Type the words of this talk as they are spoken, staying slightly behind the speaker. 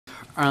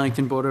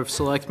Arlington Board of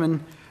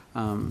Selectmen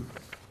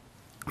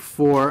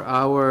for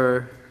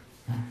our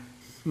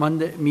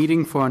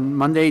meeting for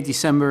Monday,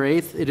 December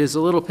 8th. It is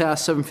a little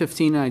past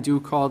 7:15, and I do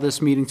call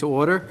this meeting to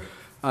order.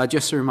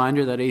 Just a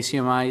reminder that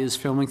ACMi is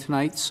filming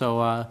tonight,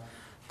 so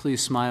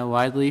please smile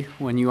widely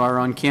when you are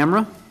on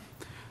camera.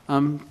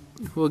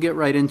 We'll get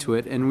right into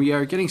it, and we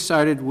are getting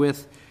started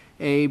with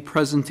a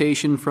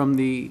presentation from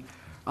the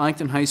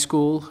Arlington High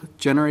School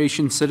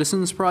Generation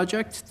Citizens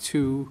Project,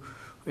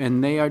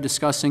 and they are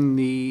discussing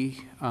they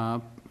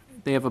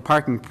have a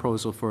parking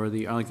proposal for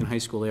the Arlington High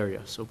School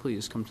area, so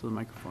please come to the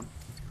microphone.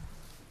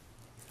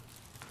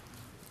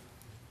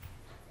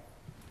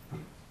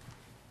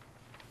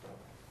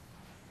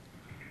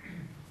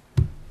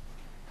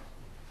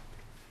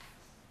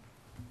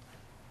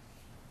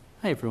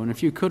 Hi everyone,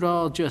 if you could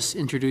all just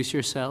introduce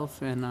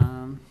yourself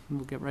and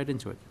we'll get right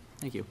into it.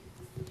 Thank you.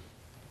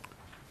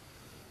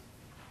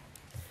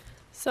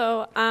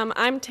 So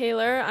I'm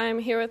Taylor. I'm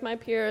here with my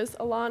peers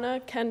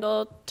Alana,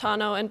 Kendall,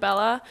 Tano, and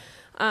Bella.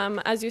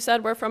 As you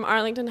said, we're from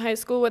Arlington High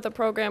School with a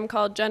program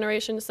called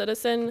Generation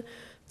Citizen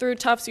through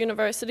Tufts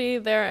University.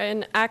 They're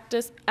an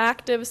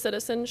active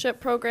citizenship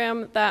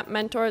program that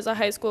mentors a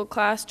high school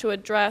class to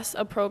address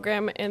a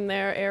program in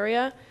their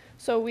area.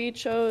 So we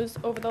chose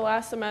over the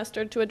last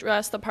semester to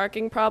address the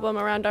parking problem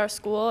around our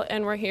school,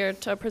 and we're here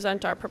to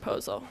present our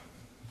proposal.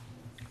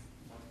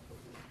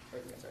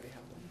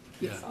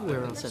 Yeah,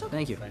 we're all set.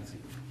 Thank you.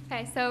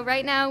 Okay, so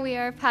right now we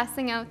are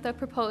passing out the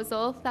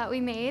proposal that we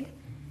made.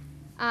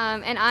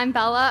 And I'm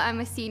Bella, I'm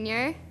a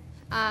senior.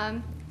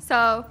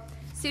 So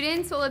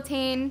students will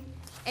obtain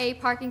a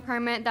parking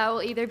permit that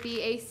will either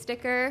be a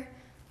sticker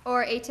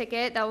or a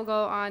ticket that will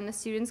go on the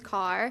student's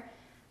car.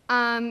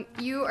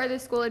 You or the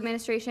school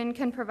administration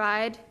can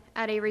provide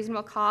at a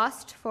reasonable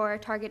cost for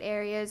target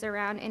areas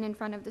around and in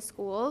front of the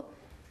school.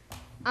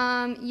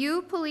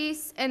 You,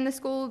 police, and the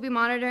school will be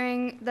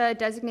monitoring the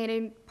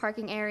designated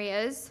parking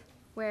areas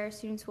where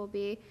students will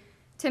be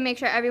to make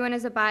sure everyone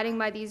is abiding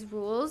by these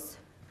rules.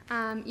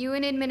 You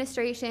and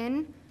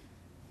administration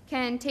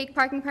can take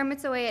parking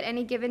permits away at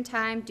any given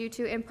time due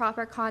to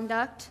improper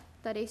conduct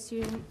that a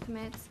student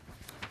commits.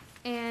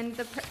 And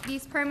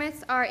these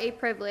permits are a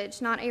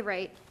privilege, not a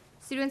right.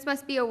 Students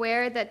must be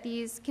aware that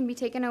these can be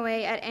taken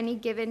away at any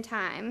given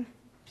time.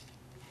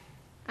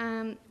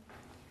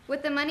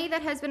 With the money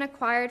that has been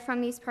acquired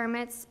from these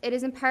permits, it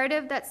is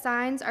imperative that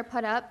signs are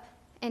put up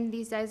in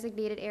these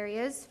designated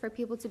areas for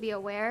people to be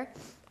aware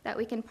that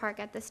we can park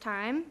at this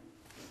time.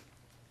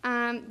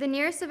 The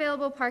nearest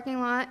available parking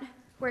lot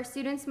where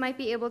students might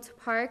be able to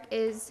park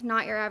is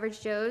Not Your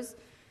Average Joe's,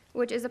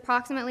 which is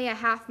approximately a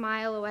half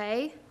mile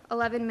away,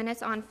 11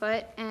 minutes on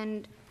foot,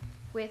 and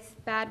with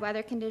bad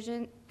weather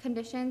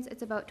conditions,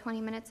 it's about 20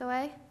 minutes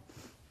away.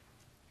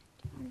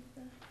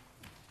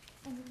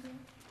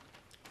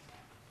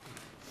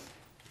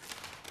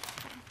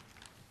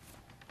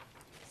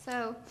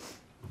 So,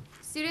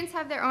 students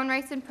have their own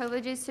rights and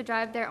privileges to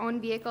drive their own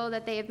vehicle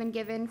that they have been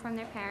given from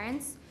their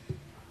parents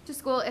to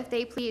school if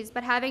they please,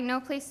 but having no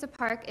place to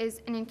park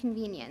is an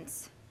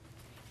inconvenience.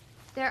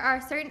 There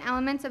are certain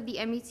elements of the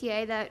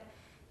MBTA that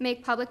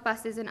make public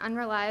buses an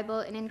unreliable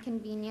and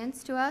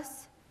inconvenience to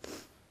us.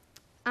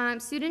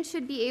 Students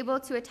should be able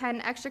to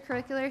attend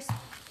extracurriculars,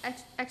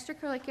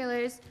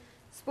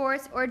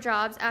 sports, or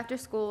jobs after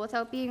school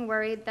without being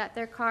worried that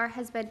their car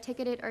has been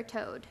ticketed or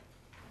towed.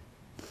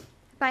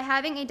 By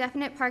having a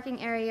definite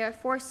parking area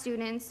for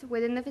students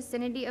within the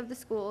vicinity of the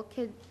school,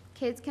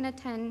 kids can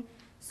attend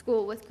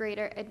school with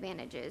greater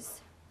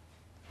advantages.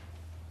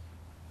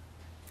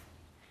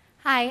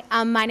 Hi,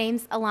 my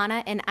name's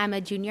Alana, and I'm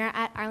a junior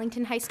at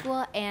Arlington High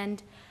School.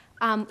 And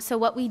so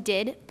what we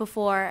did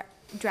before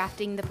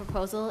drafting the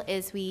proposal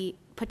is we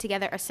put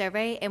together a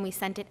survey and we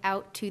sent it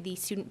out to the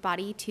student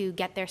body to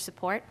get their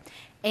support.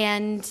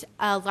 And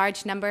a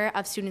large number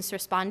of students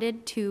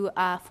responded to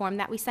a form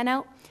that we sent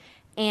out.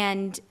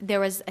 And there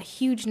was a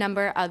huge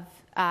number of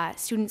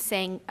students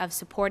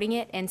supporting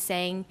it and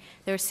saying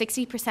there were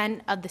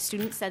 60% of the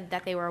students said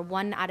that they were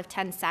 1 out of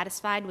 10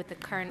 satisfied with the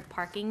current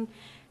parking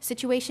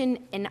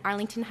situation in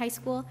Arlington High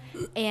School.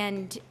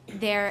 And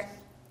there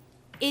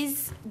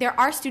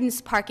are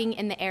students parking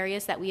in the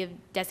areas that we have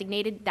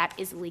designated that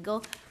is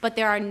legal, but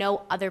there are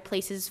no other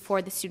places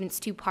for the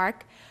students to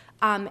park.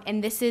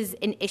 And this is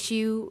an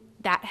issue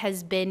that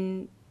has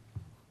been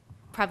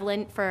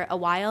prevalent for a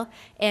while.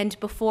 And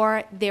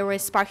before there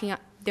was parking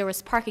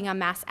on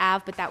Mass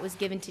Ave, but that was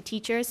given to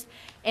teachers.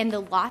 And the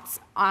lots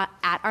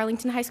at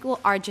Arlington High School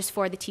are just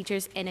for the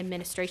teachers and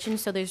administration,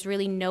 so there's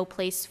really no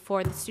place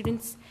for the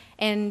students.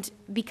 And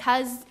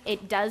because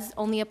it does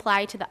only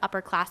apply to the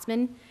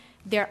upperclassmen,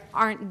 there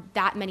aren't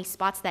that many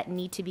spots that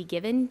need to be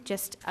given,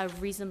 just a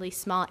reasonably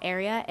small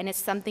area, and it's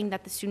something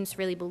that the students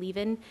really believe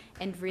in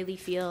and really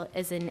feel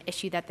is an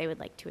issue that they would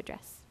like to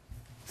address.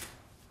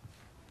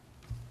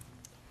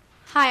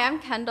 Hi, I'm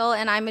Kendall,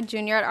 and I'm a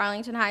junior at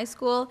Arlington High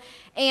School.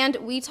 And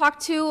we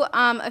talked to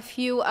a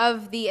few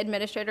of the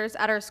administrators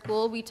at our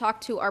school. We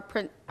talked to our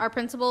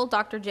principal,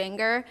 Dr.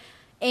 Janger,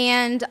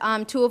 and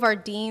 2 of our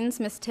deans,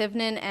 Ms.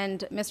 Tivnan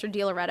and Mr.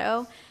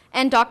 DiLoretto.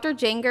 And Dr.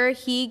 Janger,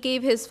 he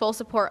gave his full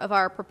support of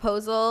our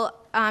proposal.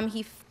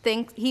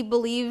 He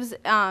believes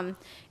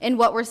in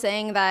what we're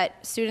saying,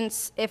 that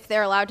students, if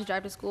they're allowed to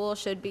drive to school,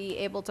 should be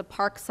able to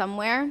park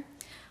somewhere.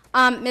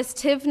 Ms.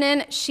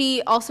 Tivnan,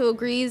 she also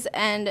agrees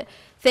and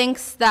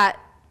thinks that,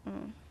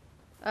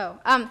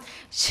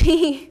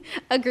 she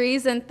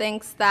agrees and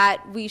thinks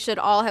that we should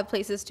all have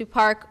places to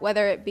park,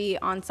 whether it be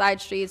on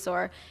side streets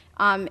or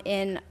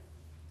in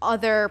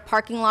other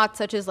parking lots,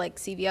 such as like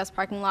CVS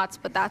parking lots,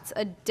 but that's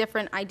a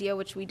different idea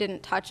which we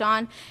didn't touch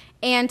on.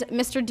 And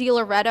Mr.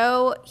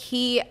 DiLoretto,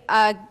 he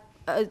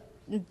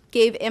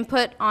gave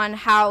input on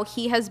how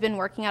he has been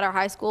working at our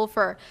high school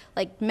for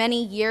like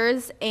many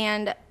years,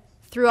 and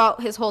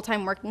throughout his whole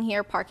time working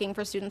here, parking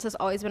for students has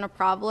always been a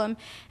problem.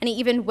 And he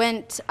even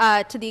went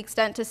to the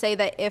extent to say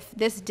that if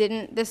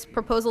this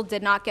proposal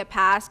did not get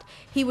passed,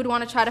 he would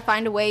want to try to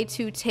find a way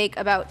to take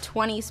about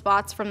 20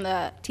 spots from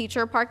the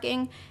teacher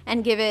parking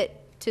and give it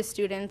to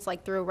students,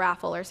 like through a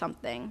raffle or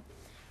something.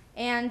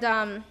 And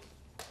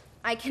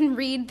I can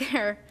read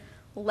their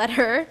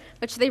letter,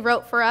 which they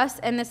wrote for us,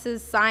 and this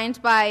is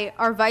signed by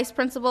our vice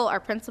principal, our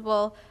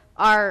principal,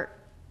 and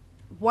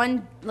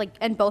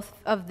both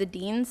of the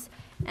deans.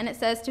 And it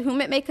says, "To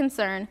whom it may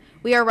concern,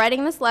 we are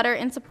writing this letter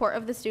in support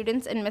of the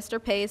students in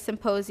Mr. Pay's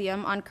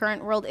Symposium on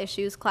Current World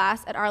Issues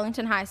class at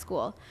Arlington High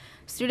School.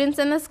 Students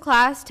in this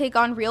class take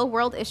on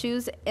real-world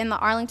issues in the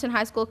Arlington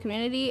High School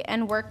community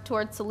and work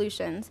towards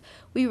solutions.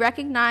 We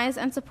recognize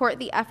and support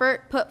the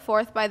effort put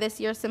forth by this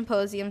year's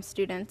symposium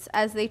students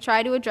as they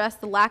try to address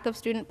the lack of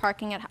student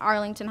parking at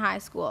Arlington High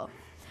School.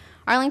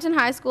 Arlington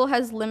High School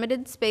has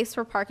limited space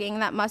for parking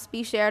that must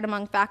be shared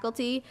among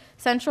faculty,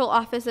 central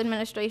office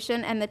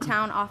administration, and the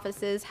town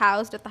offices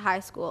housed at the high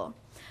school.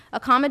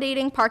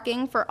 Accommodating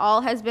parking for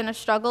all has been a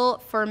struggle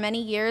for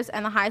many years,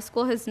 and the high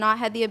school has not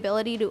had the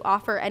ability to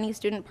offer any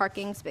student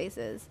parking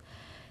spaces.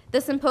 The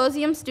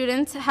symposium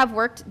students have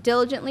worked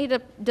diligently to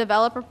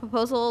develop a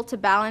proposal to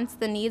balance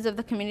the needs of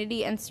the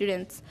community and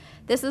students.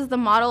 This is the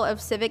model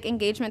of civic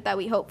engagement that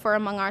we hope for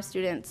among our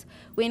students.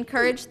 We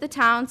encourage the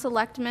town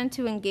selectmen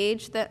to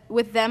engage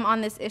with them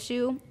on this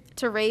issue,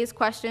 to raise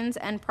questions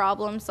and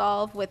problem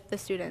solve with the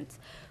students.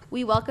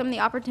 We welcome the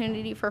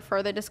opportunity for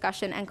further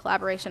discussion and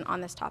collaboration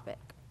on this topic."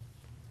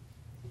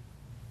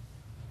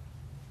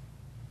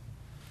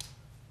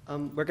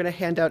 We're going to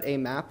hand out a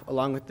map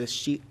along with the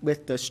sheet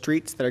with the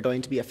streets that are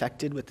going to be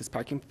affected with this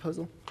parking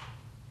proposal.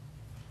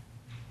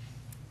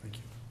 Thank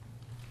you.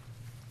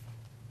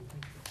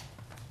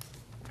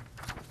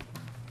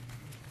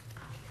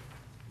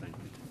 Thank you.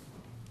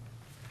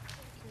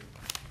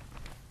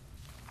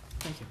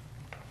 Thank you.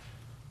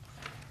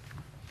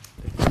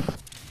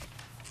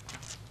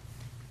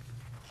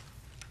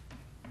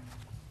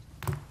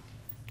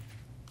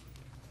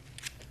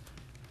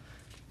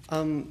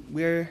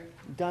 We're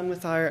done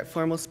with our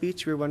formal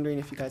speech. We were wondering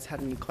if you guys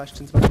had any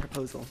questions about the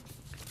proposal.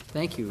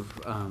 Thank you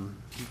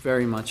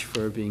very much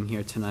for being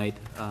here tonight.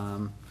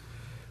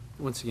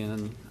 Once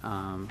again,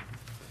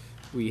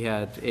 we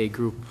had a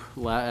group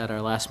at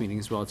our last meeting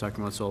as well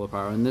talking about solar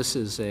power, and this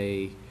is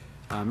a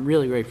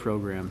really great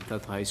program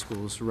that the high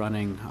school is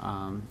running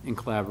in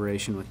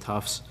collaboration with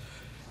Tufts.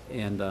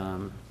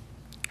 And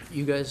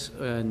you guys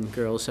and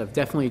girls have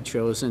definitely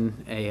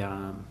chosen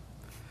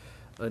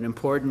an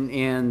important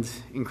and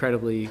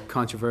incredibly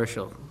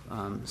controversial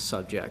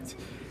subject,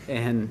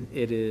 and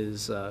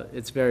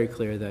it's very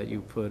clear that you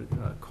put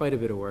quite a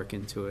bit of work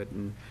into it,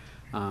 and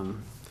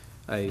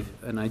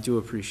I do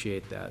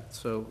appreciate that.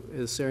 So,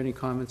 is there any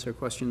comments or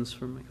questions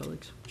from my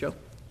colleagues? Joe?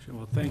 Sure.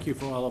 Well, thank you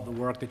for all of the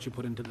work that you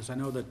put into this. I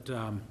know that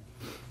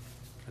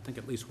I think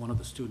at least one of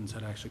the students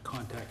had actually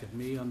contacted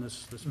me on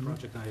this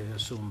project. I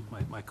assume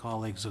my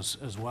colleagues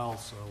as well.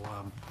 So,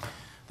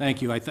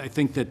 thank you. I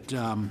think that.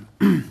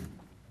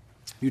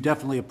 You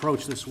definitely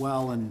approach this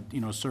well, and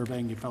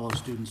surveying your fellow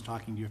students,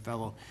 talking to your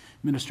fellow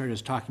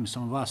administrators, talking to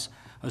some of us.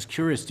 I was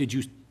curious, did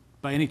you,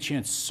 by any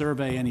chance,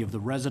 survey any of the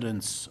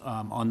residents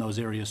on those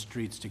area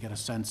streets to get a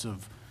sense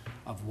of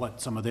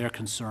what some of their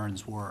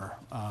concerns were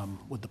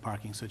with the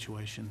parking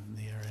situation in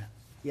the area?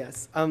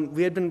 Yes,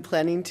 we had been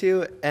planning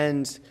to,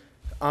 and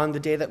on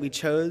the day that we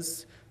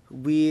chose,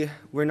 we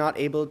were not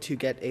able to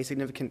get a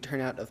significant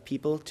turnout of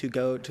people to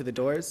go to the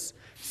doors,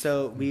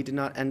 so we did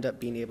not end up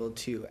being able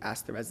to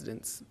ask the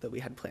residents that we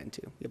had planned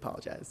to. We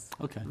apologize.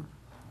 Okay.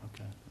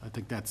 Okay. I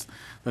think that's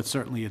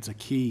certainly it's a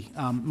key.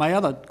 My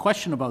other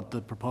question about the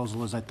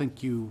proposal is I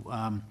think you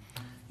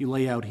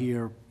lay out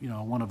here,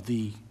 one of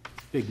the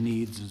big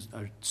needs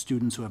are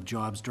students who have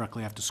jobs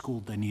directly after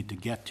school they need to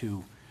get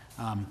to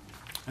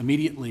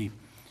immediately.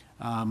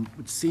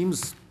 It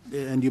seems,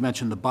 and you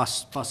mentioned the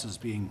buses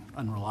being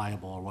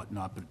unreliable or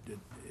whatnot, but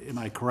am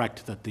I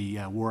correct that the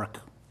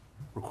work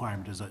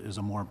requirement is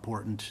a more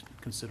important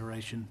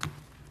consideration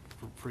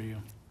for you?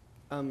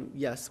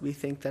 Yes, we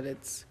think that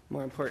it's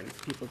more important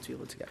for people to be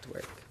able to get to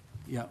work.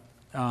 Yeah.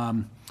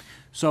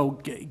 So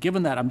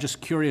given that, I'm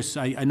just curious,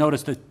 I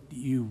noticed that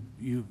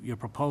your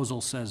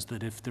proposal says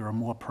that if there are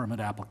more permit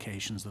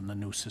applications than the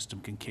new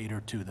system can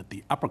cater to, that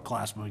the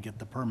upperclassmen would get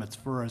the permits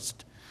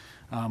first.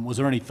 Was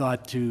there any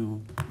thought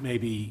to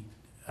maybe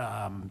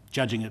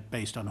judging it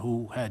based on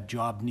who had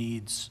job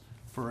needs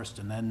first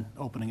and then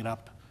opening it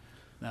up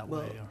that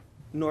way? Or?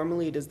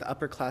 Normally, it is the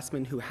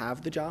upperclassmen who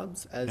have the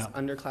jobs, as Yeah.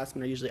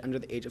 underclassmen are usually under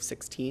the age of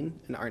 16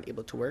 and aren't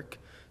able to work.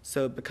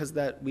 So because of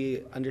that,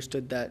 we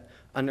understood that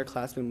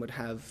underclassmen would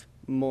have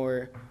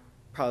more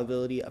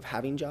probability of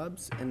having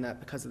jobs, and that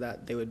because of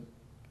that, they would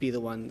be the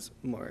ones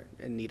more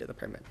in need of the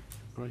permit.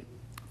 Great.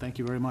 Thank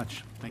you very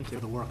much. Thank you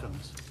for the work on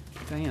this.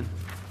 Diane?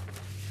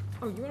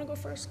 Oh, you want to go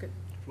first? Good.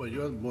 Well,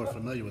 you're more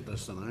familiar with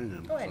this than I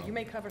am. Go ahead, so. you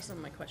may cover some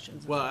of my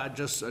questions. Well,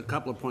 just a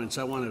couple of points.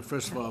 I want to,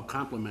 first of all,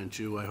 compliment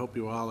you. I hope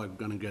you all are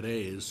going to get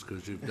A's,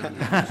 because you've done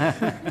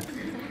an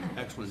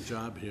excellent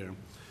job here.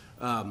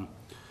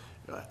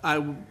 I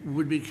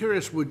would be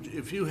curious,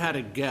 if you had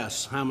a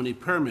guess, how many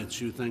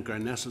permits you think are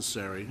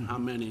necessary? How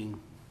many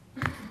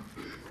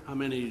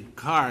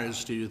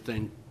cars do you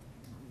think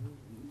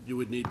you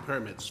would need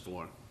permits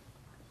for?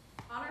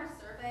 On our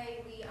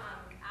survey, we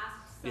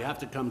asked. You have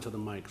to come to the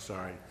mic,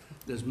 sorry.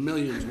 There's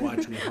millions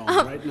watching at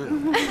home right now.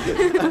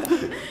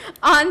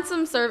 On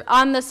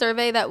the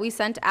survey that we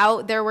sent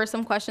out, there were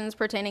some questions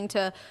pertaining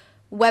to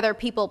whether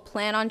people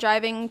plan on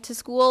driving to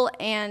school,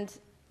 and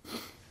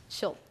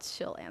she'll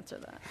answer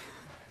that.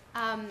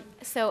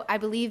 So I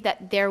believe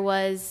that there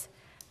was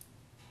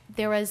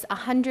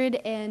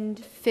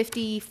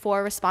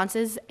 154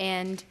 responses,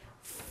 and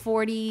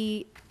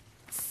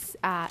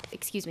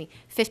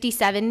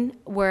 57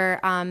 were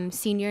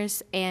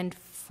seniors, and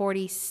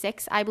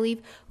 46, I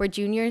believe, were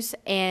juniors,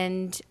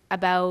 and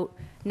about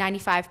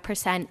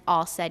 95%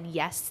 all said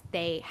yes,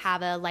 they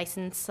have a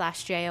license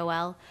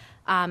 /JOL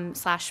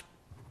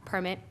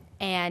 /permit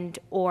and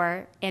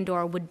or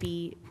would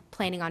be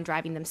planning on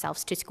driving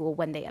themselves to school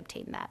when they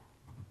obtain that.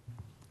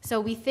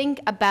 So we think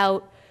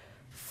about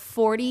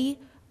 40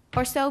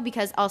 or so,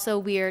 because also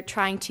we're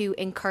trying to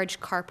encourage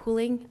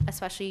carpooling,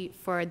 especially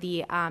for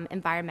the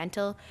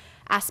environmental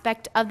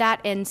aspect of that.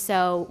 And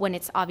so when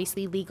it's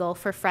obviously legal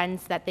for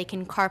friends, that they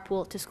can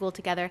carpool to school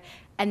together.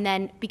 And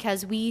then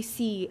because we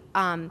see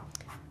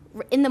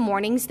in the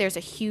mornings, there's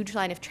a huge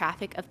line of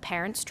traffic of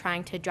parents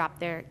trying to drop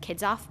their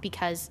kids off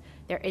because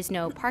there is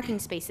no parking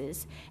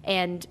spaces,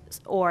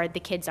 or the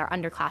kids are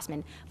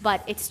underclassmen.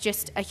 But it's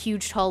just a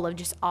huge toll of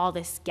just all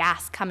this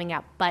gas coming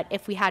up. But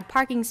if we had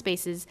parking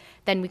spaces,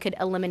 then we could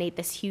eliminate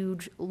this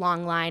huge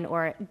long line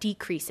or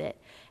decrease it.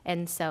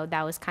 And so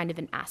that was kind of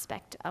an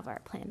aspect of our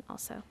plan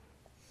also.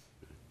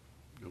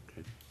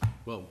 Okay.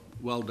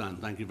 Well done.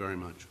 Thank you very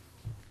much.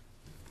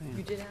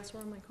 You did ask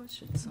one of my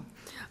questions, so.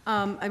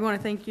 I want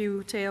to thank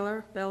you,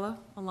 Taylor, Bella,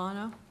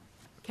 Alana,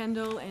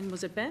 Kendall, and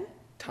was it Ben?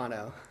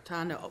 Tano.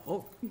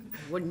 Tano,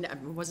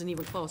 wasn't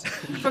even close,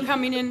 for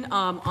coming in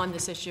on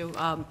this issue.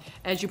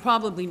 As you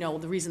probably know,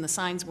 the reason the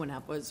signs went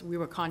up was we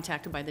were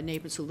contacted by the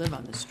neighbors who live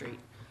on the street,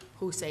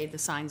 who say the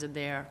signs are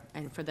there,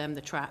 and for them,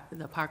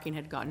 the parking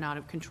had gotten out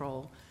of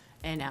control,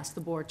 and asked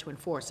the board to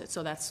enforce it.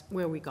 So that's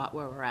where we got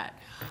where we're at.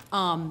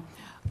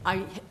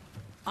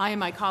 I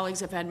and my colleagues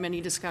have had many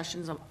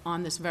discussions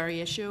on this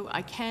very issue.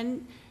 I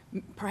can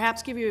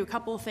perhaps give you a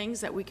couple of things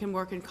that we can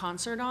work in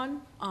concert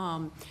on.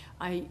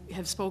 I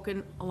have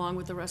spoken, along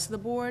with the rest of the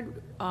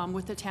board,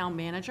 with the town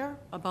manager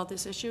about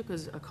this issue,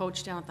 because a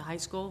coach down at the high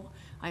school,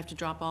 I have to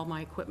drop all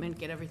my equipment,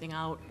 get everything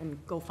out, and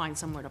go find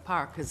somewhere to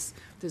park, because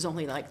there's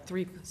only like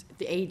 3,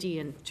 the AD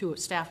and 2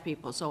 staff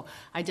people, so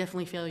I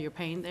definitely feel your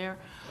pain there.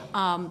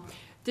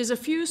 There's a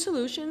few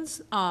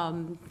solutions,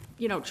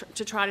 you know,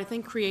 to try to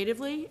think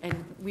creatively,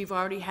 and we've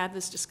already had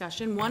this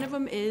discussion. One of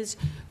them is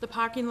the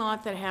parking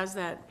lot that has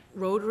that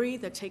rotary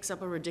that takes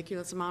up a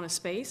ridiculous amount of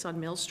space on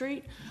Mill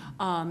Street.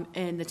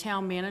 And the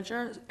town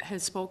manager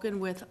has spoken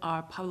with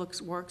our Public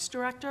Works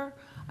Director,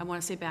 I want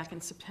to say back in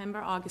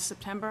September, August,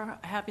 September,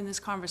 having this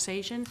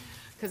conversation,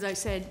 because I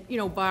said, you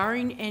know,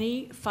 barring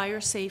any fire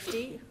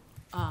safety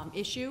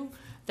issue,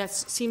 that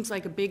seems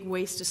like a big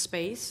waste of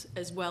space,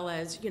 as well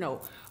as, you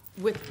know,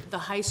 with the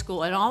high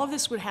school, and all of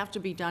this would have to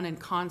be done in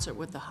concert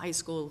with the high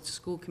school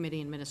committee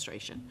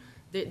administration.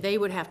 They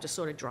would have to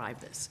sort of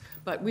drive this.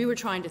 But we were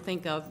trying to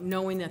think of,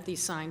 knowing that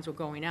these signs were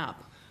going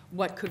up,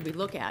 what could we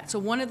look at? So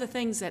one of the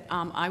things that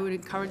I would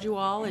encourage you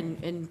all,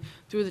 and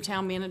through the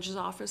town manager's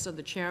office or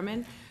the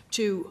chairman,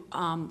 to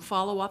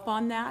follow up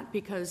on that,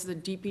 because the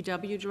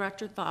DPW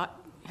director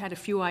had a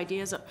few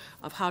ideas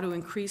of how to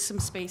increase some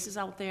spaces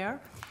out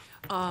there.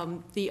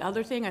 The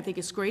other thing, I think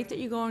it's great that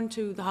you're going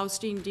to the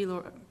House-Dean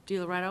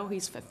DiLoretto.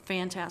 He's a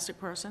fantastic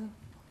person,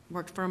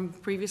 worked for him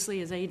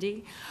previously as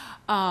AD.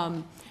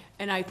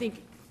 And I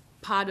think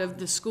part of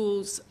the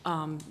school's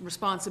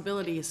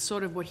responsibility is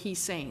sort of what he's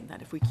saying,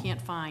 that if we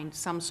can't find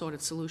some sort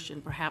of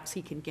solution, perhaps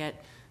he can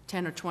get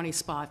 10 or 20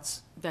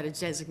 spots that are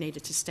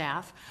designated to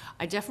staff.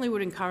 I definitely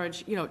would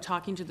encourage, you know,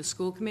 talking to the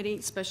school committee,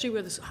 especially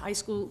where the high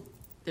school,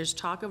 there's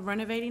talk of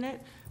renovating it,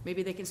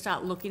 maybe they can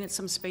start looking at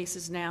some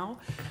spaces now.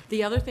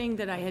 The other thing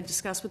that I had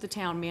discussed with the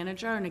town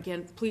manager, and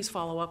again, please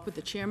follow up with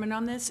the chairman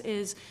on this,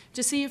 is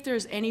to see if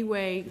there's any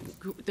way,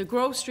 the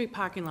Grove Street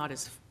parking lot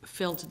is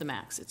filled to the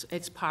max.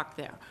 It's parked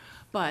there.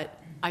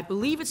 But I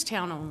believe it's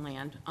town-owned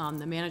land.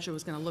 The manager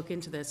was going to look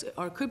into this,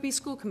 or it could be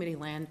school committee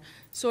land,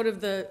 sort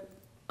of the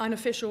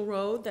unofficial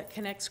road that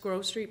connects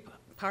Grove Street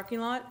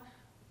parking lot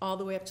all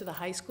the way up to the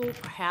high school.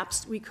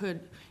 Perhaps we could,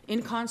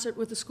 in concert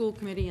with the school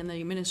committee and the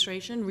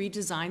administration,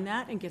 redesign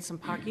that and get some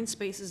parking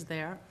spaces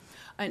there.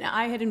 And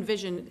I had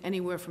envisioned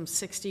anywhere from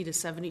 60 to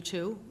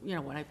 72, you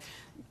know, when I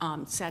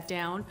sat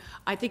down.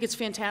 I think it's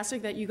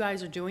fantastic that you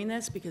guys are doing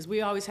this, because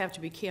we always have to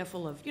be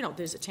careful of, you know,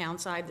 there's a town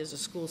side, there's a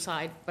school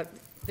side, but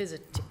there's a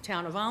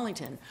town of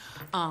Arlington.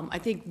 I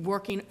think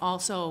working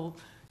also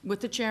with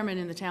the chairman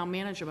and the town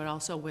manager, but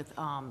also with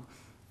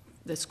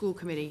the school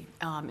committee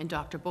and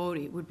Dr.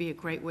 Bodie would be a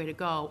great way to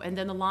go. And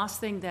then the last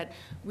thing that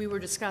we were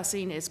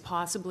discussing is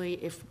possibly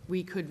if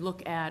we could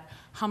look at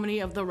how many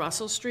of the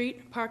Russell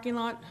Street parking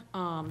lot,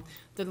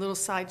 the little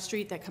side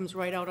street that comes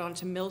right out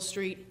onto Mill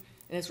Street,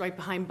 and it's right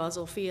behind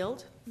Buzzell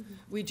Field.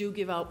 We do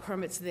give out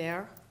permits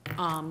there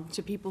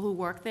to people who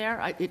work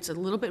there. It's a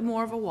little bit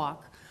more of a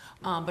walk.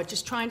 But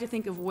just trying to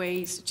think of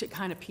ways to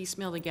kind of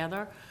piecemeal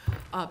together.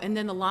 And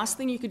then the last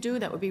thing you could do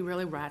that would be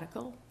really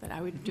radical, that I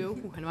would do,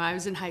 when I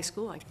was in high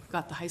school, I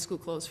got the high school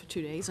closed for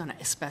 2 days on an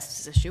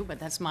asbestos issue, but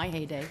that's my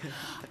heyday.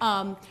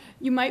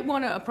 You might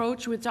want to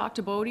approach with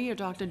Dr. Bodie or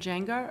Dr.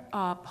 Jenger,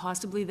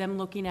 possibly them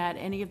looking at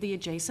any of the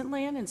adjacent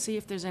land and see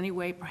if there's any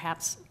way,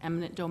 perhaps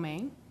eminent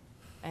domain,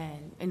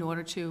 and in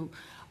order to,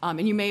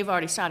 and you may have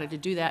already started to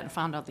do that and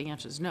found out the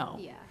answer is no.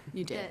 Yeah.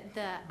 You did.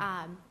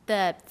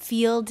 The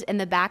field in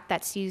the back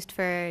that's used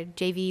for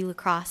JV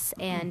lacrosse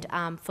and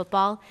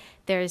football,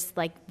 there's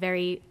like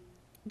very,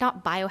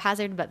 not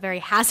biohazard, but very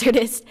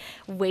hazardous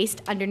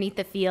waste underneath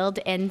the field.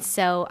 And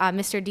so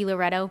Mr.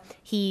 DiLoretto,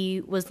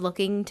 he was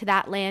looking to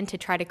that land to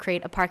try to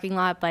create a parking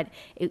lot, but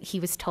he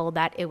was told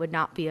that it would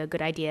not be a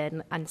good idea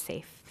and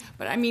unsafe.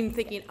 But I mean,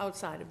 thinking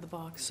outside of the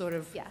box, sort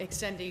of Yeah.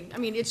 extending, I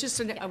mean, it's just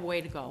a way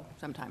to go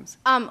sometimes.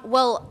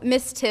 Well,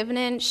 Miss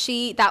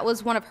Tivnan, that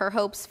was one of her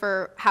hopes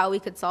for how we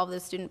could solve the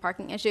student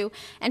parking issue,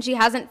 and she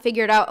hasn't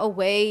figured out a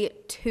way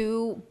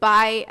to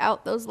buy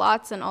out those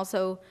lots, and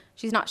also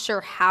she's not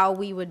sure how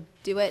we would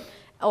do it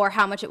or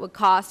how much it would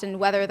cost, and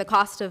whether the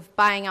cost of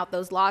buying out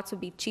those lots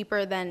would be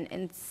cheaper than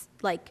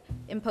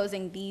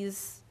imposing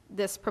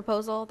this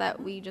proposal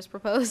that we just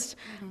proposed.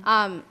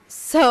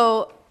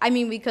 So, I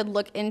mean, we could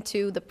look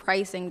into the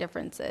pricing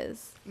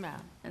differences. Yeah.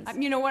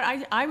 You know what,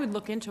 I would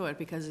look into it,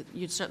 because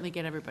you'd certainly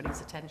get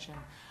everybody's attention.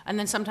 And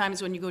then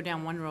sometimes when you go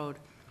down one road,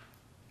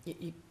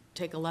 you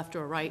take a left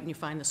or a right and you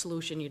find the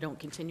solution, you don't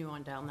continue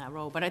on down that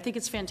road. But I think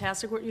it's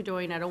fantastic what you're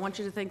doing. I don't want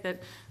you to think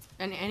that,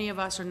 and any of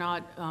us are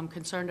not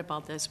concerned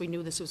about this. We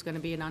knew this was going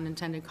to be an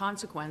unintended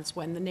consequence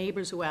when the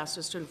neighbors who asked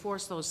us to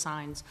enforce those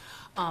signs.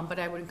 But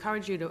I would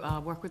encourage you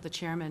to work with the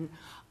chairman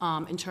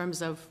in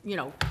terms of, you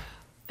know,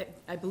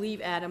 I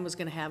believe Adam was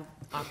going to have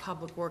our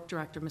public work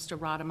director,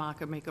 Mr.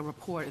 Rademacher, make a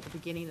report at the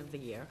beginning of the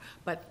year,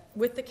 but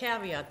with the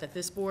caveat that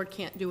this board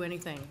can't do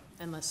anything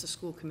unless the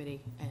school committee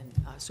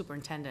and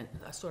superintendent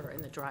sort of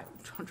in the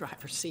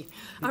driver's seat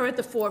are at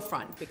the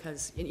forefront,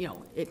 because, you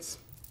know,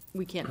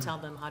 we can't tell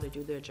them how to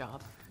do their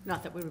job.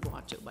 Not that we would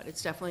want to, but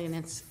it's definitely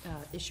an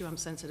issue I'm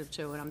sensitive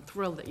to, and I'm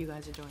thrilled that you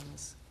guys are doing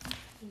this.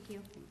 Thank you.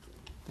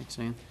 Thanks,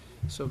 Ann.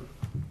 So,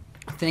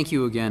 thank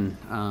you again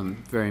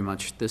very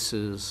much. This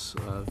is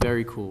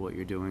very cool what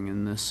you're doing,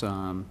 and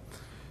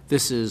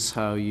this is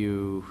how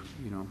you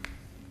know,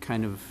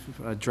 kind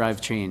of drive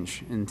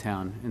change in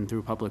town and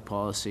through public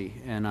policy.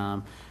 And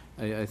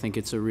I think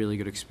it's a really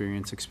good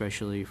experience,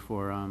 especially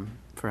for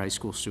high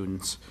school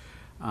students.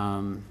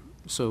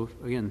 So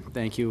again,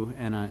 thank you,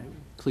 and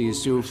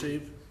please do.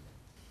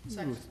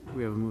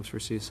 We have a move to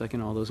receive.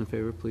 Second. All those in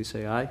favor, please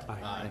say aye.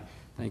 Aye.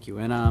 Thank you.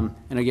 And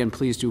again,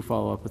 please do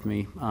follow up with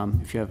me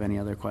if you have any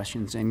other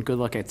questions. And good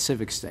luck at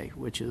Civics Day,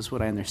 which is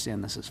what I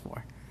understand this is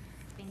for.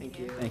 Thank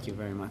you. Thank you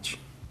very much.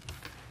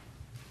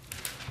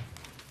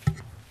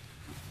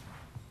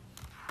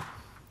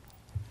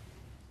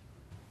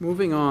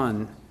 Moving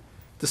on,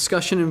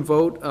 discussion and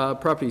vote,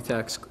 property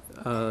tax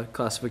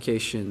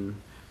classification.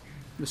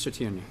 Mr.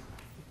 Tierney.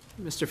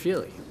 Mr.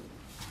 Feely.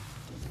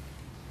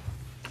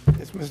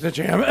 Yes, Mr.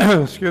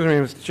 Chairman, excuse me,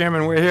 Mr.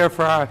 Chairman, we're here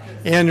for our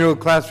annual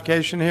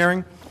classification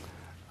hearing,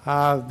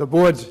 the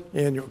board's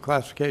annual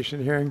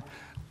classification hearing.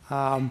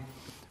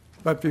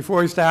 But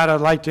before we start,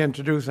 I'd like to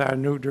introduce our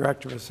new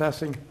Director of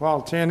Assessing,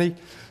 Paul Tierney,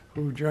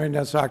 who joined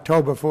us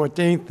October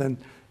 14th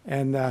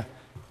and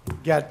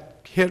got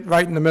hit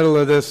right in the middle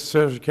of this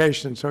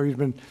certification, so he's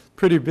been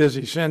pretty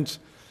busy since.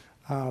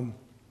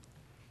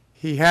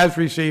 He has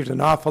received an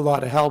awful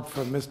lot of help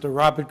from Mr.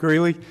 Robert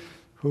Greeley,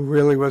 who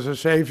really was a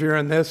savior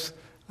in this.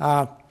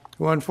 Well,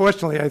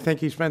 unfortunately, I think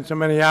he spent so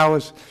many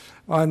hours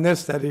on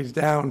this that he's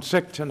down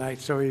sick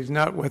tonight, so he's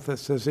not with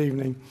us this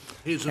evening.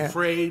 He's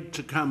afraid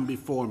to come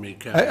before me,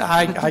 Kevin.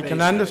 I can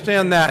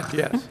understand that,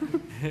 yes.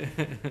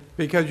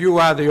 Because you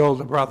are the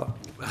older brother.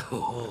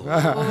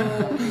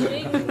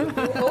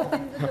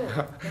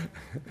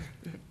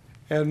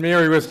 And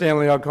Mary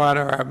Stanley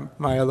O'Connor,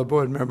 my other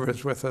board member,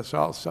 is with us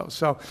also.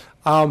 So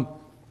I'm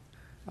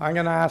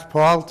going to ask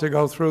Paul to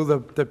go through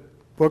the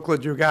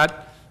booklet you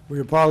got. We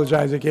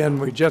apologize again.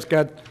 We just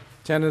got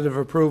tentative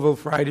approval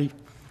Friday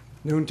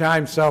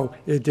noontime, so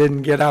it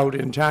didn't get out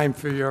in time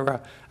for your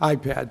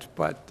iPads.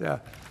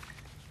 But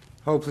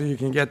hopefully you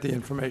can get the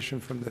information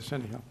from this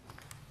anyhow.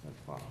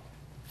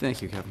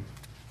 Thank you, Kevin.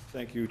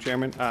 Thank you,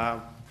 Chairman.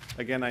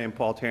 Again, I am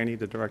Paul Tierney,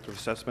 the Director of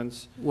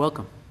Assessments.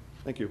 Welcome.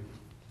 Thank you.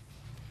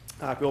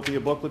 If you open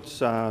your booklets,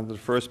 the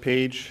first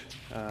page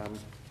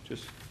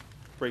just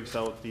breaks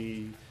out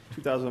the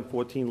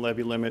 2014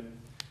 levy limit,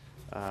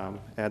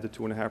 add the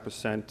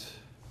 2.5%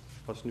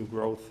 plus new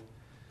growth,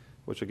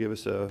 which will give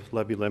us a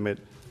levy limit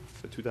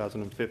for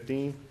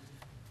 2015.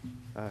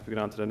 If we go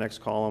down to the next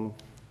column,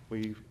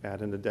 we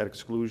add in the debt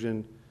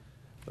exclusion,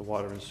 the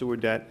water and sewer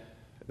debt,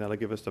 and that'll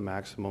give us the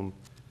maximum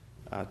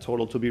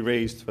total to be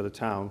raised for the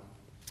town.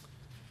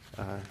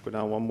 Go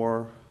down one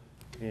more,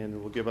 and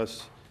it will give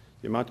us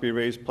the amount to be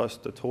raised plus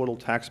the total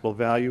taxable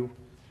value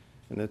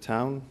in the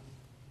town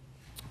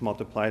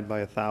multiplied by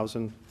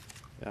 1,000,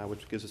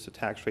 which gives us a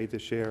tax rate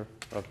this year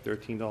of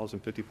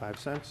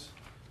 $13.55.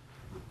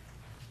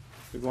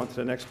 We go on to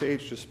the next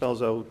page, just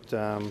spells out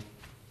the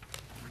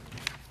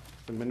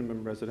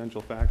minimum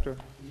residential factor.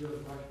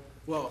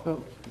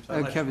 Well,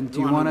 Kevin,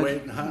 do you want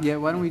to? Yeah,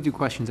 why don't we do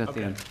questions at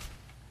the end?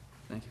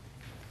 Thank you.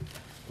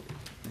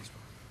 Thanks.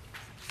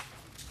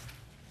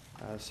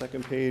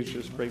 Second page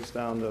just breaks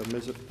down the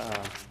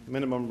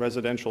minimum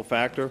residential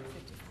factor.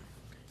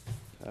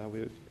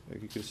 You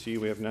can see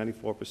we have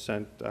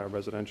 94%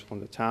 residential in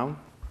the town.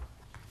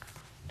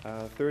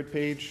 Third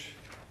page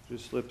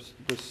just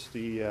lists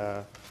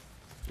the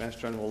Mass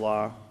General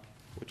Law,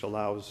 which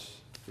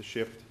allows the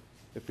shift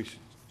if we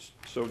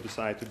so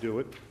decide to do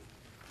it.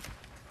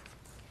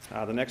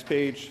 The next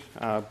page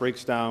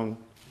breaks down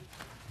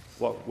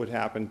what would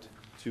happen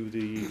to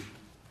the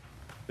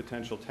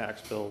potential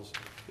tax bills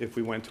if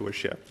we went to a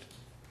shift.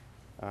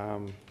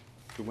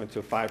 If we went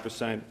to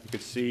 5%, you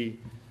could see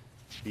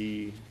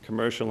the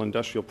commercial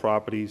industrial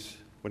properties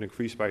would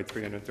increase by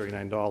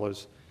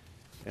 $339,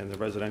 and the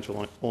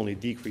residential only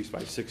decreased by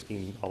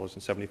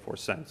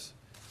 $16.74.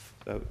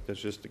 That's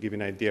just to give you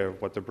an idea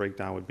of what the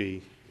breakdown would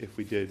be if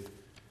we did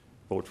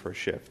vote for a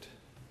shift.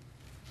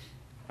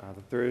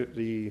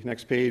 The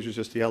next page is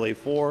just the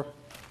LA4.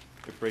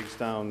 It breaks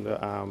down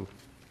the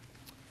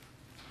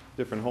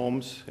different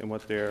homes and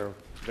what their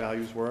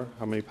values were,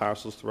 how many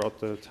parcels throughout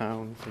the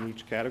town in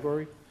each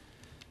category,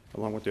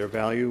 along with their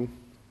value.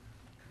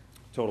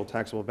 Total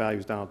taxable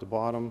values down at the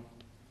bottom.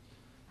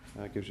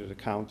 Gives you the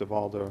count of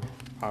all the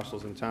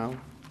parcels in town.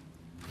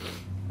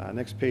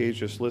 Next page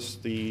just lists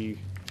the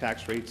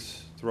tax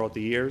rates throughout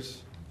the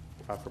years.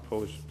 Our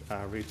proposed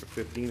rate for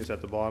 15 is at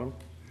the bottom.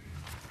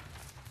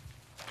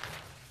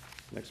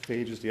 Next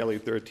page is the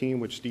LA13,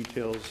 which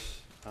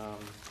details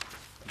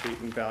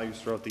abatement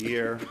values throughout the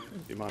year,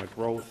 the amount of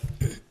growth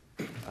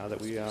that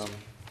we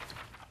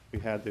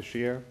had this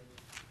year.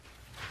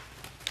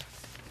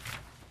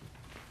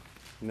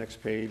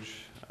 Next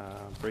page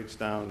breaks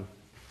down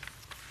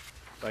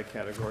by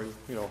category,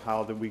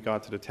 how did we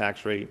got to the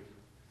tax rate.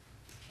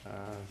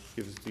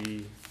 Gives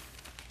the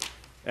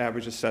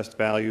average assessed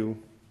value,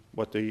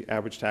 what the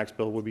average tax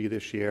bill would be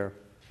this year,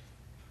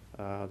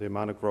 the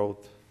amount of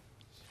growth.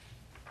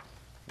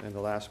 And the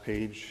last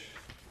page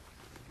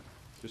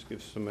just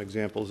gives some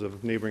examples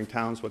of neighboring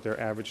towns, what their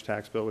average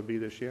tax bill would be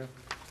this year.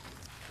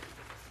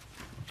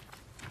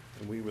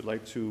 And we would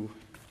like to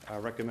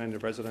recommend a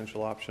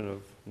residential option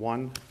of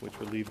 1, which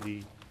would leave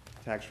the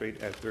tax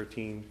rate at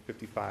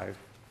 $13.55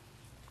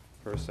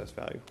 per assessed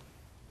value.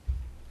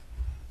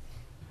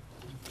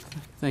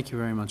 Thank you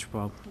very much,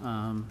 Bob.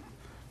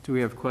 Do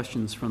we have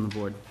questions from the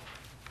board?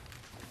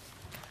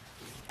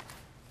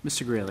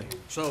 Mr. Greeley.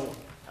 So,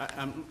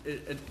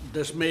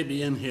 this may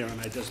be in here and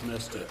I just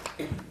missed it.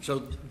 So,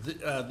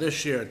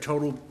 this year,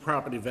 total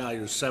property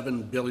value is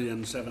 $7.77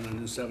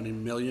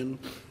 billion.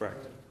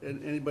 Correct.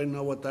 Anybody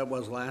know what that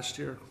was last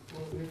year?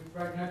 Well,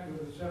 right next to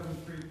the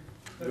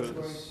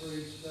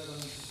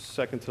 7.37.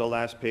 Second to the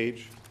last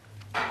page.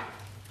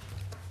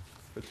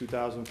 For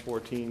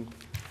 2014.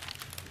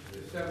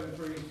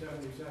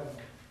 7.377.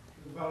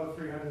 It's about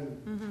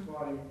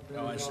 340.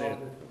 Oh, I see it.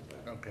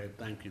 Okay,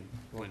 thank you.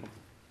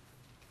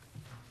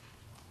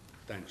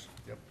 Thanks.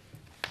 Yep.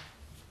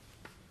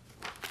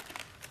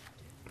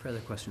 Further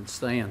questions?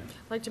 Diane?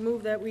 I'd like to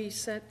move that we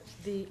set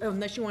the,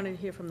 unless you wanted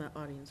to hear from the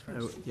audience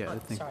first. Yeah, I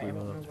think Sorry, we I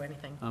won't will. move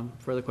anything.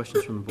 Further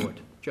questions from the board?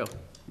 Joe?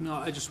 No,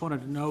 I just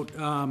wanted to note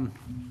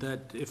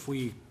that if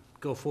we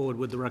go forward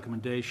with the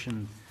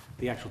recommendation,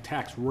 the actual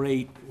tax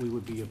rate we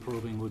would be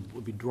approving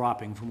would be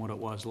dropping from what it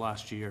was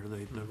last year,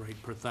 the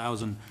rate per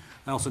thousand.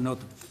 I also note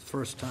that the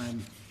first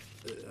time,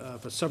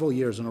 for several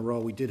years in a row,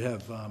 we did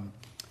have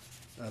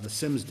the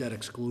Sims debt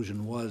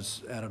exclusion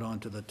was added on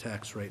to the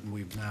tax rate, and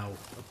we've now,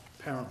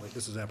 apparently,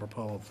 this is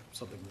apropos of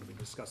something we'll be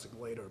discussing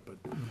later, but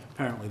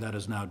apparently that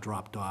has now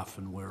dropped off,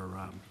 and we're,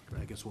 I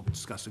guess we'll be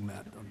discussing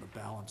that on the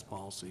balance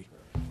policy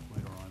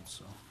later on,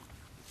 so.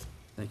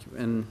 Thank you.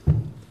 And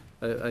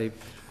I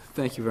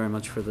thank you very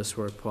much for this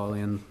work,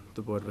 Paulie, and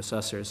the Board of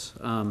Assessors.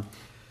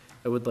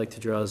 I would like to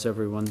draw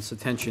everyone's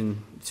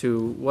attention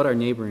to what our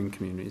neighboring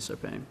communities are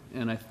paying.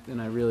 And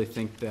I really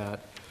think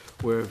that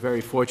we're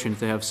very fortunate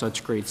to have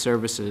such great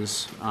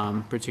services,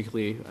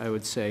 particularly, I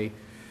would say,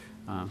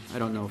 I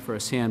don't know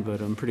firsthand, but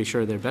I'm pretty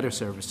sure they're better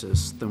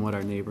services than what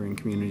our neighboring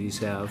communities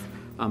have.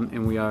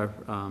 And we are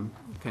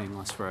paying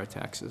less for our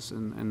taxes,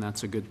 and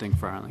that's a good thing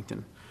for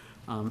Arlington.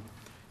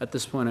 At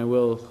this point, I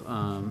will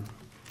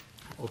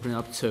open it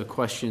up to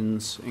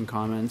questions and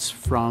comments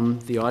from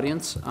the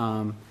audience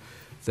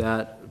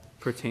that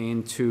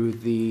pertain to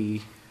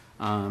the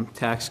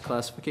tax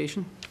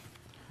classification.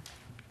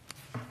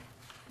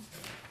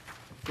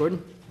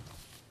 Gordon?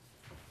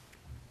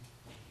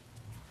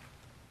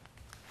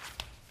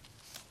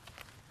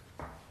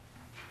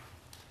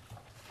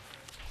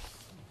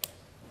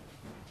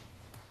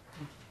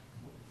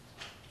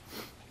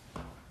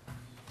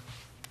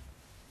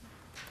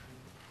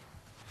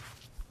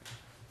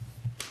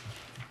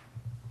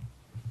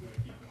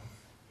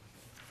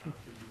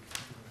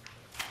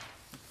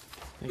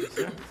 Thank you,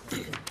 sir.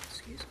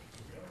 Excuse me.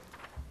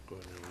 Go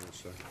ahead, everyone, a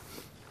second.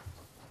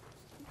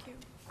 Thank you.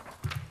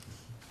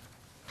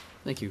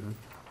 Thank you.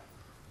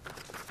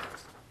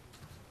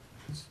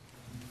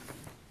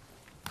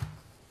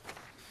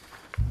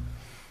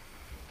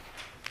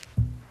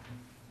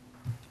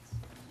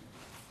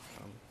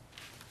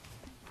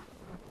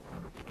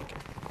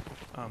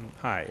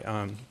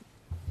 Hi,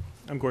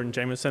 I'm Gordon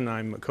Jameson.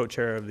 I'm a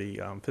co-chair of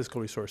the Fiscal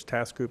Resource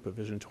Task Group of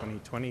Vision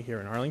 2020 here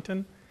in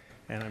Arlington.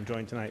 And I'm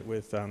joined tonight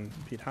with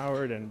Pete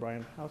Howard and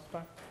Brian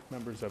Hausbach,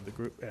 members of the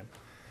group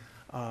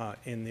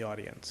in the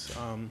audience.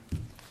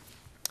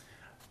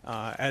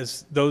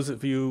 As those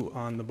of you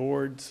on the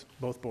boards,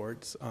 both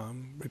boards,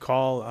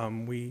 recall,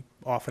 we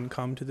often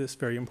come to this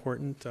very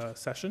important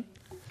session,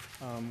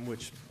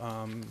 which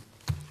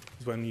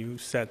is when you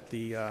set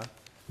the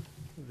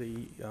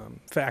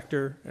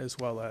factor as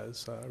well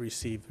as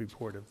receive the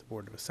report of the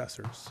Board of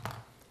Assessors.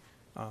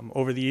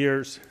 Over the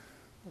years,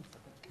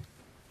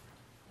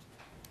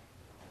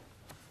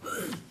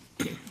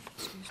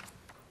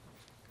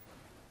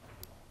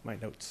 my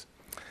notes.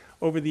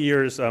 Over the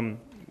years,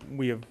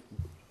 we have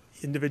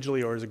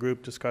individually or as a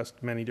group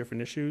discussed many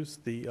different issues,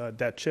 the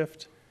debt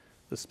shift,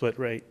 the split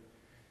rate,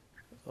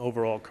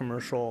 overall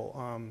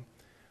commercial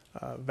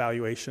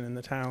valuation in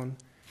the town,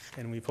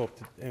 and we've hoped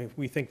that, and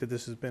we think that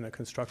this has been a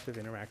constructive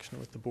interaction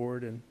with the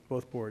board and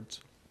both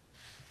boards.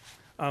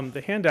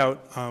 The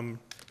handout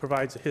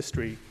provides a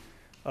history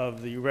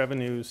of the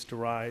revenues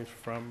derived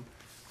from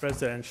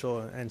residential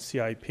and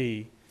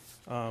CIP,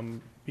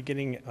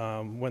 beginning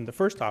when the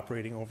first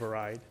operating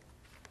override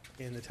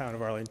in the town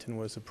of Arlington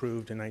was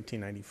approved in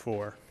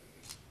 1994.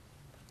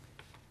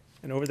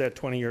 And over that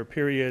 20-year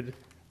period,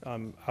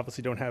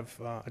 obviously don't have,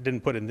 I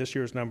didn't put in this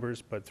year's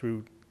numbers, but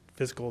through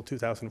fiscal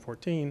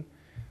 2014,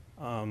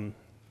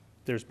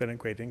 there's been a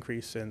great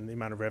increase in the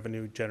amount of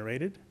revenue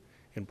generated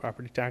in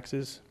property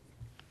taxes.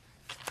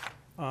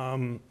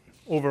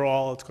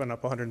 Overall, it's gone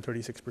up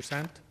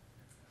 136%.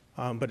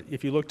 But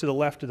if you look to the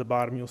left at the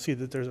bottom, you'll see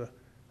that there's a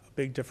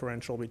big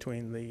differential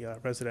between the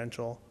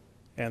residential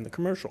and the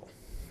commercial.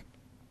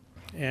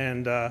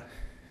 And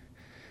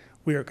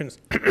we are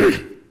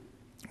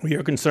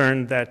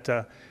concerned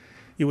that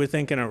you would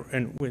think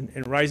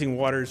in rising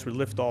waters would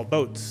lift all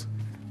boats,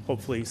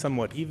 hopefully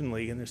somewhat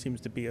evenly, and there seems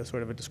to be a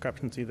sort of a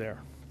discrepancy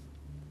there.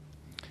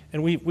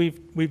 And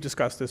we've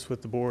discussed this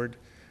with the board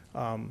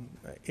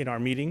in our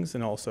meetings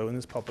and also in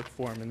this public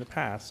forum in the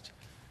past.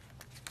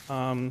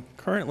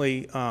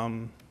 Currently,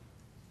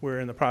 we're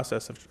in the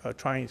process of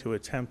trying to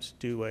attempt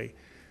to do a,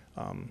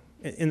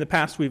 in the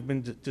past we've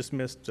been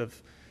dismissed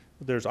of,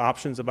 there's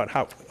options about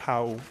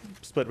how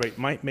split rate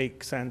might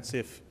make sense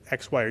if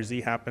X, Y, or Z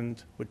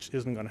happened, which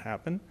isn't going to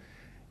happen.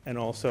 And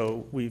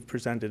also we've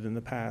presented in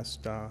the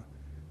past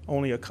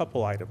only a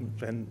couple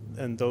items,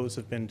 and those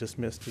have been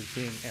dismissed as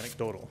being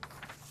anecdotal.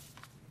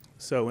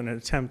 So in an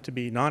attempt to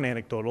be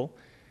non-anecdotal,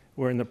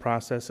 we're in the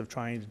process of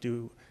trying to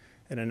do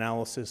an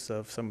analysis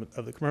of some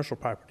of the commercial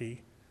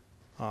property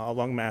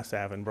along Mass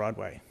Ave and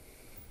Broadway.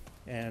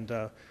 And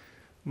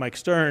Mike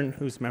Stern,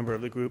 who's a member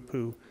of the group,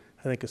 who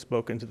I think has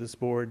spoken to this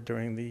board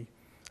during the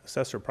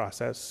assessor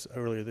process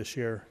earlier this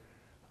year,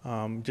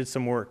 did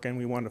some work, and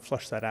we want to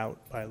flush that out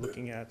by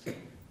looking at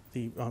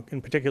the, in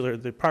particular,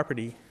 the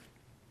property,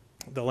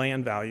 the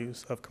land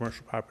values of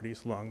commercial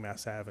properties along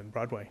Mass Ave and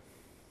Broadway.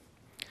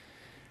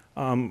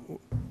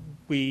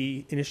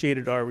 We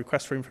initiated our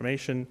request for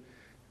information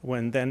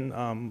when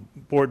then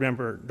board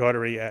member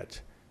Daughtery at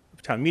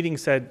town meeting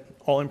said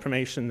all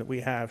information that we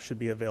have should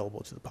be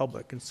available to the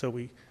public. And so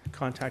we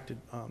contacted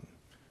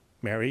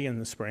Mary in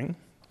the spring,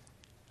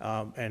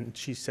 and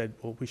she said,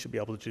 well, we should be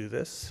able to do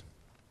this.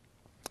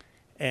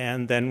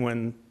 And then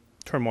when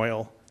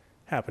turmoil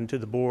happened to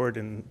the board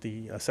and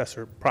the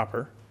assessor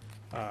proper.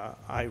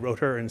 I wrote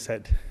her and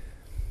said,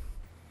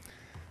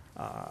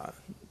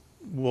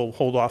 we'll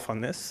hold off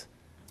on this.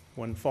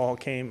 When fall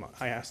came,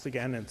 I asked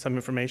again, and some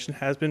information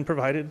has been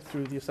provided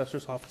through the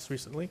assessor's office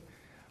recently.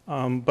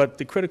 But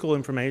the critical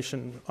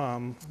information,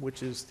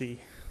 which is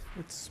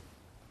it's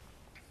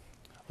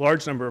a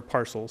large number of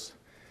parcels,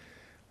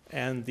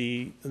 and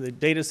the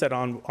data set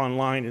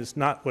online is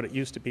not what it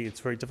used to be.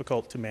 It's very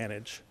difficult to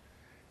manage.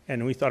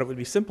 And we thought it would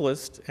be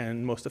simplest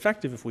and most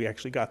effective if we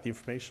actually got the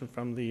information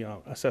from the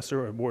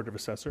assessor or board of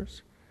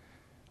assessors.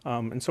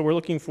 And so we're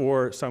looking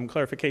for some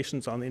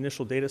clarifications on the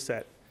initial data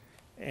set,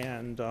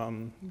 and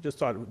just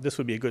thought this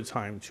would be a good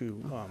time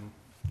to,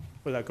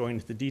 without going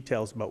into the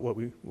details about what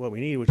we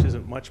need, which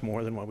isn't much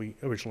more than what we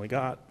originally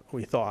got,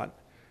 we thought,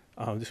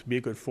 this would be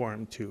a good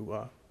forum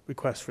to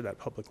request for that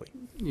publicly.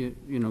 You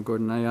know,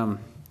 Gordon,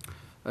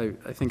 I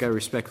think I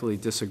respectfully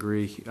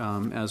disagree,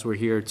 as we're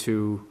here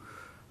to,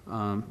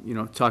 you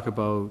know, talk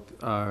about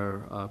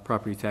our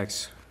property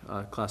tax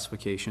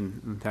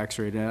classification and tax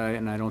rate,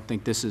 and I don't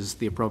think this is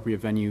the appropriate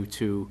venue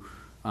to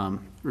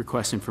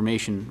request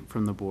information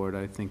from the board.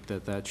 I think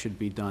that should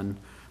be done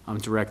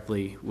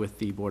directly with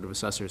the Board of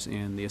Assessors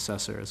and the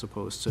assessor, as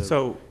opposed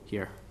to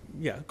here.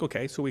 Yeah,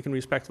 okay, so we can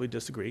respectfully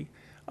disagree.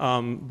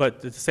 But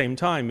at the same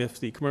time, if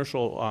the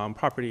commercial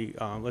property,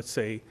 let's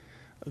say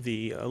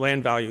the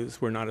land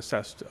values were not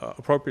assessed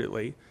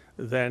appropriately,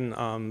 then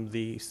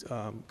the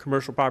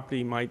commercial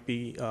property might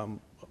be a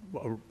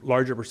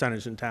larger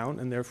percentage in town,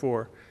 and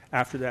therefore,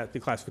 after that, the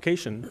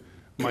classification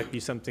might be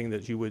something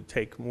that you would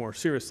take more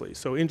seriously.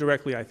 So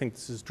indirectly, I think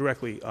this is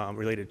directly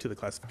related to the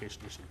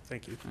classification issue.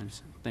 Thank you.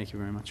 Thank you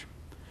very much.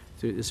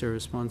 So is there a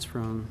response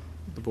from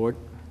the board?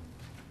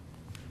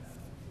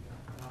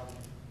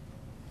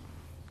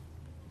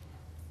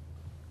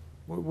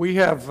 We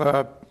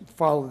have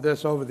followed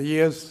this over the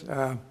years.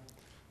 As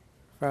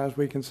far as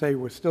we can say,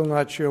 we're still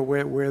not sure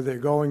where they're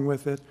going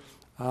with it.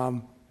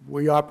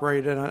 We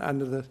operate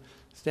under the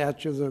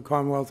statutes of the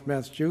Commonwealth of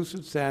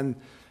Massachusetts, and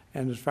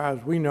as far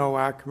as we know,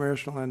 our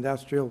commercial and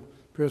industrial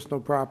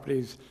personal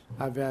properties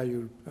are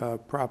valued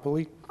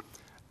properly.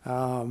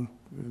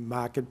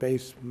 Market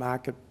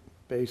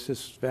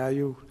basis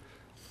value.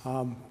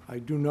 I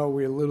do know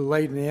we're a little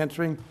late in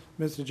answering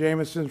Mr.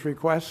 Jameson's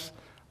requests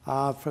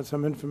for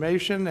some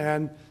information,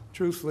 and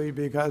truthfully,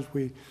 because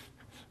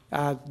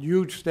our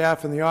huge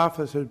staff in the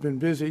office has been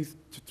busy,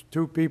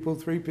 2 people,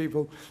 3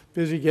 people,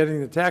 busy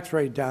getting the tax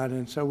rate down,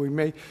 and so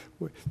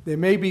there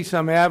may be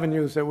some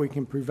avenues that we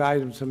can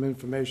provide them some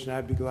information.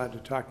 I'd be glad to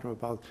talk to them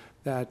about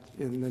that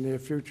in the near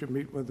future,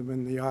 meet with them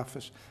in the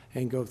office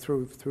and go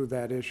through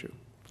that issue.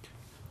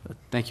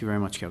 Thank you very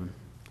much, Kevin.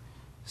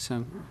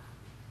 So,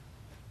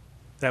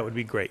 that would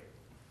be great.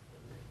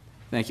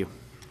 Thank you.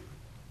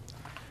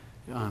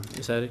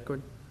 Is that it,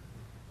 Gordon?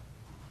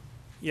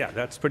 Yeah,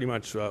 that's pretty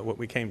much what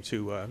we came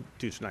to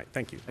do tonight.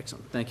 Thank you.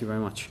 Excellent. Thank you very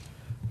much.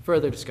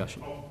 Further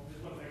discussion? Oh,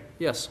 just one thing.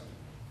 Yes.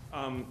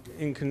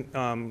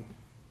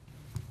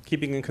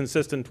 Keeping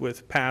inconsistent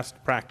with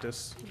past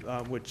practice,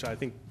 which I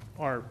think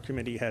our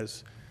committee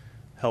has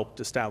helped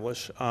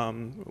establish,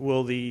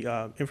 will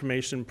the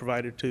information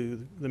provided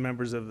to the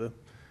members of the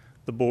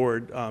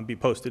board be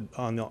posted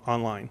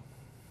online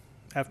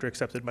after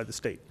accepted by the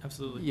state?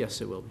 Absolutely.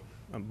 Yes, it will be.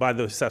 By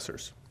the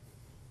assessors?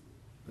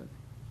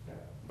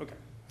 Okay.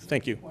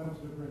 Thank you. Thank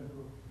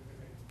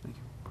you.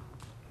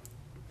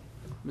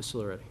 Mr.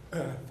 Loretti.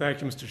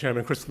 Thank you, Mr.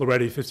 Chairman. Chris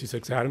Loretti,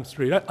 56 Adams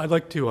Street. I'd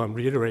like to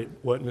reiterate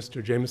what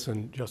Mr.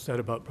 Jameson just said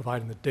about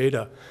providing the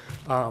data.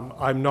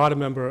 I'm not a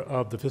member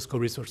of the Fiscal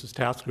Resources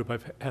Task Group.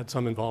 I've had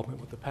some involvement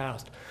with the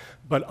past.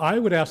 But I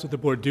would ask that the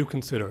board do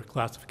consider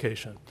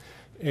classification.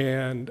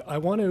 And I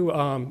want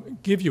to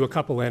give you a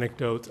couple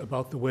anecdotes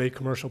about the way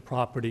commercial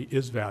property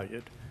is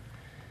valued.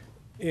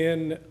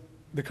 In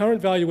the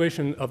current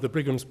valuation of the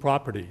Brigham's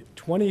property,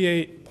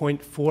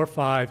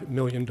 $28.45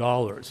 million.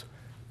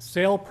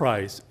 Sale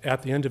price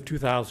at the end of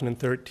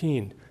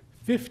 2013,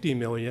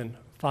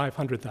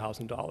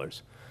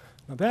 $50,500,000.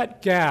 Now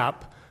that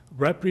gap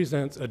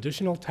represents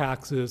additional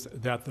taxes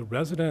that the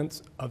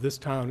residents of this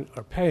town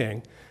are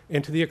paying,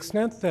 and to the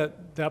extent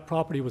that that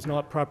property was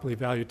not properly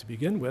valued to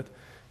begin with,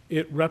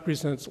 it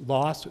represents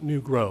lost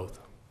new growth.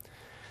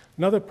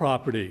 Another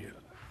property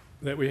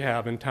that we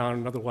have in town,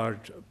 another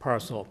large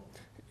parcel,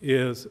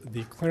 is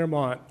the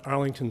Claremont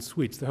Arlington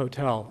Suites, the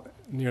hotel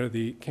near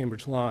the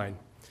Cambridge line.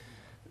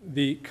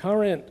 The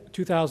current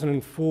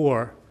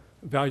 2004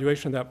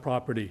 valuation of that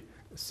property,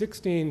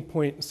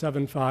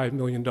 $16.75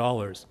 million.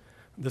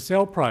 The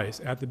sale price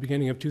at the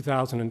beginning of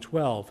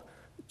 2012,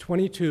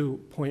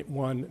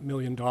 $22.1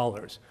 million.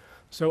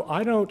 So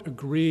I don't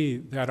agree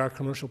that our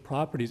commercial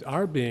properties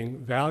are being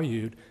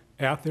valued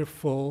at their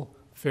full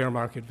fair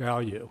market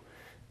value.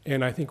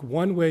 And I think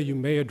one way you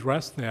may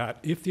address that,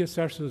 if the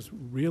assessors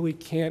really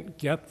can't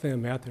get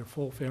them at their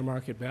full fair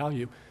market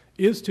value,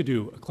 is to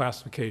do a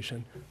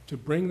classification to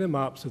bring them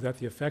up so that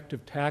the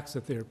effective tax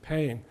that they're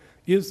paying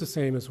is the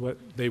same as what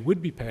they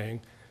would be paying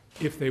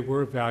if they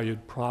were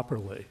valued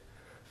properly.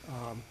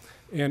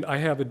 And I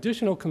have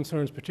additional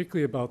concerns,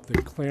 particularly about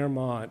the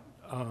Claremont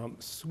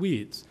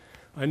suites.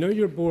 I know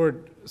your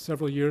board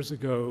several years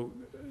ago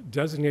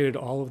designated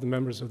all of the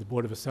members of the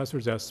Board of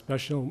Assessors as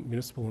special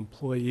municipal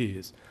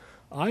employees.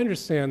 I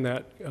understand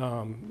that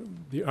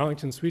the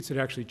Arlington Suites had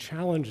actually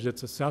challenged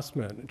its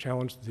assessment,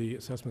 challenged the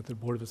assessment that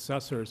the Board of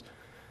Assessors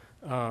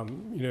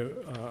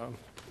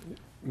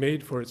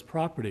made for its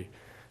property.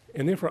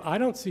 And therefore, I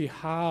don't see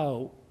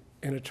how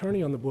an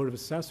attorney on the Board of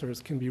Assessors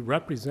can be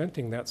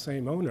representing that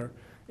same owner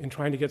in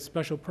trying to get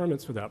special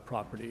permits for that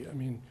property. I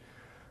mean,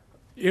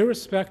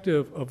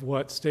 irrespective of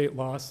what state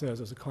law says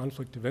as a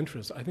conflict of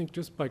interest, I think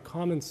just by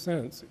common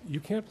sense,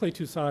 you can't play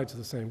two sides of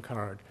the same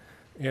card.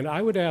 And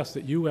I would ask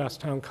that you ask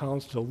town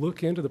council to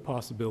look into the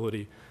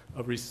possibility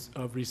of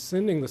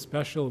rescinding the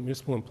special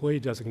municipal employee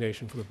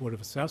designation for the Board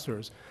of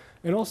Assessors,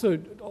 and also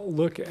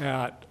look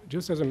at,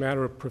 just as a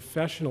matter of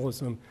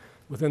professionalism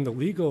within the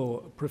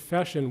legal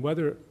profession,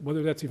 whether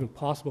that's even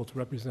possible to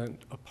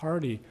represent a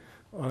party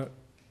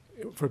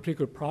for a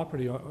particular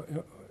property,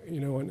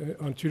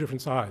 on two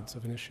different sides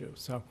of an issue.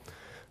 So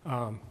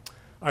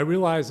I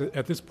realize that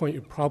at this point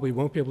you probably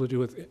won't be able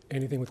to do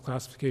anything with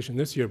classification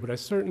this year, but I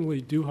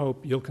certainly do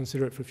hope you'll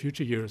consider it for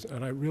future years,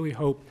 and I really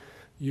hope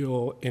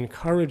you'll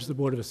encourage the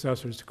Board of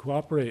Assessors to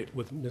cooperate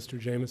with Mr.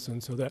 Jameson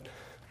so that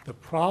the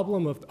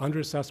problem of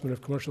underassessment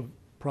of commercial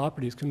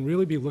properties can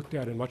really be looked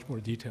at in much more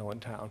detail in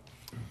town.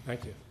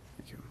 Thank you.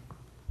 Thank you.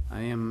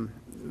 I am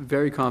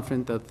very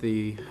confident that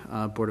the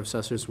Board of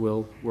Assessors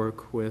will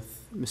work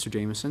with Mr.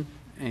 Jameson,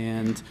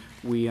 and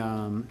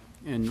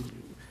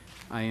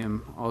I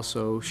am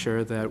also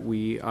sure that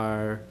we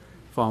are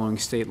following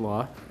state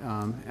law,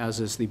 as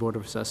is the Board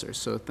of Assessors.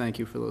 So thank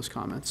you for those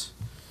comments.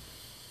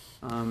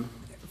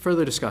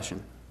 Further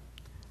discussion?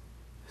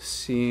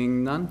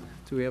 Seeing none,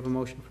 do we have a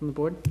motion from the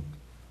board?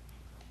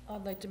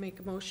 I'd like to make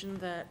a motion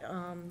that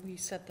we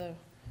set the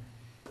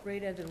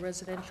rate at the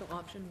residential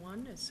option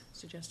 1 as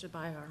suggested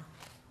by our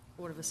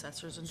Board of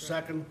Assessors and Director.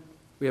 Second.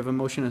 We have a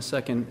motion and a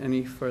second.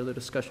 Any further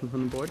discussion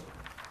from the board?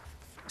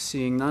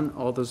 Seeing none,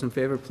 all those in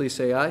favor, please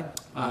say aye.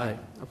 Aye.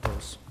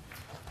 Opposed?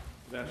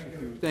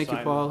 Thank you,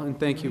 Paul, and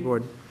thank you,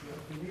 board.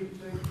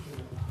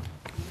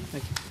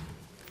 Thank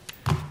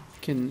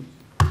you.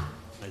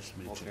 Nice to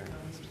meet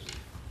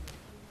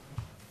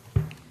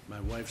you. My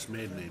wife's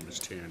maiden name is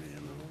Tierney,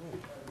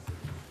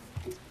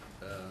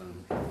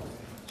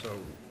 so.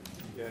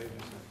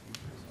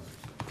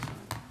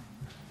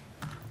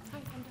 Hi,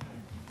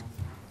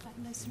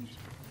 nice to meet you.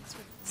 Thanks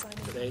for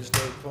signing. Today's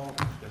date, Paul?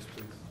 Yes,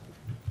 please.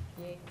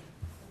 Yay.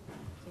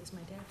 Today's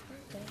my dad's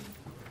birthday.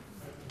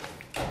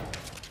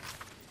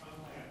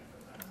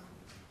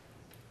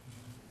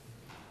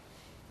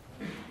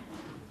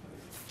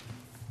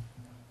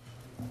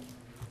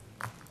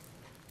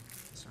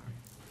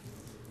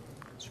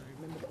 Sorry.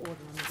 Remember the order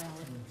on the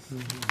ballot.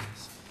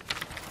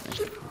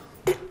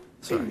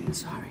 Sorry.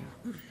 Sorry.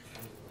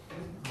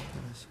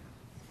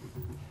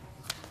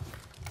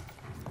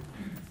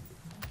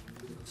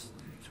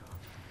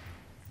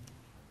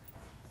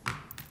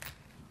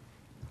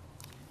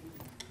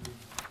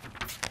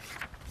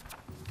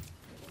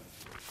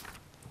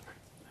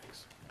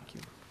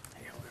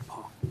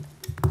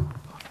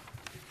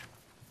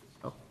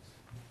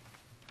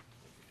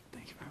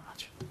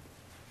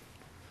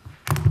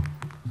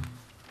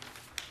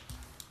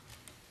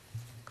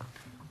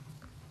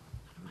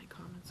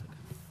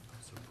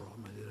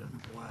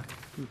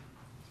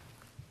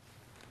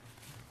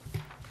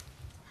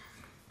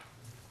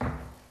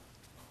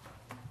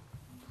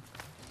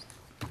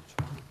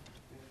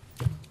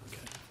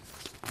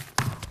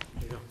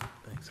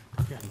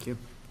 Thank you.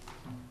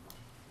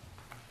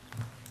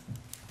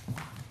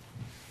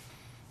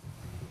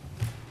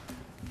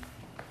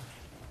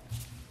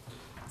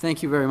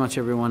 Thank you very much,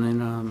 everyone.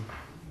 And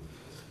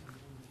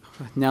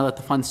now that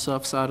the fun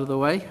stuff's out of the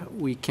way,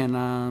 we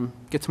can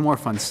get to more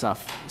fun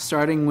stuff,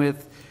 starting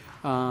with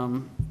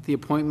the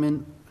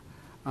appointment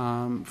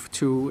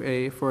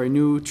for a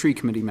new tree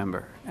committee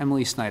member.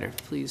 Emily Snyder,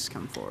 please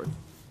come forward.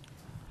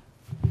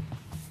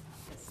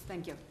 Yes,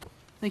 thank you.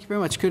 Thank you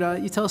very much. Could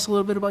you tell us a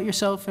little bit about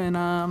yourself and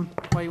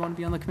why you want to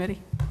be on the committee?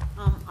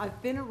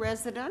 I've been a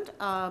resident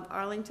of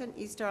Arlington,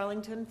 East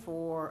Arlington,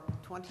 for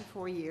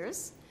 24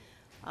 years.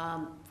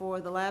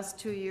 For the last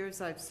 2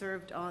 years, I've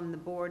served on the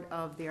board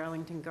of the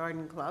Arlington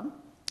Garden Club,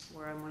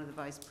 where I'm one of the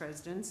vice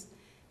presidents.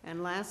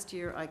 And last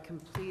year, I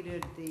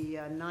completed the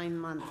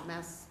 9-month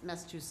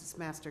Massachusetts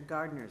Master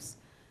Gardeners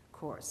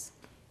course.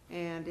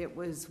 And it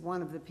was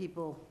one of the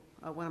people,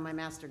 one of my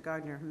Master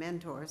Gardener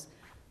mentors,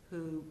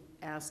 who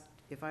asked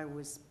if I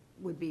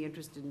would be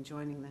interested in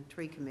joining the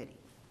tree committee.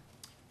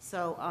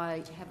 So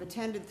I have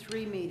attended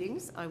 3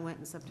 meetings. I went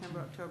in September,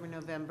 October,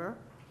 November.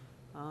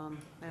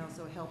 I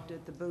also helped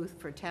at the booth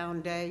for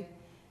Town Day,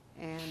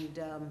 and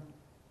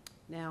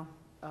now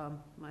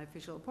my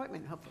official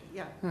appointment, hopefully,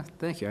 yeah.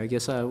 Thank you. I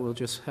guess we'll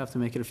just have to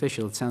make it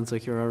official. It sounds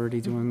like you're already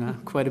doing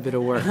quite a bit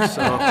of work,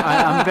 so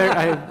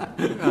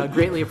I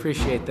greatly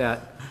appreciate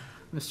that.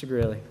 Mr.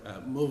 Greeley.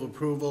 Move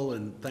approval,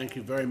 and thank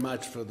you very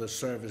much for the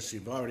service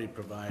you've already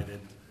provided.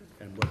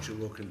 and what you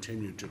will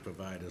continue to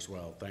provide as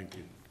well. Thank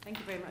you. Thank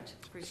you very much.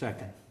 Appreciate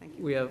Second. that. Thank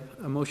you. We have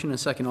a motion and a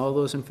second. All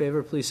those in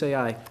favor, please say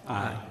aye.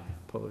 Aye.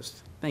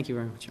 Opposed? Thank you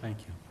very much. Thank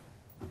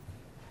you.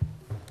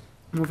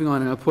 Moving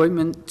on, an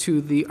appointment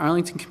to the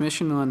Arlington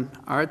Commission on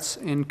Arts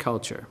and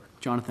Culture.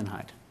 Jonathan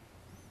Hyde.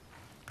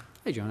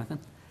 Hey, Jonathan.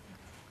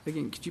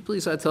 Again, could you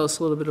please tell us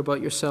a little bit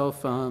about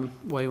yourself,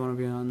 why you want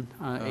to be on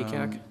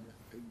ACAC?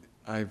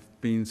 I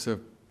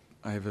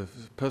have a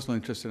personal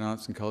interest in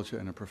arts and culture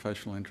and a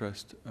professional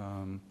interest.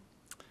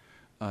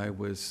 I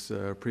was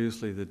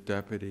previously the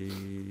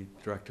Deputy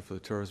Director for the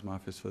Tourism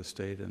Office for the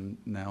state, and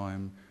now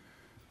I'm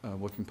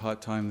working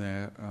part-time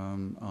there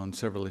on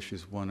several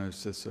issues. One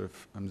is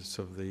I'm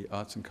sort of the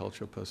arts and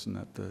culture person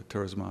at the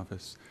Tourism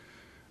Office.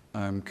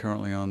 I'm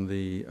currently on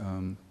the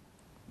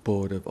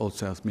board of Old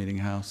South Meeting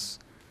House.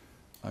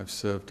 I've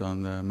served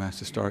on the Mass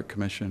Historic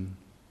Commission,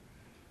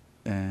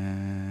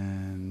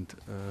 and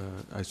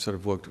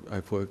I've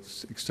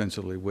worked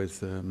extensively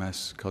with the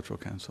Mass Cultural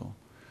Council.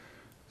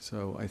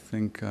 So I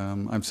think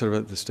I'm sort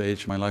of at the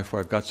stage in my life where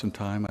I've got some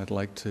time. I'd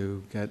like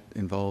to get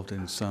involved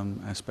in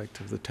some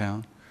aspect of the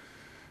town,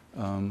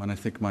 and I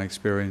think my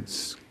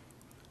experience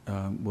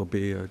will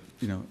be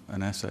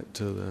an asset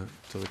to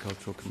the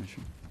Cultural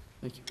Commission.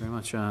 Thank you very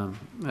much.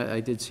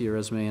 I did see your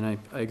resume, and I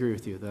agree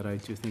with you that I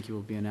do think you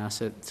will be an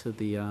asset to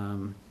the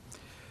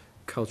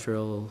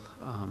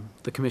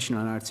the Commission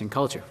on Arts and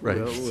Culture. Right,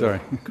 we'll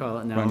call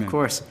it now, Wrong of name.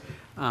 course.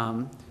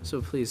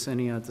 So please,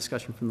 any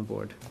discussion from the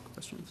board?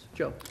 Questions?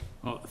 Joe?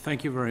 Well,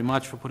 thank you very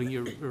much for putting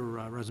your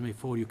resume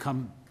forward. You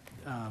come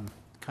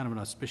kind of an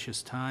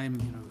auspicious time.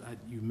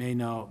 You may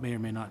or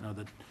may not know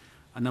that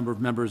a number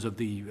of members of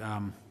the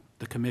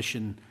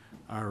commission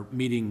are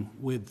meeting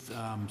with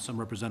some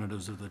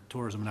representatives of the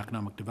Tourism and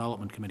Economic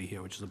Development Committee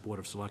here, which is a Board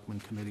of Selectmen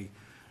committee,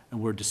 and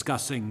we're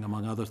discussing,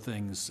 among other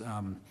things,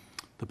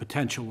 the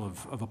potential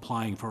of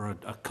applying for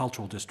a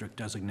cultural district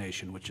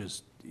designation, which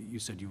is, you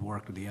said you've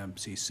worked with the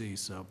MCC,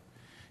 so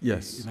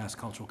yes, Mass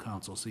Cultural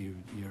Council, so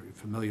you're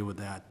familiar with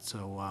that.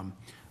 So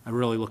I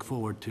really look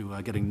forward to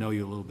getting to know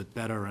you a little bit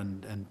better,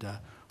 and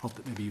hope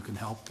that maybe you can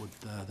help with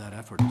that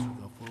effort as we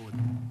go forward.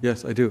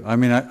 Yes, I do. I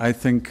mean, I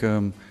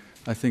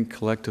think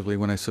collectively,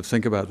 when I sort of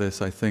think about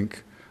this, I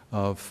think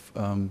of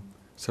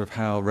sort of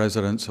how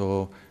residents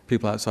or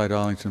people outside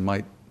Arlington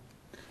might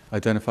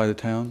identify the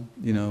town.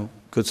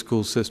 Good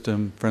school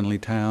system, friendly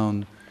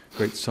town,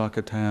 great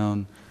soccer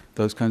town,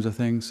 those kinds of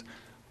things.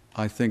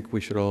 I think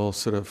we should all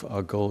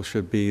our goal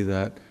should be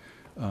that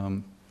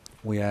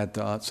we add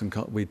the arts and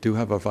we do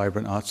have a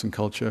vibrant arts and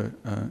culture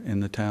in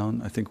the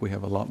town. I think we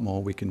have a lot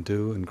more we can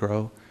do and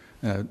grow.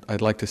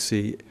 I'd like to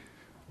see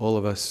all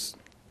of us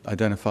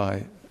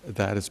identify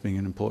that as being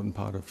an important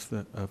part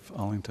of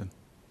Arlington.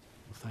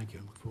 Well, thank you.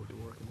 I look forward to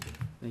working with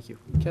you. Thank you.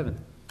 Kevin?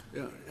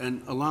 Yeah,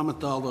 and along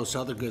with all those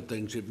other good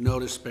things, you've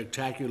noticed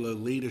spectacular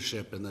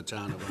leadership in the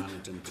town of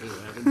Arlington, too,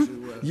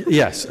 haven't you?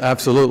 Yes,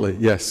 absolutely.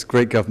 Yes,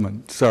 great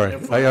government. Sorry,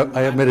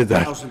 I admitted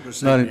that.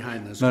 1,000%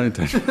 behind this. Not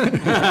intentional.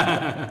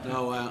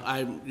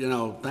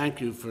 No, thank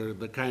you for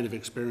the kind of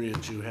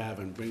experience you have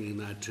in bringing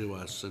that to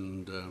us,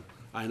 and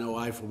I know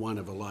I, for one,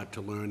 have a lot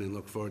to learn and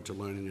look forward to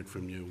learning it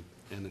from you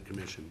and the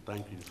commission.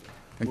 Thank you.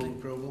 Thank you. Move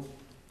approval?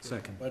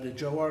 Second. But did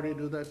Joe already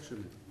do that?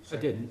 I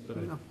didn't, but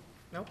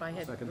Nope, I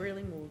had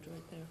really moved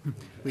right there.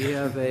 we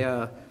have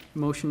a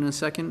motion and a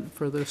second.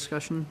 Further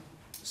discussion?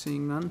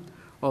 Seeing none.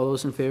 All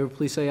those in favor,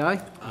 please say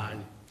aye. Aye.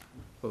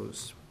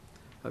 Opposed?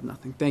 I have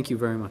nothing. Thank you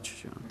very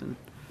much, Jonathan.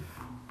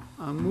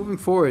 Moving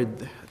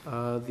forward,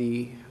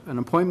 an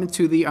appointment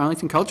to the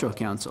Arlington Cultural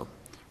Council.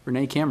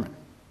 Renee Cameron.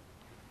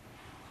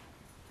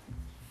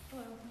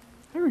 Hello.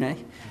 Hi,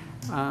 Renee.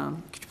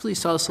 Could you please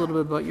tell us a little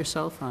bit about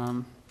yourself,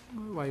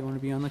 why you want to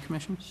be on the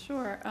commission?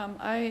 Sure.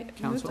 I moved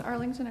Council. to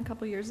Arlington a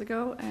couple years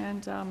ago,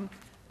 and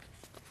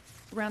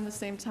around the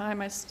same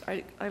time,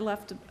 I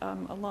left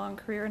a long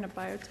career in a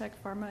biotech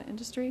pharma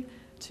industry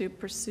to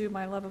pursue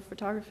my love of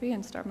photography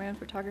and start my own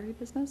photography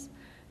business.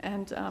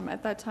 And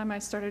at that time, I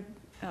started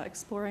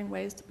exploring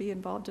ways to be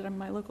involved in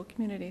my local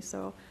community.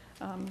 So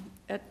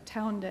at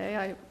Town Day,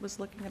 I was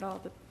looking at all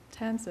the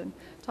tents and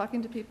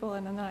talking to people,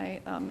 and then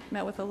I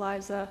met with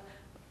Eliza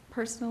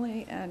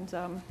personally and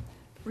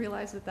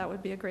realized that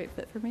would be a great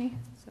fit for me.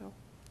 So,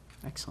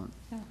 Excellent.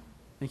 yeah.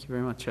 Thank you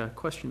very much.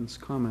 Questions,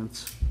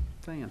 comments?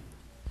 Diane?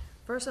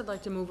 First, I'd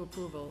like to move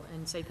approval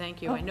and say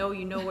thank you. Oh. I know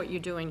you know what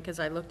you're doing, because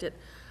I looked at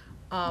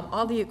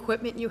all the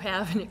equipment you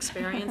have and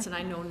experience, and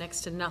I know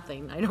next to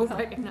nothing. I don't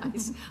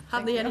recognize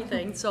hardly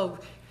anything, so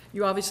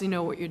you obviously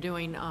know what you're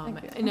doing.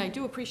 Thank you. And I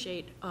do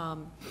appreciate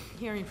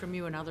hearing from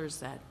you and others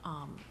that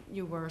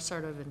you were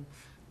assertive and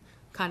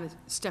kind of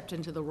stepped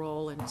into the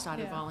role and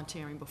started Yeah.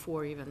 volunteering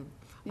before even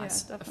Yeah,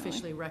 us definitely.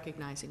 officially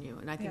recognizing you.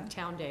 And I think Yeah.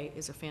 Town Day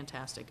is a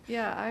fantastic.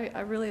 Yeah,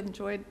 I really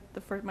enjoyed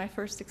my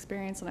first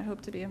experience, and I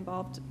hope to be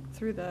involved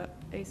through the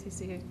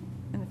ACC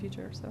in the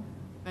future, so.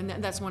 And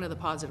that's one of the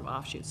positive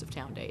offshoots of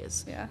Town Day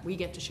is Yeah. we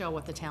get to show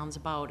what the town's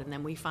about, and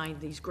then we find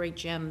these great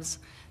gems,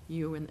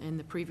 you and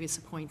the previous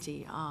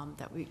appointee,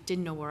 that we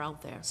didn't know were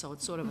out there. So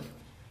it's sort of a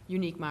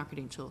unique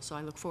marketing tool. So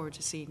I look forward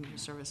to seeing your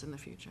service in the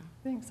future.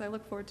 Thanks, I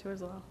look forward to it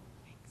as well.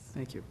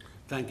 Thank you.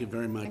 Thank you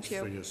very much Thank you.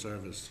 for your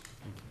service.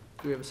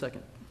 Do we have a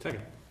second?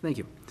 Second. Thank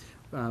you.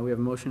 We have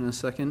a motion and a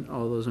second.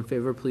 All those in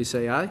favor, please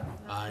say aye.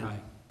 Aye.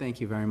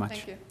 Thank you very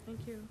much. Thank you.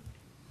 Thank you.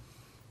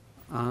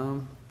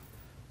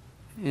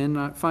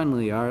 And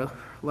finally, our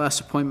last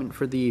appointment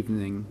for the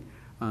evening,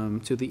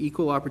 to the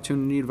Equal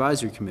Opportunity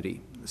Advisory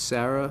Committee,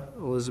 Sarah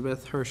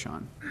Elizabeth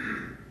Hirschon.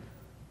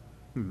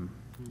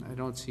 I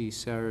don't see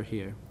Sarah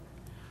here.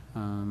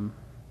 Do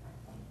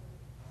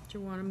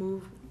you want to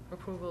move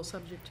approval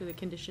subject to the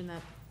condition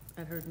that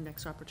at her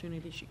next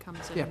opportunity she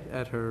comes in? Yeah,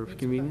 at her Meets with us.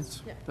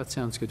 convenience. Yeah. That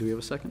sounds good. Do we have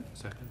a second?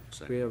 Second.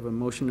 We have a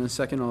motion and a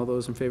second. All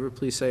those in favor,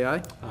 please say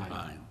aye.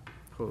 Aye.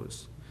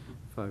 Opposed?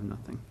 5-0.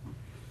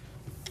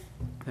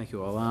 Thank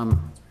you all.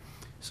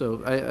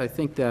 So I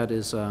think that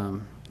is,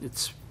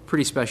 it's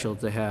pretty special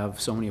to have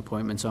so many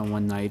appointments on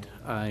one night.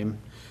 I'm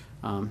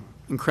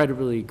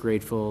incredibly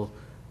grateful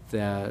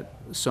that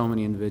so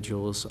many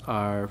individuals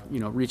are,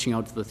 reaching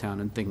out to the town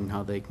and thinking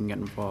how they can get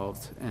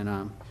involved.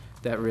 And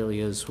that really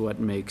is what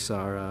makes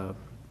our,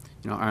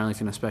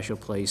 Arlington a special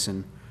place.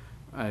 And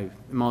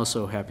I'm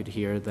also happy to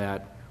hear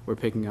that we're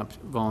picking up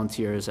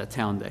volunteers at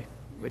Town Day,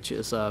 which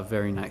is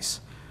very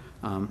nice.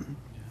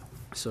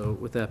 So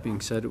with that being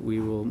said, we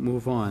will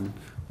move on.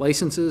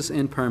 Licenses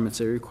and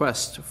permits, a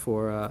request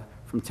for,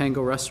 from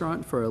Tango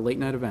Restaurant for a late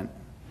night event.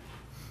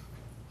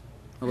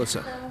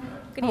 Melissa.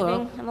 Good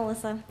Hello. evening, I'm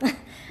Melissa.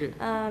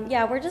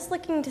 Yeah, we're just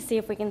looking to see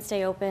if we can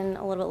stay open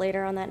a little bit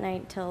later on that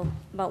night till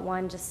about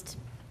 1, just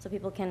so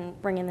people can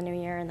bring in the new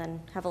year and then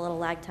have a little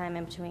lag time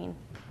in between.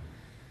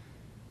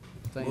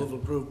 Move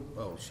approve,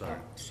 oh, sorry.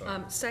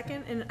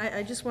 Second, and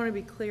I just want to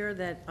be clear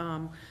that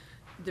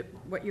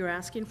what you're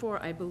asking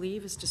for, I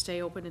believe, is to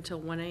stay open until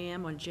 1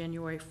 a.m. on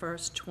January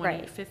 1st,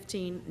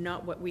 2015,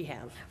 not what we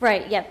have.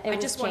 Right, yep, I it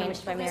was just wanna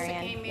changed by make- Mary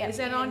Ann. Is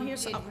that on here?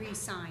 Did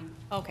re-sign.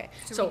 Okay.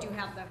 So we do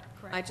have the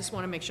correct. I just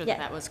want to make sure Yeah.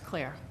 that was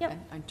clear. Yep.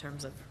 In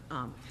terms of,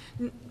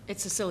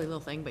 it's a silly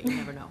little thing, but you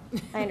never know.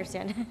 I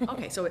understand.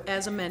 Okay, so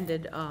as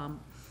amended, I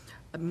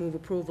move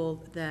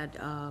approval that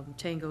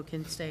Tango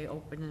can stay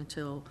open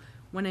until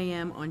 1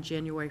 a.m. on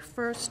January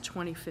 1st,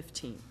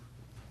 2015.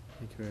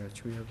 Thank you very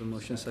much. We have a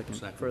motion second.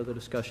 Second. Further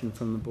discussion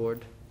from the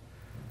board?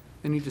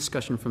 Any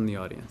discussion from the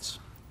audience?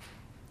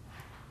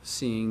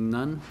 Seeing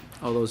none,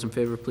 all those in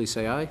favor, please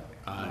say aye.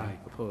 Aye.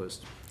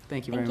 Opposed?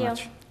 Thank you Thank very you.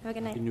 much. Have a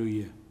good night. Happy New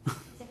Year.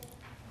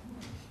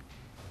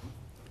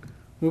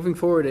 Moving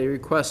forward, a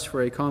request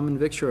for a common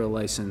victual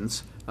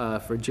license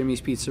for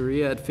Jimmy's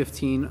Pizzeria at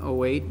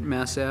 1508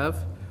 Mass Ave.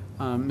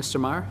 Mr.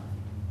 Marr?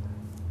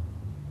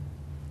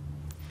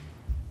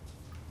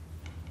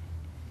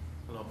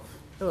 Hello.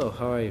 Hello,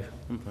 how are you?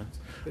 I'm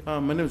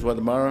fine. My name is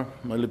Valdemar.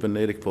 I live in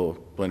Natick for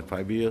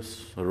 25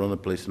 years. I run a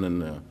place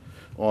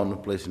own a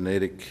place in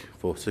Natick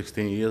for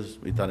 16 years,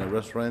 Italian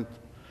restaurant.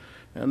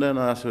 And then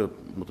I asked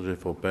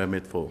for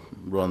permit for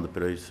run the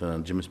place,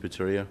 Jimmy's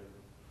Pizzeria.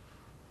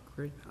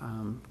 Great.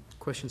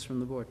 Questions from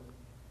the board?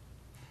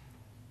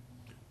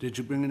 Did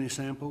you bring any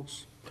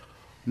samples?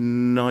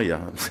 No,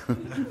 yeah.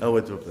 I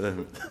went to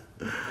permit.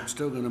 I'm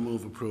still going to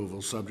move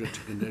approval, subject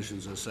to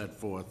conditions as set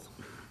forth.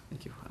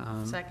 Thank you.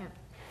 Second.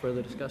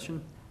 Further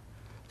discussion?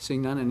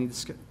 Seeing none, any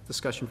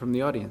discussion from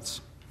the audience?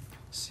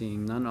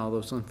 Seeing none, all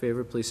those in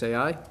favor, please say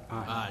aye.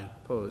 Aye.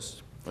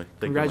 Opposed? Thank you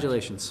much.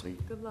 Congratulations.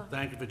 Good luck.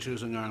 Thank you for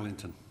choosing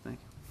Arlington. Thank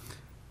you.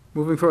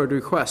 Moving forward,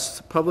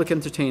 request public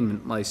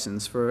entertainment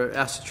license for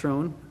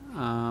Acetron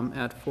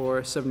at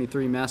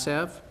 473 Mass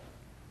Ave.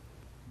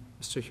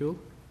 Mr. Huell?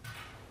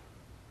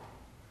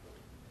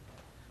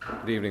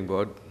 Good evening,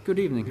 Board. Good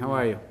evening, how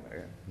are you?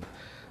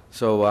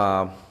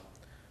 So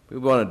we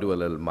want to do a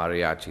little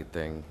mariachi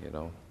thing,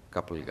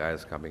 couple of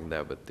guys coming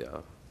there with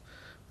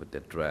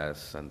their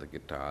dress and the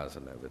guitars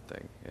and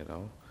everything,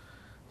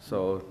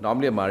 So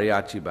normally a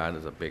mariachi band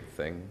is a big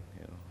thing,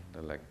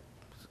 They're like,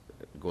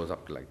 it goes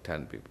up to like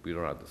 10 people. We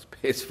don't have the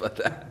space for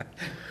that.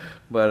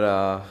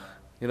 But,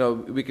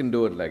 we can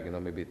do it like,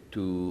 maybe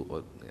 2,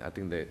 or I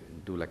think they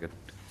do like a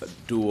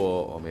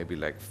duo or maybe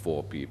like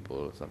 4 people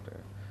or something.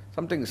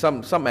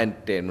 Some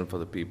entertainment for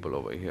the people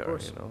over here,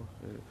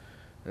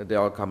 They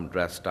all come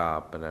dressed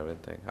up and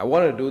everything. I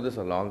wanted to do this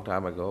a long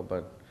time ago,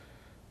 but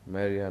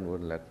Mary Ann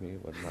wouldn't let me,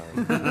 but now.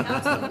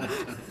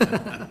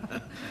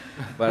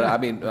 But I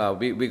mean,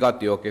 we got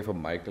the okay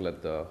from Michael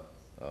at the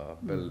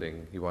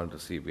building. He wanted to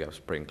see if we have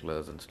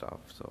sprinklers and stuff,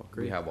 so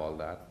we have all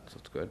that, so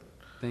it's good.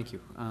 Thank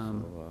you.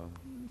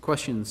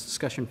 Questions,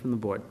 discussion from the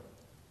board?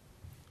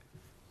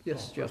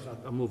 Yes, Jeff?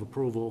 I'll move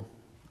approval.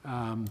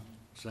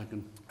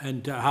 Second.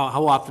 And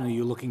how often are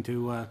you looking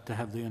to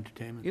have the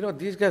entertainment?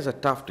 These guys are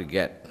tough to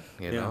get,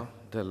 Yeah.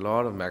 There are a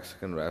lot of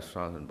Mexican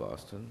restaurants in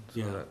Boston, so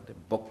Yeah. that they're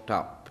booked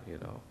up, Yeah.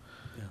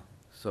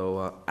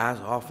 So as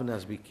often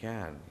as we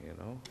can,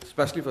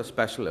 especially for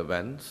special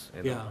events,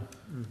 Yeah.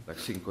 like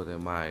Cinco de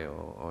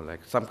Mayo or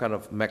like some kind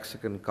of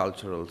Mexican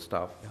cultural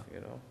stuff,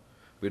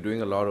 We're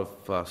doing a lot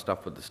of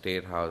stuff with the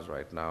State House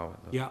right now,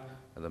 Yeah.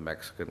 and the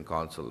Mexican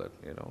consulate,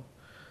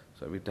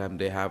 So every time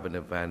they have an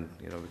event,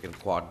 you know, we can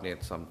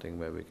coordinate something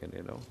where we can,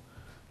 you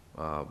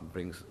know,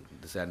 bring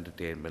this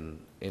entertainment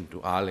into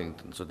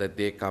Arlington so that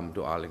they come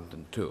to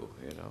Arlington too,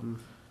 you know.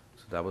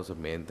 So that was the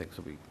main thing,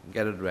 so we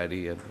get it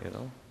ready and, you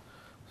know.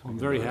 So I'm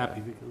very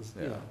happy because,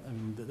 yeah, I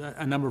mean,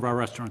 a number of our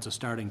restaurants are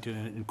starting to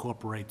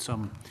incorporate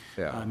some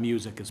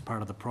music as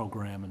part of the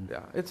program, and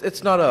yeah,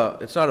 it's not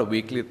a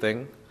weekly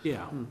thing.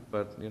 Yeah.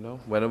 But, you know,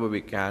 whenever we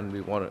can,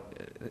 we want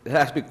to, it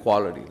has to be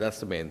quality, that's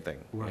the main thing.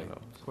 Right. You know,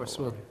 of course,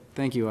 well,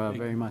 thank you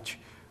very much.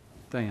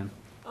 Diane?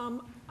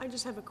 I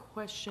just have a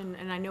question,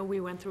 and I know we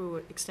went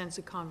through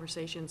extensive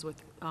conversations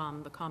with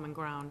the Common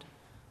Ground,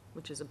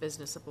 which is a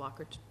business a block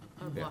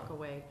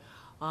away.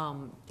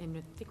 And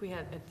I think we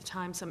had, at the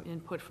time, some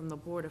input from the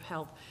Board of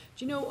Health.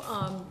 Do you know,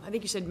 I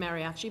think you said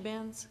mariachi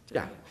bands?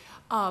 Yeah.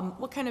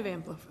 What kind of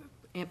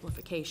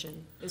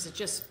amplification? Is it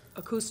just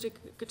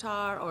acoustic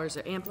guitar, or is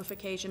it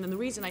amplification? And the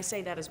reason I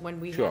say that is when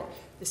we had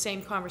the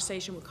same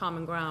conversation with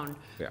Common Ground,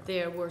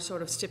 there were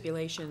sort of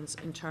stipulations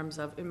in terms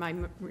of, am I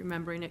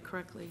remembering it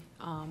correctly?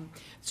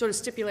 Sort of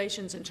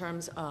stipulations in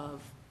terms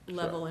of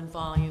level and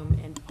volume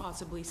and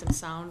possibly some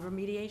sound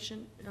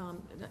remediation. I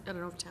don't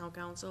know if Town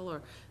Council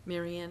or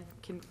Mary Ann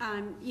can.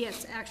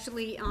 Yes,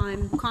 actually,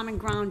 Common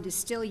Ground is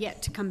still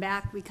yet to come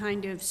back. We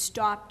kind of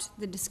stopped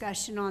the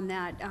discussion on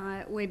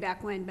that way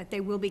back when, but they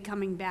will be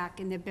coming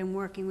back, and they've been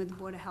working with the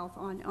Board of Health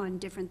on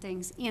different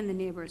things and the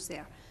neighbors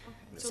there.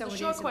 Okay. So the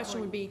short question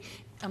would be,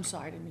 I'm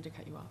sorry, I didn't mean to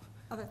cut you off.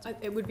 Oh, that's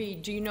it would be,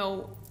 do you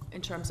know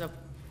in terms of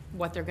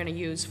what they're going to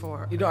use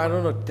for? You know, I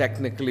don't know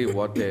technically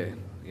what they,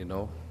 you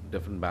know,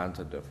 different bands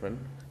are different,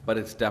 but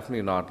it's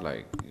definitely not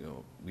like, you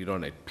know, we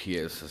don't need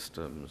PA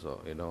systems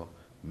or, you know,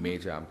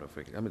 major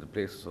amplification. I mean, the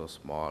place is so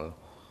small.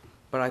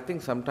 But I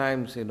think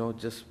sometimes, you know,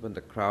 just when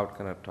the crowd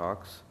kind of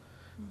talks,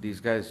 these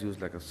guys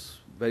use like a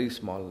very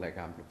small like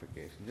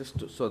amplification,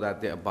 just so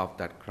that they're above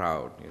that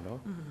crowd, you know.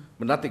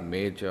 But nothing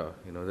major,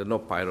 you know, there's no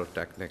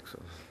pyrotechnics.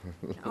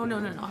 Oh, no.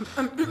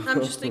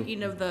 I'm just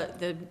thinking of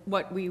the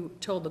what we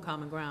told the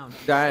Common Ground.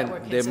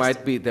 There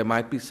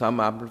might be some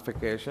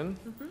amplification.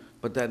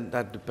 But then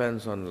that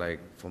depends on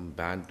like from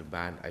band to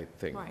band, I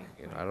think. Right,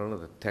 you know, I don't know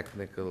the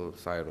technical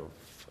side of,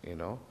 you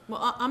know.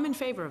 Well, I'm in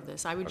favor of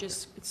this. I would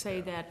just say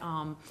that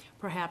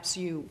perhaps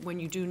when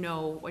you do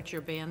know what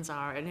your bands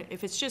are, and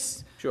if it's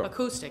just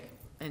acoustic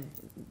and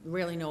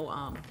really no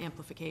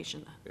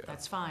amplification,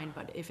 that's fine.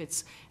 But if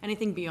it's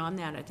anything beyond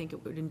that, I think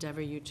it would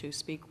endeavor you to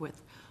speak with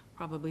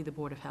probably the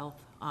Board of Health,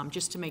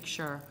 just to make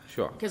sure.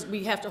 Sure. Because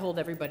we have to hold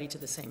everybody to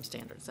the same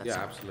standards. That's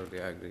all.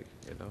 Absolutely, I agree,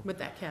 you know. With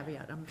that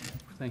caveat,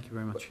 Thank you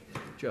very much.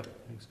 Joe?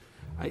 Thanks.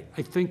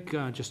 I think,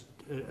 just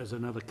as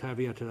another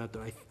caveat to that,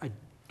 I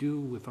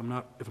do, if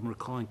I'm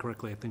recalling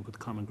correctly, I think with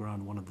Common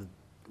Ground, one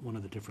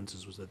of the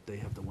differences was that they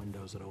have the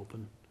windows that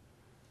open,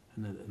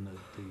 and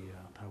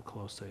how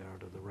close they are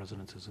to the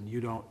residences, and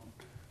you're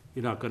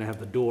not going to have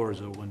the doors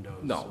or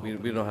windows. No,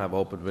 we don't have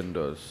open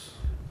windows.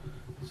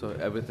 So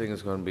everything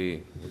is going to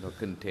be, you know,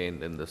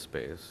 contained in the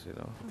space, you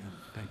know.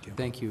 Thank you.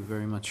 Thank you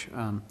very much.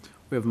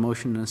 We have a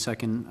motion and a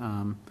second,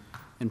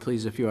 and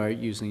please, if you are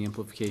using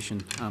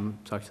amplification,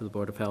 talk to the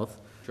Board of Health.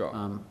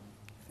 Sure.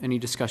 Any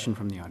discussion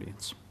from the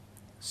audience?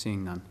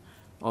 Seeing none.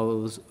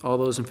 All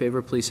those in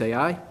favor, please say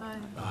aye. Aye.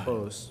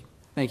 Opposed?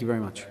 Thank you very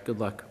much. Good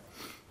luck.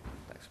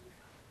 Thanks.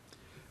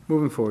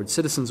 Moving forward,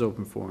 citizens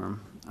open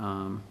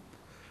forum.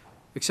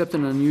 Except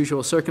in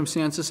unusual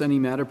circumstances, any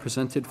matter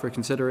presented for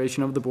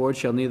consideration of the board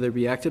shall neither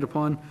be acted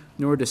upon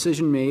nor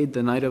decision made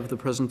the night of the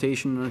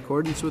presentation in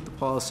accordance with the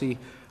policy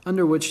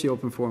under which the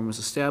open forum was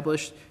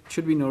established. It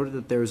should be noted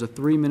that there is a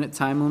 3-minute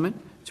time limit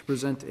to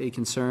present a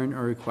concern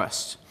or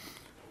request.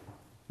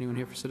 Anyone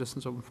here for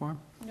citizens open forum?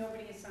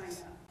 Nobody has signed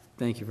up.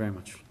 Thank you very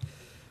much.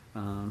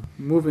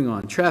 Moving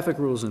on, traffic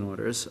rules and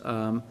orders.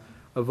 A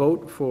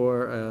vote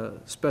for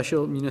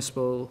special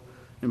municipal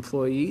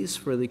employees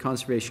for the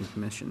Conservation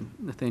Commission.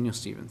 Nathaniel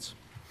Stevens.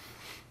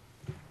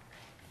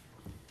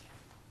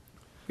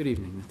 Good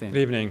evening, Nathaniel.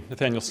 Good evening.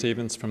 Nathaniel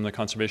Stevens from the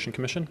Conservation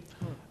Commission.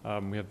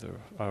 We have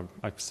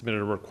I've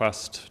submitted a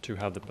request to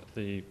have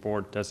the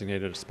board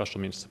designated as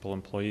special municipal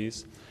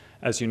employees.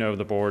 As you know,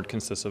 the board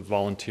consists of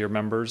volunteer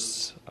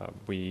members.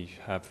 We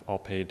have all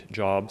paid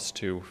jobs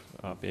to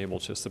be able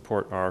to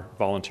support our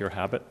volunteer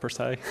habit, per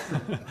se.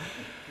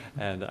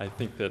 And I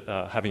think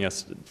that having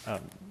us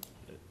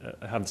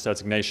have this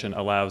designation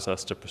allows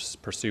us to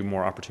pursue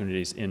more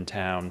opportunities in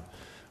town.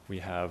 We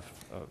have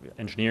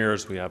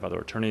engineers, we have other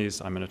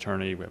attorneys. I'm an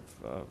attorney. We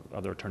have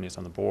other attorneys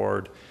on the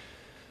board.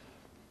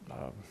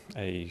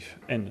 A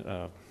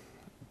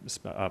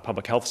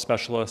public health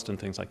specialist and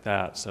things like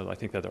that. So I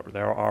think that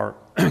there are,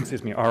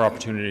 are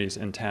opportunities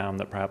in town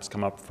that perhaps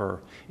come up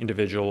for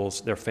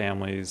individuals, their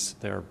families,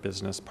 their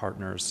business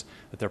partners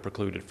that they're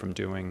precluded from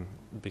doing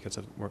because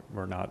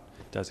we're not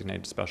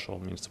designated special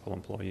municipal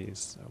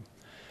employees. So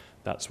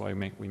that's why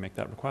we make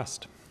that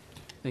request.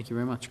 Thank you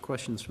very much.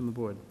 Questions from the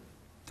board?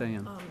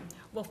 Diane.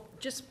 Well,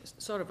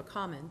 just sort of a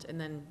comment,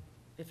 and then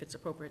if it's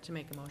appropriate to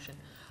make a motion.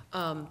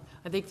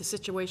 I think the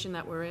situation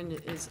that we're in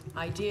is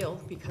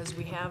ideal because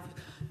we have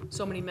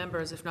so many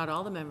members, if not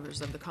all the members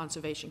of the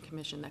Conservation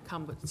Commission that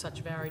come with such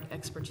varied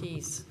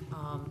expertise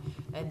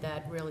and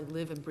that really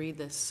live and breathe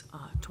this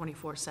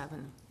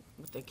 24/7.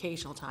 With the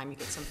occasional time, you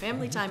get some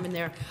family time in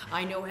there.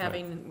 I know,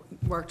 having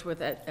worked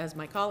with, as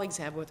my colleagues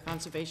have, with the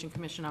Conservation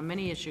Commission on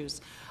many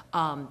issues,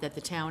 that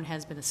the town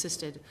has been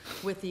assisted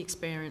with the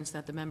experience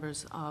that the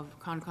members of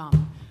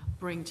CONCOM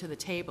bring to the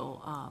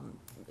table,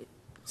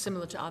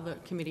 similar to other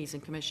committees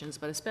and commissions,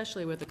 but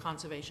especially with the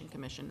Conservation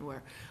Commission,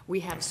 where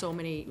we have so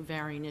many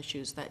varying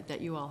issues that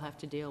you all have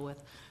to deal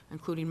with,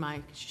 including my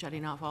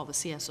shutting off all the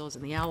CSOs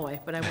in the alleyway,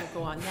 but I won't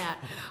go on that.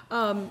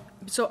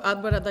 So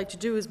what I'd like to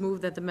do is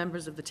move that the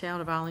members of the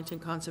Town of Arlington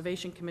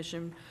Conservation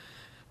Commission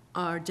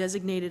are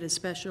designated as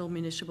special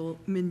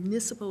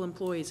municipal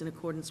employees in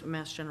accordance with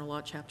Mass General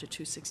Law, Chapter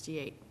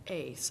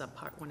 268A,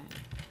 Subpart 1A.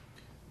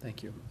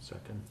 Thank you.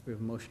 Second. We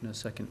have a motion and a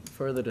second.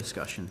 Further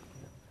discussion?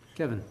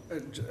 Kevin?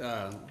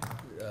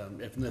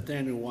 If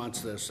Nathaniel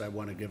wants this, I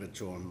want to give it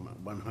to him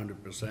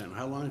 100%.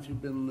 How long have you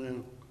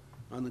been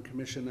on the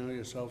commission now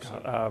yourself?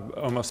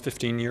 Almost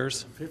 15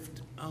 years.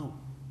 50? Oh.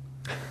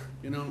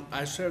 You know,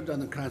 I served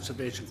on the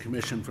Conservation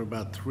Commission for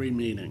about 3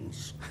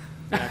 meetings.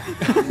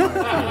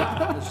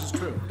 This is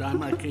true. Don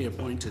Marquis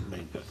appointed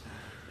me.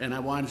 And I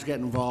wanted to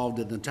get involved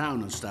in the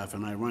town and stuff,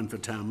 and I run for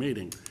town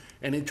meeting.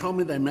 And he told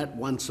me they met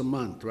once a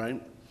month,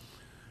 right?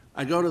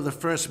 I go to the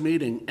first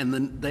meeting, and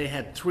then they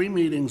had 3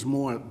 meetings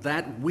more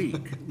that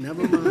week.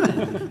 Never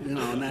mind, you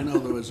know, and I know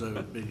there was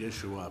a big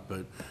issue up,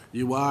 but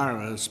you are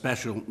a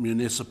special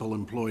municipal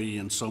employee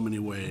in so many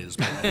ways.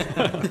 But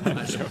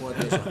I support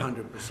this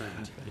 100%.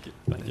 Thank you.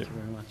 Thank you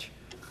very much.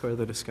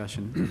 Further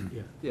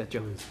discussion? Yeah,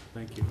 Joe.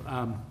 Thank you.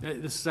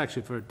 This is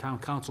actually for town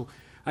council.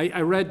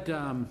 I read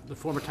the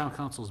former town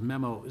council's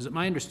memo. Is it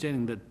my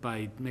understanding that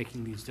by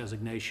making these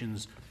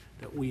designations,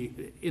 that we,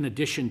 in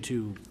addition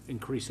to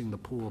increasing the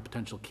pool of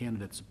potential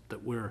candidates,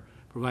 that we're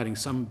providing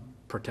some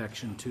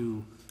protection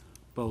to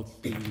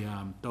both the,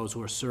 those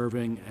who are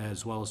serving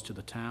as well as to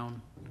the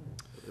town?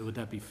 Would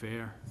that be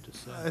fair to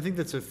say? I think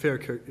that's a fair,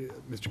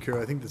 Mr.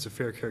 Kiro, I think that's a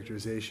fair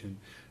characterization.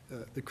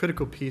 The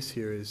critical piece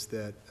here is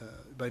that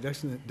by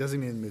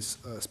designating them as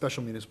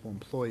special municipal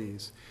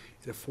employees,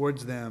 it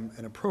affords them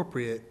an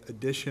appropriate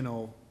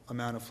additional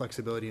amount of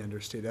flexibility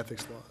under state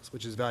ethics laws,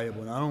 which is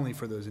valuable not only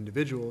for those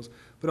individuals,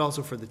 but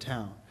also for the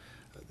town.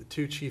 The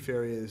 2 chief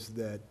areas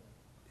that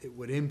it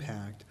would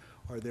impact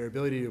are their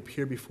ability to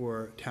appear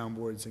before town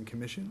boards and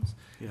commissions.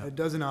 Yeah. It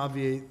doesn't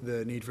obviate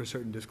the need for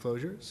certain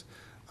disclosures,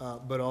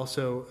 but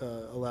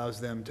also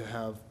allows them to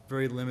have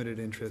very limited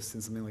interest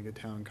in something like a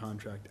town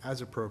contract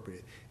as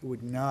appropriate. It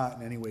would not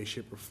in any way,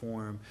 shape, or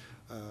form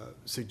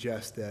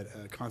suggest that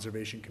a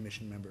Conservation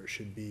Commission member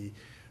should be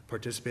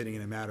participating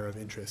in a matter of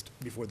interest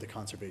before the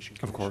Conservation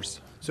Commission. Of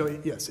course. So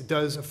yes, it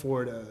does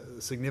afford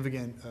a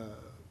significant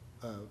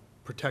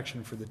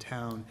protection for the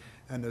town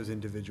and those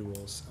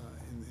individuals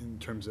in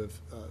terms of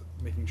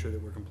making sure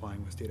that we're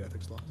complying with state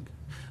ethics laws.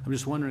 I'm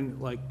just wondering,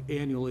 like,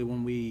 annually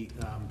when we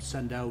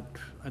send out,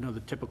 I know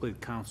that typically the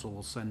council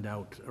will send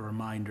out a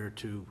reminder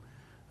to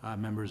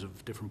members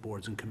of different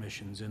boards and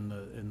commissions in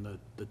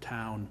the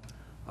town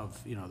of,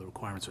 you know, the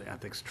requirements of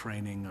ethics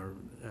training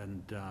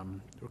and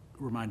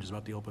reminders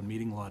about the open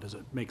meeting law. Does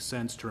it make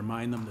sense to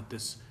remind them that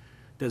this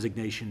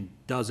designation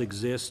does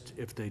exist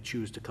if they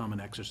choose to come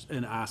and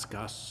ask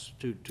us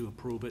to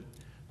approve it,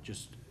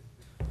 just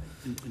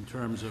in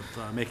terms of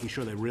making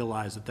sure they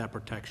realize that that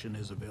protection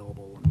is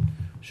available and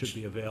should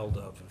be availed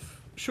of?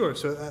 Sure.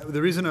 So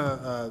the reason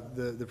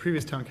the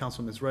previous town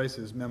council, Ms.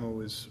 Rice's memo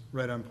was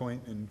right on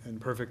point and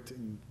perfect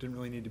and didn't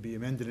really need to be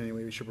amended in any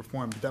way, shape, or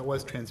form, but that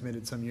was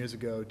transmitted some years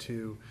ago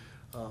to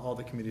all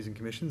the committees and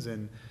commissions.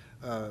 And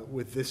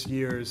with this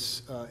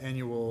year's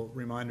annual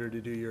reminder to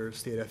do your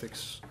state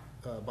ethics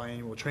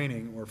biannual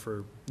training, or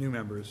for new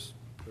members,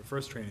 their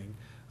first training,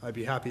 I'd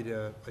be happy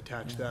to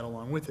attach that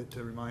along with it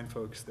to remind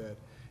folks that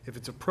if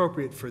it's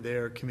appropriate for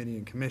their committee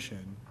and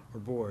commission or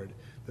board,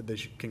 that they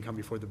can come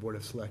before the Board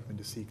of Selectmen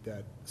to seek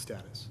that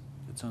status.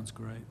 That sounds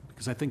great,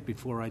 because I think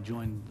before I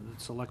joined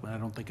the Selectmen, I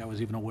don't think I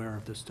was even aware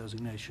of this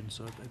designation,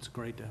 so it's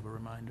great to have a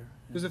reminder.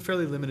 There's a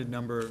fairly limited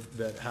number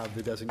that have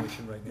the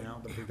designation right now,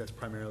 but I think that's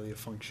primarily a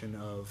function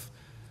of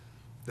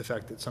the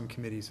fact that some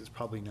committees is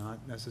probably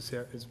not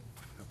necessary. There's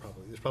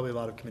probably a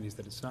lot of committees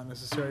that it's not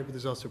necessary, but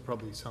there's also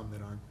probably some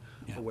that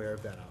aren't aware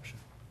of that option.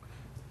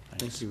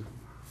 Thank you.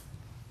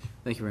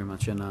 Thank you very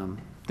much, and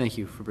thank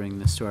you for bringing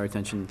this to our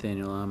attention,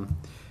 Nathaniel.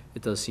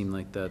 It does seem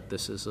like that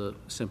this is a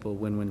simple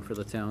win-win for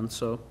the town,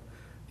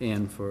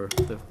 and for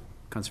the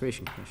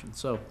Conservation Commission.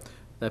 So,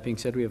 that being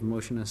said, we have a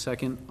motion and a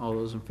second. All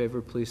those in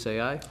favor, please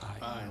say aye.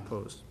 Aye.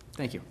 Opposed?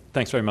 Thank you.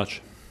 Thanks very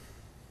much.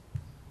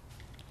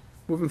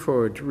 Moving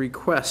forward,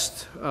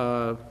 request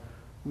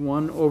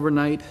one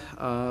overnight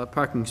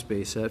parking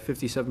space at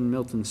 57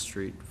 Milton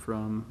Street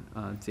from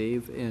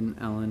Dave and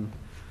Ellen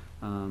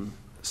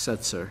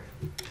Setzer.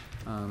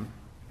 Mr.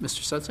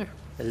 Setzer?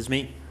 That is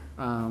me.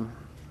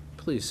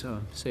 Please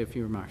say a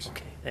few remarks.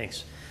 Okay,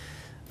 thanks.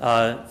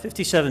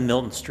 57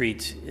 Milton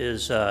Street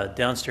is a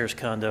downstairs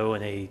condo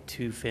in a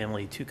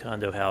two-family,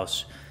 two-condo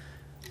house.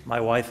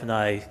 My wife and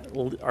I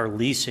are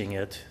leasing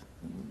it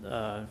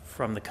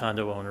from the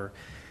condo owner.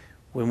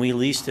 When we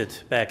leased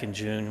it back in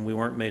June, we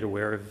weren't made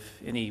aware of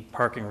any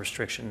parking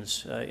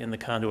restrictions in the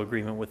condo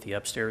agreement with the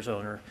upstairs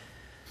owner.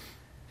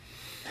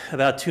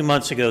 About 2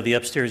 months ago, the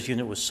upstairs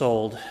unit was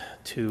sold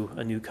to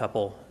a new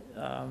couple,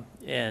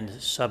 and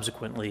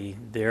subsequently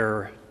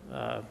their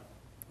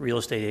real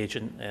estate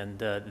agent and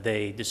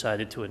they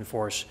decided to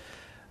enforce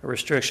a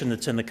restriction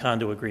that's in the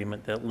condo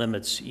agreement that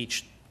limits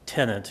each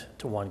tenant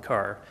to one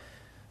car.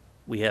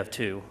 We have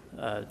two.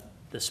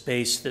 The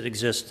space that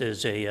exists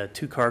is a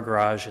two-car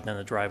garage and then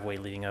a driveway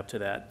leading up to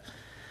that.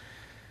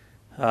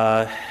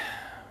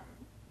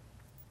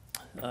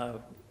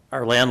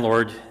 Our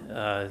landlord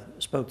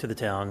spoke to the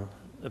town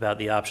about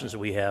the options that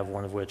we have,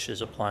 one of which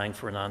is applying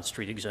for an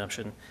on-street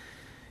exemption.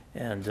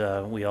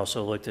 And we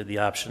also looked at the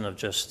option of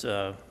just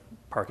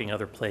parking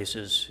other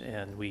places,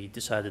 and we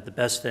decided the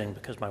best thing,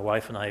 because my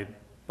wife and I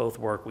both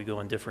work, we go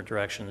in different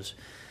directions,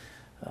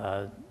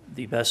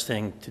 the best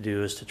thing to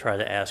do is to try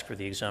to ask for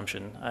the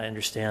exemption. I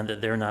understand that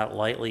they're not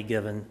lightly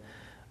given,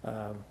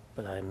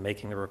 but I'm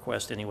making a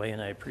request anyway,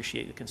 and I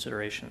appreciate the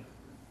consideration.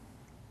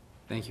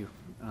 Thank you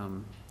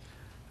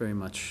very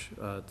much.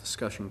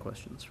 Discussion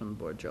questions from the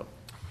board. Joe.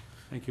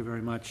 Thank you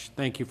very much.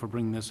 Thank you for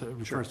bringing this.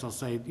 First, I'll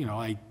say, you know,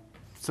 I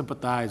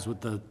sympathize with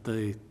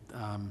the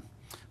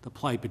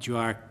plight, but you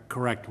are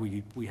correct.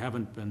 We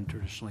haven't been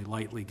traditionally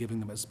lightly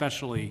giving them,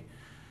 especially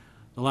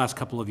the last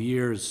couple of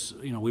years.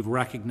 You know, we've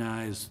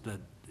recognized that,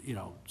 you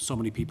know, so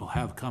many people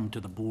have come to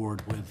the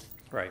board with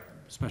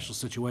special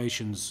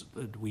situations.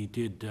 We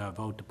did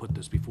vote to put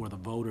this before the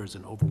voters,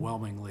 and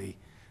overwhelmingly,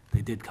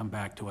 they did come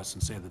back to us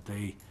and say that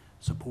they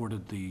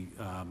supported the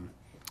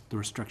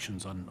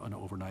restrictions on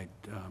overnight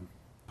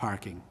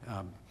parking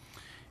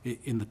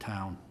in the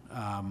town.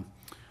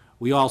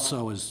 We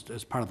also,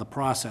 as part of the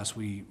process,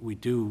 we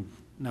do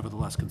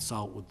nevertheless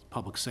consult with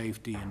public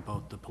safety, and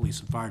both the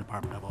police and fire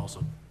department have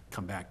also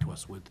come back to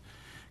us with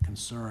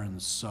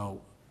concerns.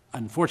 So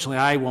unfortunately,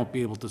 I won't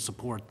be able to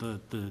support the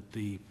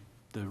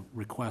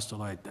request,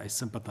 although I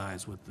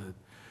sympathize with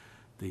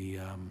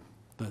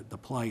the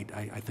plight.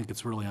 I think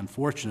it's really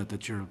unfortunate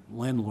that your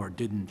landlord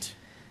didn't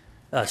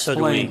So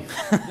do we.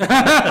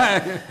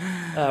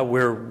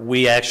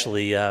 We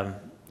actually,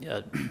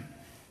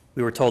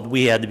 we were told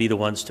we had to be the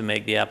ones to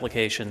make the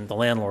application. The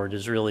landlord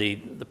is really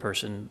the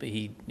person,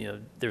 you know,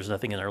 there's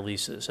nothing in our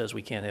lease that says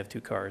we can't have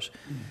two cars.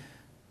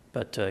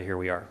 But here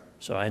we are.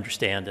 So I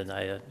understand, and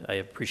I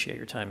appreciate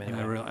your time anyway.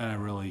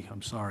 And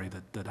I'm sorry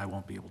that I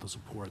won't be able to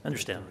support the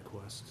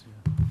request.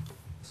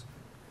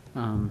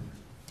 Yeah.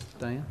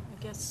 Diane?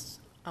 I guess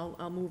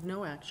I'll move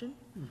no action.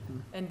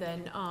 And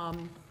then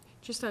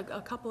just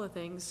a couple of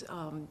things.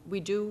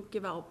 We do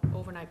give out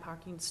overnight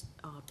parking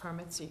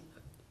permits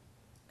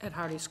at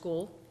Hardy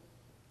School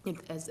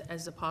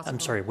as a possible. I'm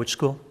sorry, which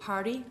school?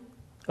 Hardy.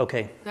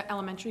 Okay. The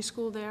elementary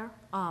school there.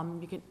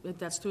 You can,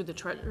 that's through the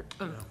treasurer,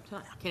 I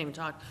can't even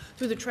talk.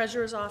 Through the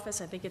treasurer's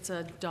office, I think it's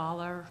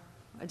 $1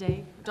 a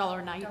day, $1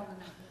 a night.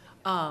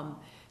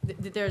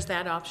 There's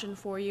that option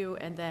for you,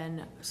 and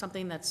then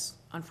something that's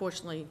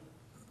unfortunately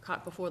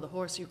caught before the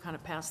horse, you kind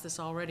of passed this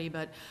already,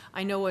 but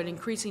I know an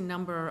increasing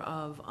number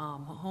of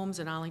homes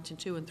in Arlington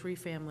 2 and 3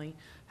 family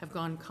have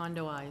gone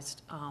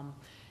condoized.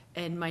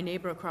 And my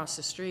neighbor across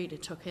the street,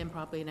 it took him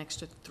probably an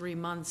extra 3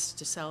 months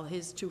to sell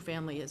his two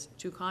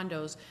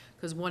condos,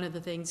 because one of the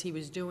things he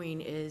was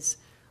doing is,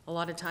 a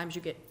lot of times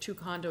you get two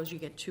condos, you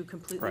get two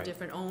completely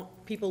different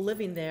people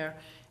living there,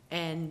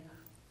 and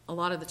a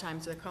lot of the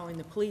times they're calling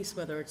the police,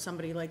 whether it's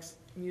somebody likes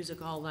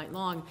music all night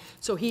long.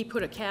 So he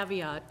put a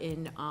caveat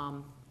in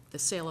the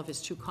sale of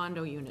his two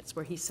condo units,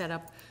 where he set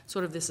up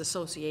sort of this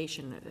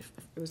association.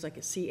 It was like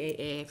a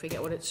CAA, I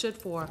forget what it stood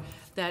for,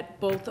 that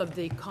both of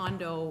the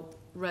condo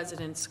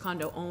residents,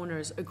 condo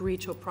owners, agree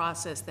to a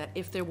process that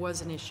if there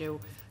was an issue,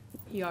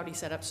 he already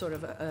set up sort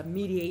of a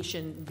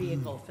mediation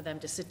vehicle for them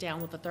to sit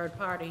down with a third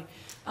party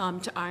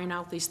to iron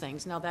out these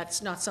things. Now,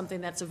 that's not something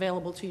that's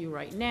available to you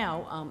right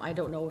now. I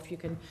don't know if you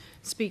can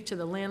speak to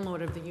the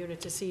landlord of the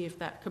unit to see if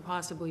that could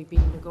possibly be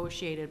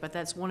negotiated, but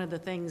that's one of the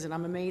things, and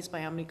I'm amazed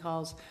by how many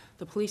calls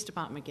the police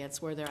department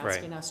gets where they're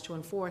asking us to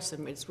enforce,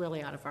 and it's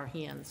really out of our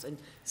hands, and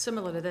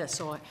similar to this.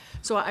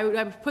 So I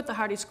would put the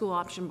Hardy School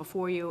option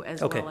before you,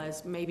 as well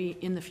as maybe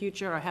in the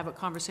future, or have a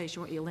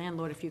conversation with your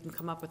landlord if you can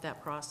come up with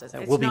that process.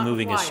 We'll be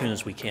moving as soon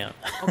as we can.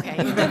 Okay.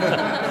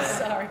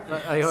 Sorry.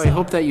 I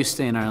hope that you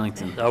stay in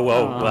Arlington. Oh,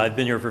 well, I've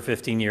been here for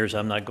 15 years.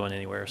 I'm not going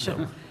anywhere,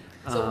 so.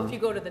 So if you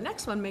go to the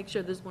next one, make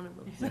sure there's one of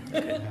them.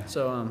 Okay.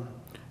 So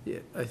yeah,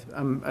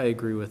 I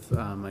agree with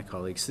my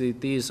colleagues.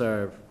 These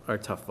are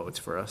tough votes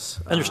for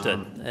us.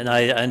 Understood. And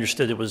I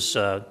understood it was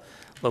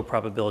low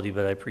probability,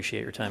 but I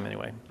appreciate your time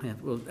anyway. Yeah,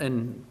 well,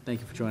 and thank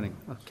you for joining.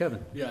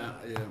 Kevin? Yeah,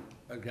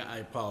 again, I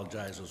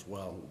apologize as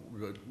well.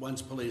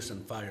 Once police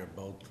and fire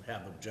both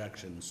have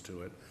objections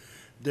to it,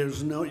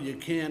 There's no, you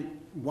can't,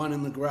 one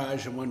in the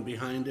garage and one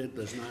behind it,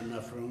 there's not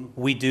enough room?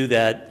 We do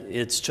that.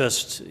 It's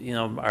just,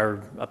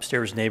 our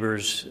upstairs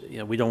neighbors,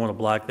 we don't want to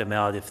block them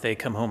out. If they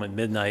come home at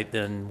midnight,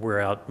 then we're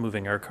out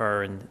moving our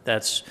car, and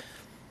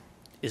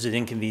is it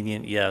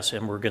inconvenient? Yes,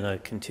 and we're going to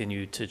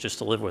continue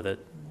to live with it.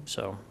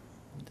 So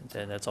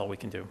that's all we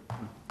can do.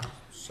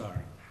 Sorry.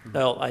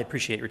 Well, I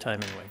appreciate your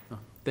time anyway.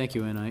 Thank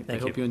you, and I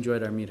hope you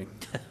enjoyed our meeting.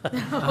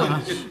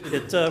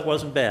 It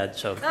wasn't bad,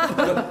 so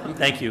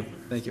thank you.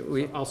 Thank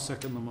you. I'll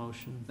second the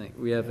motion.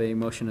 We have a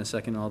motion and a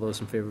second. All those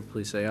in favor,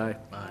 please say aye.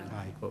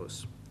 Aye.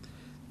 Opposed?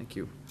 Thank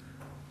you.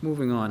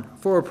 Moving on.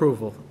 For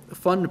approval,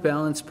 fund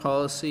balance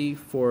policy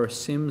for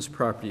Sims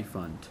Property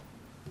Fund.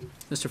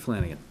 Mr.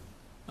 Flanagan.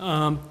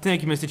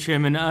 Thank you, Mr.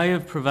 Chairman. I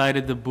have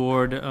provided the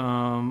board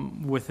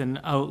with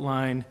an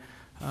outline,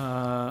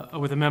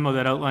 with a memo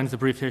that outlines the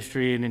brief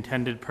history and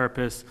intended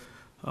purpose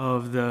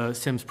of the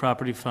Sims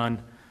Property Fund.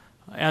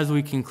 As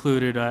we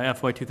concluded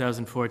FY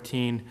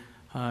 2014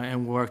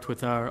 and worked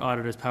with our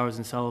auditors, Powers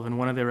and Sullivan,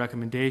 one of their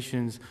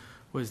recommendations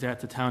was that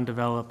the town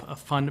develop a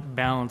fund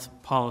balance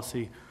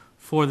policy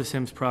for the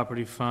Sims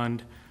Property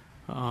Fund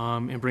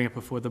and bring it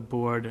before the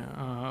board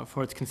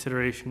for its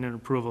consideration and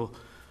approval.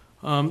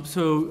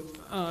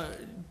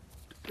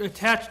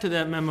 Attached to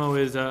that memo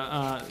is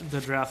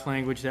the draft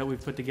language that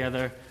we've put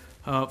together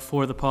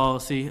for the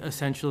policy.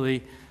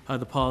 Essentially,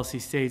 the policy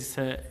states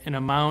that an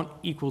amount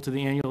equal to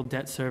the annual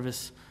debt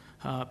service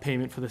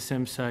payment for the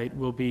Sims site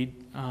will be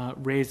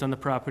raised on the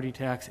property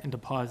tax and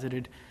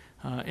deposited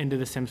into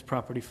the Sims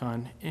Property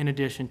Fund, in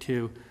addition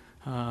to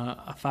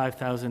a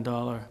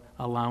 $5,000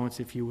 allowance,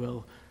 if you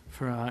will,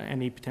 for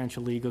any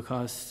potential legal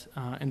costs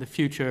in the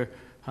future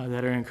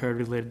that are incurred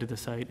related to the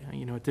site.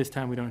 At this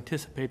time, we don't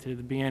anticipate there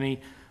to be any,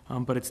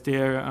 but it's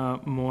there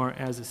more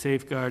as a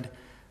safeguard.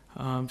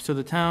 So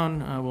the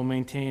town will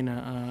maintain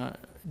a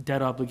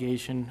debt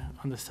obligation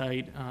on the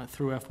site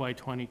through FY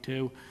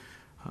 '22.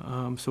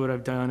 So what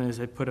I've done is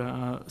I put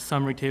a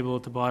summary table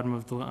at the bottom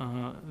of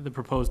the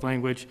proposed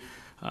language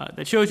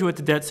that shows you what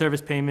the debt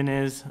service payment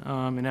is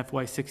in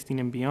FY '16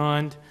 and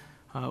beyond,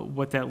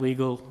 what that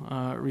legal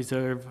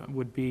reserve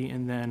would be,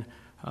 and then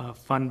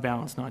fund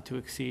balance not to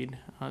exceed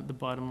the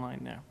bottom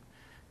line there.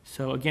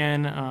 So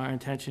again, our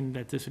intention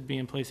that this would be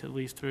in place at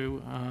least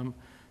through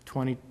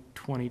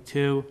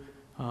 2022.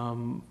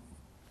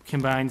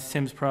 Combined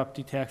Sims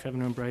property tax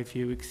revenue in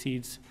Brightview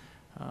exceeds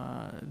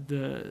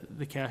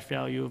the cash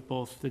value of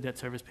both the debt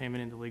service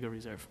payment and the legal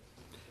reserve.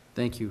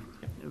 Thank you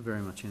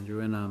very much,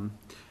 Andrew. And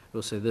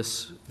we'll say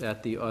this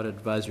at the audit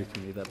advisory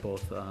committee that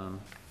both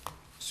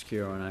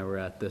Securo and I were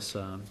at. This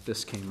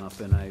came up,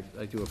 and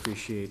I do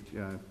appreciate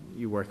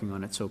you working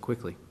on it so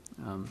quickly.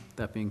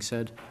 That being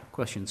said,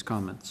 questions,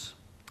 comments?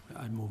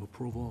 I'd move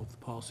approval of the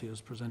policy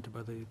as presented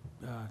by the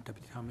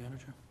Deputy Town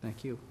Manager.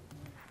 Thank you.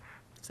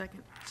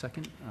 Second.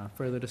 Second.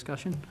 Further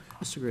discussion?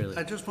 Mr. Greeley.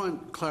 I just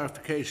want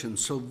clarification.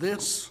 So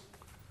this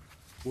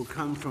will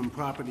come from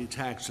property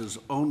taxes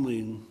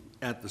only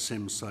at the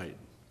Sims site?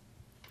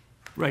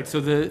 Right, so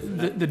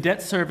the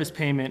debt service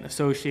payment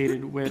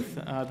associated with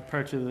the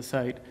purchase of the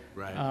site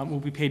will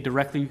be paid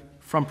directly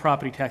from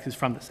property taxes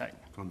from the site.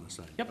 From the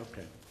site? Yep.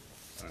 Okay.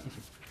 All right.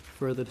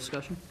 Further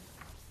discussion?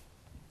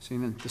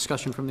 Seeing none.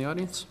 Discussion from the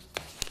audience?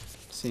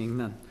 Seeing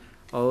none.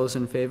 All those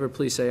in favor,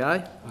 please say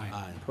aye.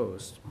 Aye.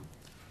 Opposed?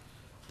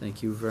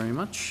 Thank you very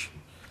much.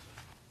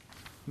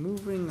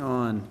 Moving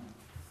on.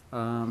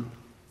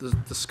 The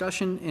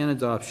discussion and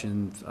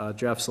adoption,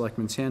 draft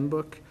Selectmen's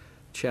Handbook,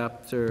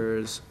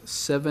 chapters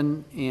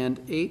 7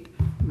 and 8.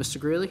 Mr.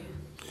 Greeley?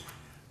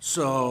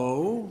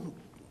 So,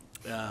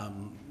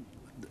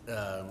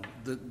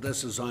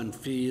 this is on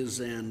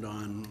fees and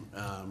on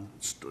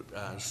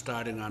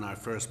starting on our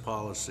first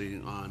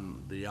policy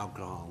on the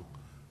alcohol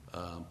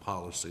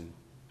policy.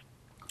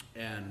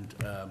 And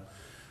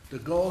the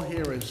goal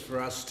here is for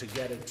us to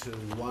get it to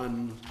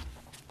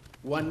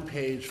one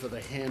page for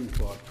the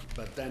handbook,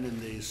 but then in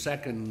the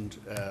second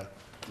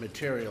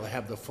material,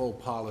 have the full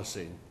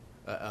policy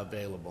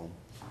available.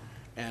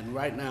 And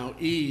right now,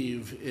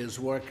 Eve is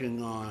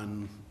working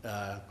on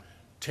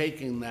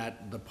taking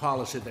the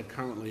policy that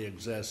currently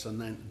exists and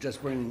then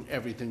just bringing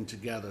everything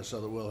together so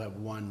that we'll have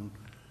one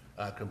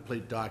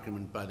complete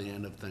document by the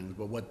end of things.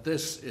 But what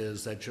this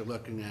is that you're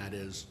looking at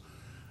is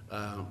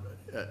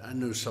a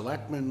new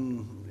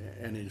selectman,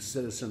 any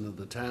citizen of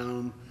the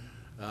town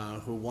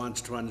who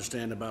wants to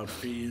understand about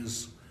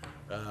fees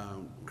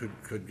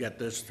could get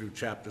this through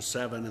chapter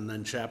 7, and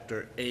then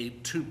chapter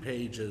 8, 2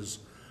 pages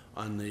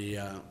on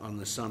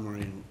the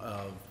summary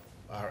of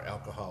our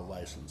alcohol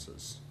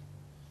licenses.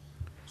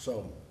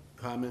 So,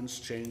 comments,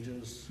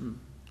 changes?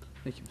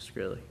 Thank you, Mr.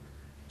 Greeley.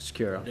 Mr.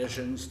 Carroll.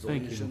 Additions,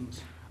 deletions?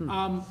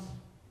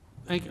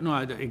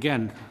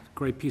 Again,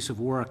 great piece of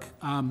work.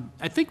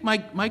 I think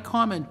my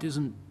comment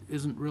isn't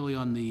really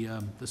on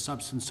the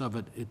substance of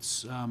it.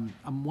 It's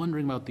I'm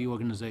wondering about the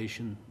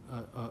organization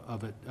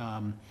of it.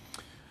 And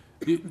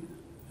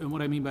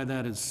what I mean by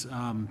that is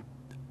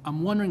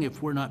I'm wondering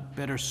if we're not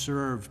better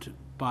served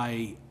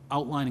by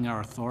outlining our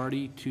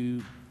authority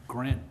to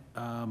grant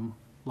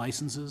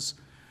licenses,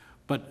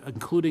 but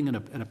including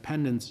an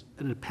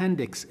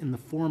appendix in the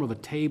form of a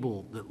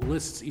table that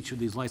lists each of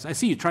these licenses. I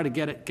see you try to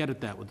get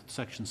at that with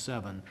section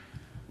 7.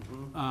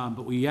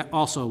 But we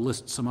also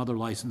list some other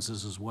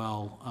licenses as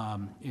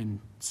well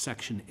in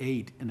section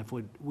 8. And if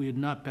we had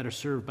not better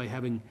served by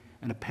having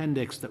an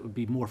appendix that would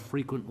be more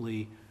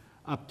frequently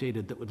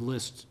updated, that would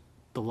list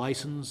the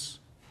license,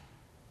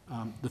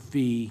 the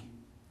fee,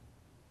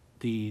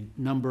 the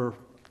number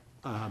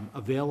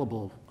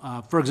available.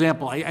 For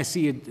example, I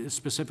see it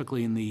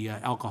specifically in the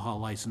alcohol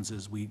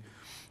licenses. We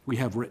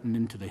have written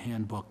into the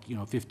handbook,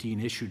 15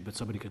 issued, but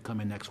somebody could come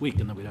in next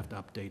week, and then we'd have to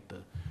update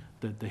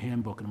the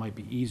handbook, and it might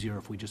be easier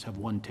if we just have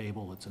one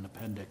table that's an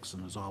appendix,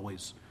 and there's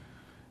always,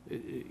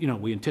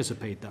 we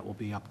anticipate that will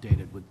be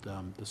updated with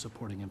the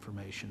supporting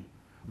information.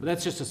 But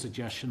that's just a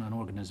suggestion on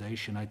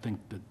organization. I think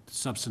that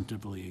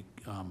substantively,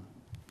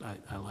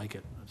 I like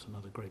it. That's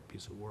another great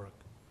piece of work.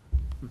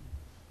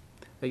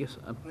 I guess,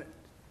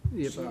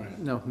 Sorry.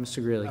 no,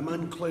 Mr. Greeley. I'm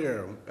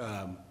unclear.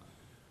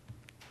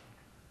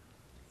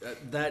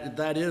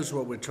 That is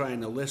what we're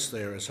trying to list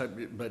there,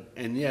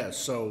 and yes,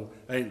 so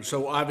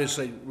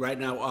obviously, right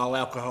now, all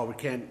alcohol,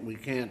 we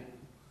can't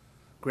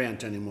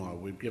grant anymore.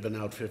 We've given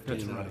out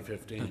 15 out of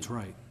 15. That's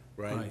right.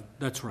 Right?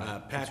 That's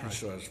right. Package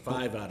stores,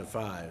 5 out of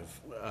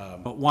 5.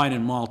 But wine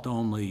and malt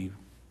only.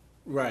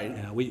 Right.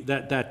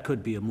 That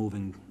could be a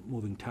moving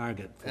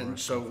target for us. And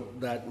so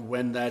that,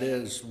 when that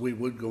is, we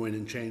would go in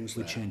and change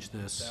that. We change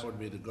this. That would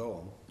be the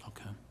goal.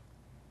 Okay.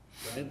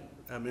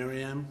 Right?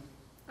 Mary Ann?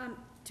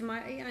 To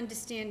my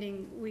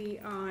understanding, we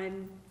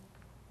can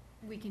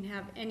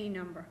have any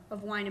number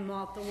of wine and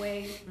malt, the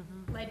way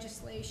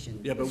legislation.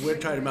 Yeah, but we're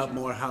talking about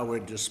more how we're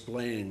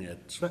displaying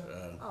it.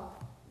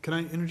 Can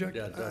I interject?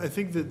 Yeah, go ahead. I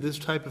think that this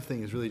type of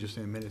thing is really just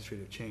an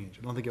administrative change.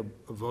 I don't think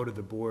a vote of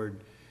the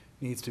board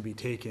needs to be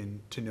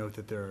taken to note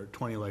that there are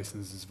 20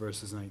 licenses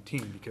versus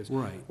 19, because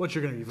what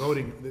you're going to be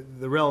voting,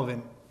 the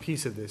relevant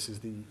piece of this is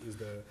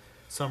the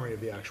summary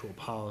of the actual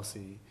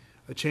policy.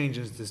 A change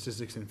in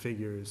statistics and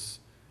figures,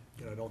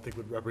 I don't think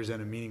would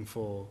represent a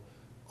meaningful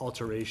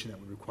alteration that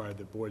would require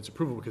the board's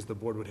approval, because the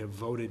board would have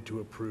voted to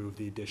approve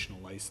the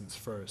additional license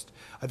first.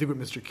 I think what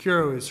Mr.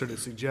 Curo is sort of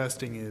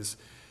suggesting is,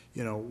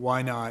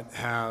 why not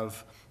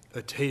have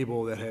a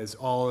table that has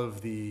all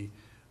of the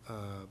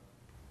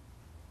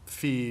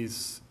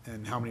fees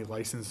and how many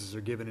licenses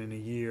are given in a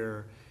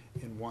year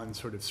in one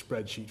sort of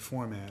spreadsheet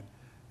format?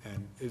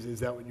 And is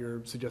that what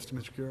you're suggesting,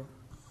 Mr. Curo?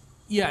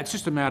 Yeah, it's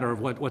just a matter of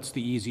what's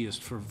the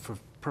easiest for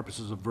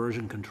purposes of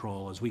version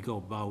control as we go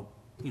about,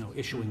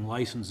 issuing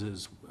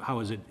licenses. How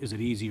is it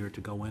easier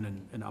to go in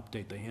and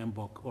update the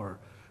handbook, or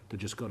to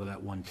just go to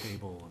that one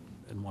table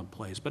in one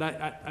place? But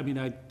I mean,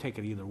 I take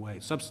it either way.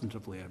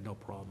 Substantively, I have no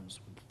problems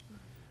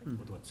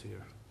with what's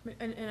here.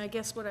 And I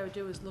guess what I would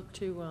do is look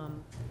to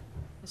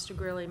Mr.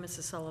 Greeley,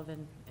 Mrs.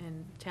 Sullivan,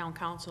 and Town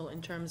Council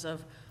in terms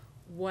of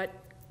what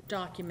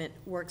document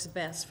works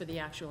best for the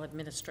actual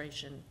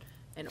administration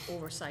and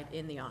oversight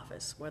in the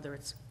office, whether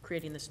it's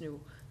creating this new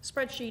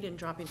spreadsheet and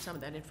dropping some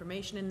of that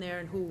information in there,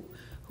 and who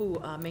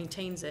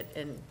maintains it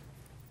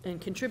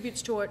and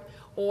contributes to it,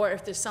 or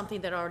if there's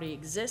something that already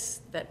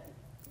exists that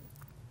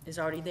is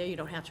already there, you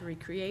don't have to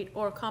recreate,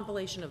 or a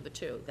compilation of the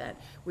two, that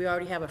we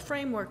already have a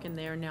framework in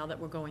there. Now that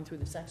we're going through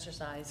this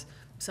exercise,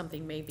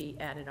 something may be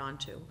added on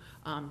to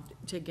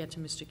get to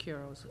Mr.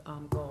 Curo's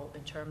goal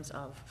in terms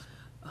of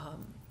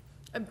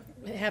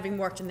having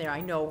worked in there.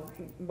 I know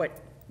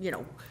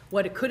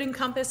what it could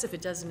encompass if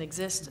it doesn't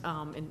exist.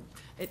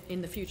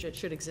 In the future, it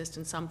should exist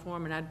in some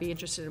form, and I'd be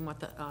interested in what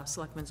the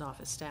Selectmen's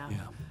office staff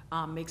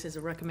makes as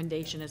a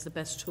recommendation as the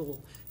best tool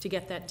to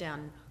get that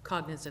done,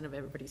 cognizant of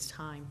everybody's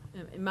time.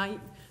 Am I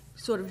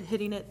sort of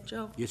hitting it,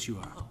 Joe? Yes, you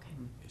are. Okay.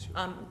 Yes, you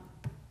are.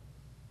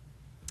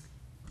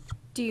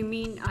 Do you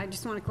mean, I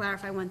just want to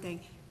clarify one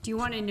thing. Do you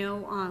want to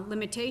know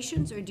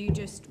limitations, or do you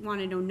just want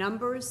to know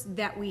numbers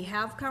that we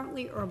have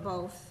currently, or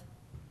both?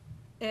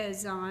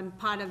 As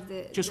part of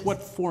the... Just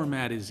what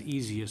format is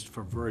easiest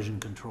for version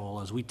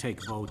control as we take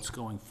votes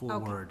going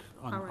forward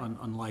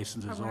on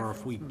licenses, or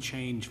if we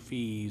change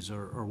fees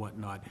or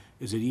whatnot?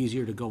 Is it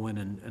easier to go in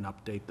and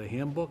update the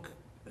handbook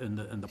and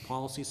the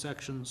policy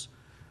sections,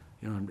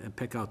 and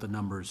pick out the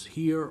numbers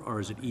here, or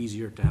is it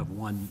easier to have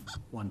one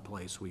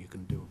place where you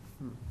can do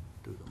them?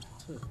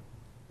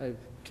 I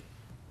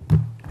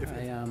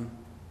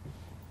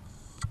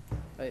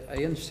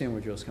understand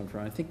where Joe's coming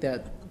from. I think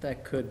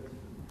that could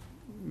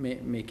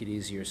make it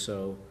easier.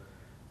 So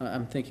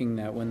I'm thinking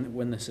that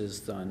when this is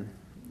done,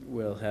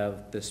 we'll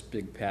have this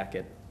big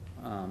packet,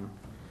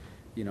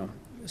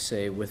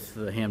 say with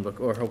the handbook,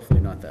 or hopefully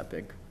not that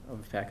big of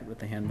a packet with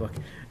the handbook,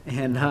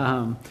 and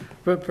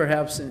but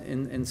perhaps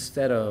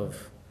instead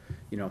of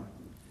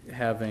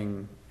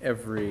having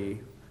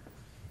every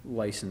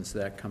license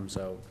that comes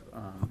out,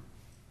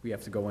 we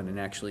have to go in and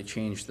actually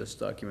change this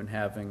document,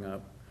 having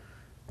it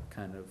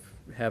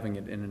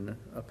in an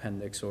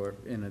appendix or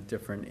in a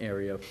different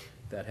area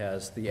that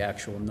has the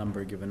actual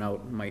number given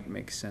out might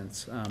make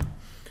sense.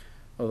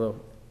 Although,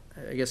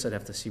 I guess I'd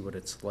have to see what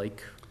it's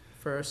like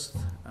first,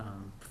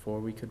 before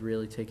we could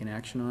really take an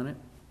action on it.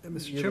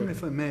 Mr. Chairman,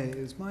 if I may,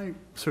 is my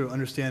sort of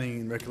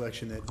understanding and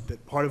recollection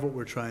that part of what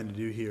we're trying to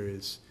do here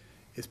is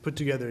put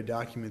together a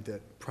document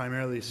that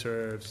primarily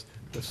serves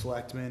the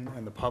selectmen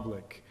and the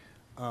public.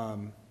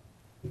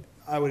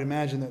 I would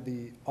imagine that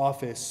the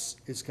office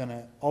is going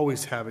to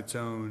always have its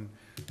own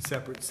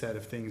separate set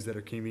of things that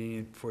are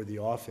convenient for the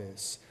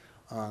office,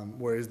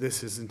 whereas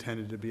this is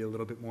intended to be a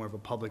little bit more of a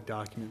public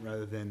document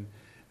rather than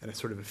a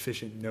sort of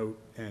efficient note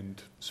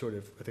and sort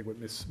of, I think what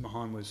Ms.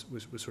 Mahan was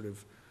sort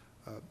of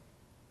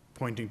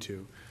pointing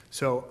to.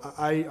 So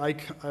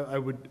I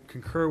would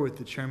concur with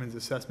the chairman's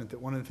assessment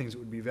that one of the things that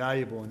would be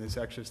valuable in this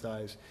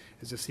exercise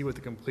is to see what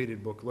the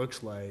completed book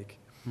looks like,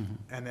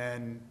 and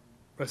then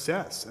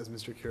assess, as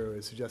Mr. Kiro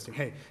is suggesting,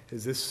 hey,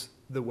 is this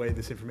the way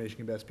this information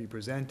can best be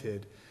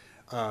presented?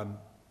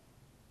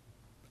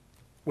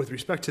 With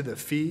respect to the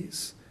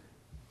fees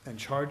and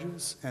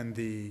charges and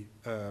the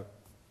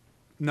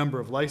number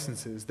of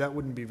licenses, that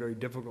wouldn't be very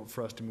difficult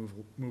for us to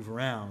move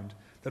around.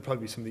 That'd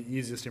probably be some of the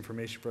easiest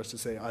information for us to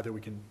say either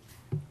we can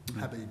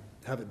have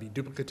it be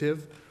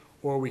duplicative,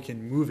 or we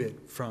can move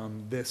it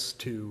from this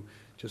to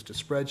just a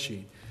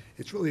spreadsheet.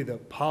 It's really the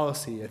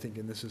policy, I think,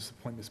 and this is the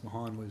point Ms.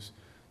 Mahan was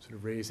sort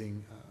of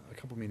raising a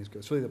couple meetings ago.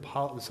 It's really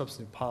the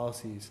substantive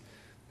policies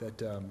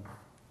that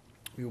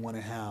we want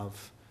to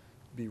have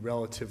be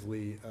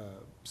relatively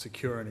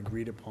secure and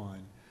agreed upon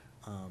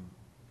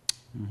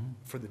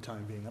for the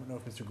time being. I don't know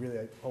if Mr. Greeley,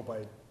 I hope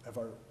I have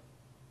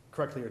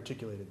correctly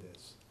articulated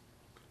this.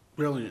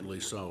 Brilliantly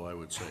so, I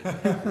would say.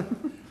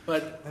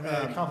 But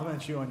I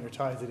compliment you on your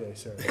tie today,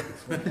 sir.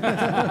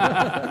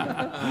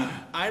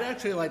 I'd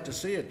actually like to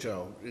see it,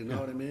 Joe. You know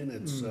what I mean?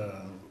 It's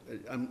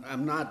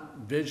I'm not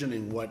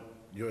visioning what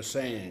you're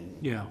saying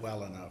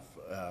well enough.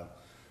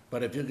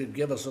 But if you could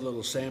give us a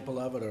little sample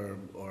of it,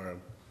 or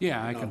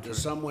there's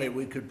some way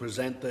we could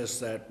present this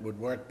that would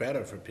work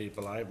better for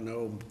people, I have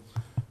no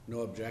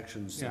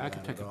objections to that. I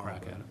could take a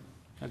crack at it.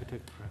 I could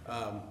take a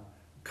crack.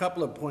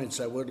 Couple of points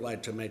I would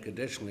like to make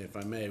additionally, if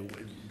I may,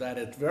 that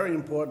it's very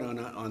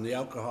important on the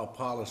alcohol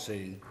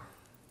policy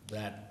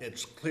that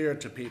it's clear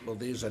to people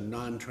these are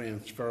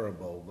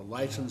non-transferable. The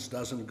license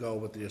doesn't go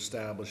with the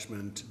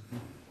establishment.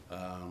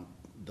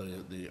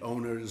 The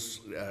owners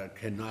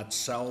cannot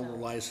sell the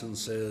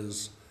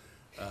licenses.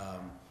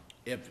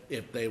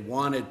 If they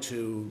wanted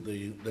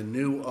to, the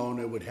new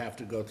owner would have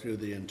to go through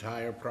the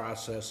entire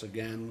process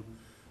again,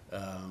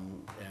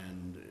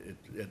 and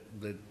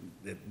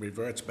it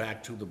reverts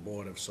back to the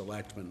Board of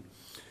Selectmen.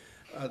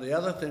 The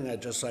other thing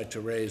I'd just like to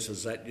raise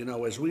is that,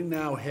 as we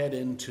now head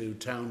into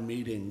town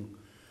meeting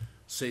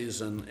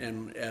season,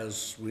 and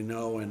as we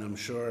know, and I'm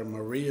sure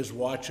Marie is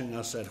watching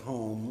us at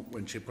home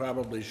when she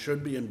probably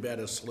should be in bed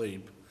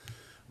asleep,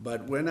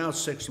 but we're now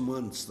 6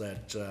 months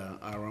that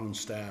our own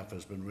staff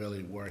has been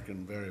really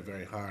working very,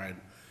 very hard,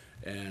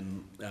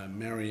 and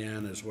Mary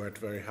Ann has worked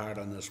very hard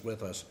on this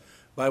with us.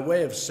 By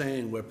way of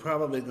saying, we're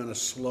probably going to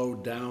slow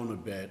down a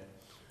bit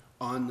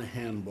on the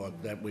handbook,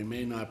 that we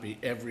may not be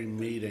every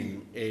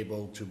meeting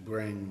able to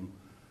bring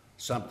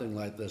something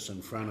like this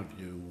in front of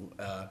you,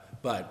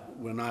 but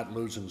we're not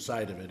losing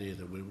sight of it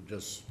either. We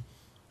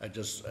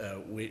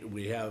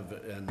have,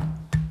 and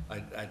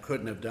I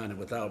couldn't have done it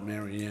without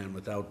Mary Ann,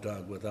 without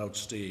Doug, without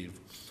Steve,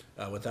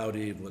 without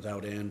Eve,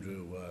 without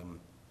Andrew,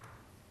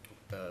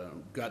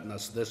 gotten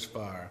us this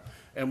far.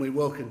 And we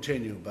will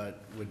continue,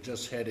 but we're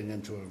just heading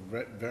into a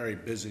very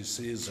busy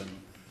season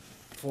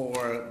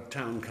for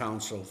town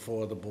council,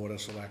 for the Board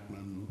of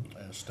Selectmen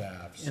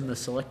staff. In the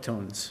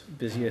Selectones'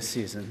 busiest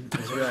season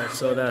as well,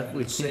 so that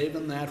We're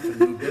saving that for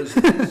new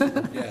business.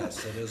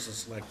 Yes, it is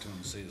the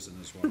Selectone season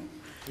as well.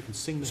 We can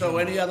sing the So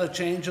hymn. any other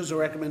changes or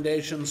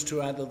recommendations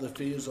to either the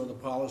fees or the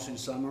policy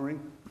summary?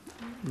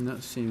 No,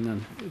 seeing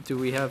none. Do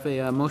we have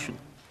a motion?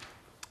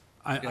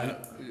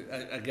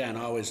 Again,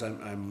 always,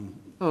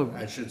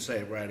 I should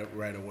say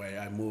right away,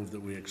 I move that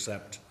we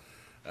accept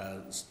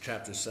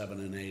chapter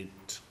 7 and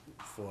 8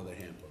 for the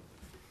handbook.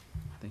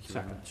 Thank you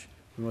very much.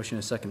 Motion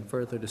is second.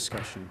 Further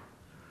discussion?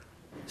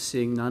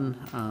 Seeing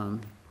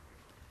none,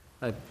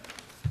 I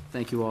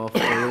thank you all for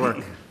your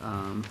work.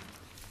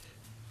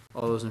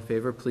 All those in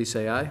favor, please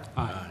say aye.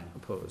 Aye.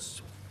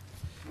 Opposed?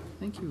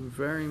 Thank you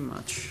very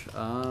much.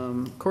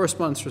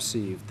 Correspondence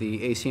received,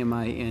 the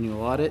ACMi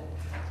annual audit,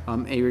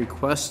 a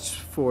request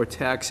for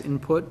tax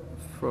input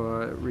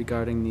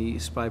regarding the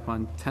Spy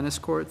Pond Tennis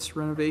Courts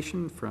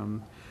renovation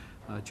from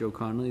Joe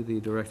Connolly, the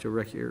Director of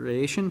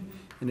Recreation,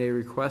 and a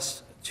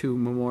request to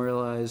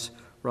memorialize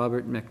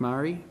Robert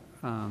McMurray,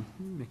 I'm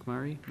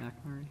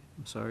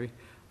sorry,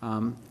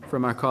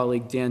 from our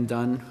colleague Dan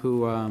Dunn,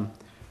 who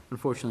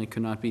unfortunately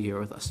could not be here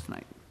with us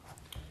tonight.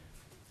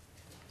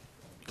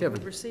 Kevin.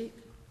 Move receipt.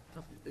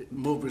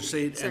 Move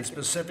receipt, and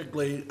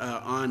specifically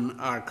on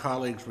our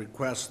colleague's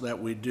request that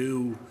we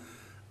do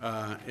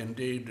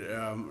indeed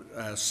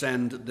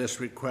send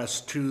this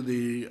request to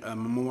the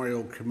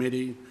Memorial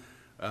Committee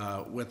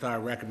with our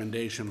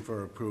recommendation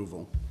for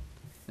approval.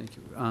 Thank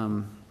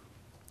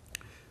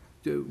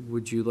you.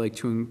 Would you like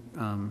to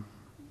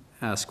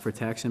ask for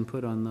tax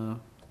input on the?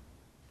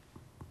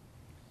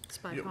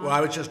 Spy Well, Pond.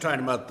 I was just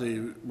talking about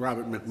the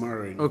Robert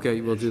McMurray.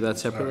 Okay, we'll do that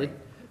separately.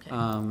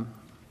 Okay.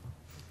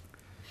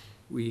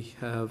 We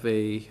have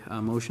a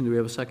motion. Do we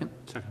have a second?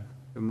 Second.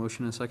 A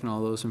motion and a second.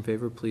 All those in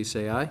favor, please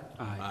say aye.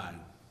 Aye.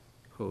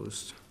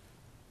 Opposed?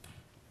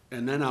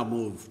 And then I'll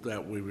move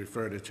that we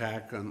refer to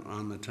TAC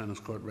on the tennis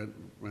court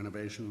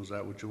renovation. Is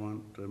that what you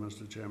want,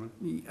 Mr. Chairman?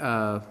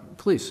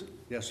 Please.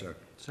 Yes, sir.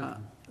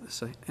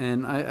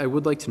 And I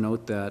would like to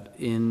note that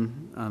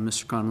in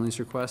Mr. Connolly's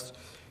request,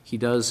 he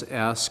does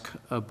ask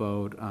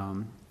about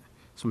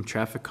some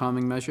traffic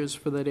calming measures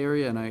for that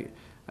area, and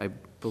I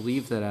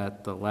believe that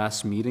at the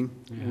last meeting,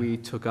 we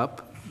took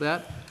up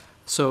that.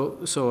 So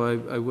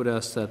I would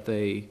ask that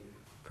they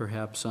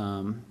perhaps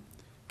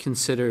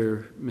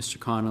consider Mr.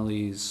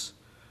 Connolly's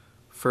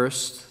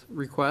first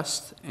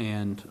request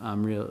and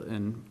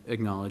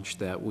acknowledge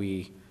that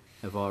we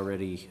have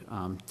already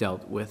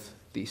dealt with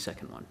the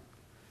second one.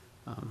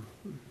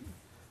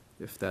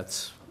 If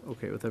that's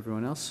okay with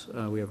everyone else,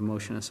 we have a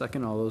motion and a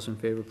second. All those in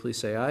favor, please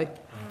say aye.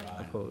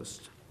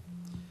 Opposed?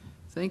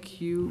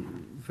 Thank you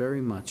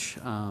very much.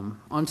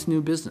 On to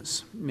new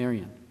business.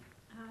 Marion.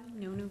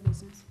 No new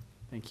business.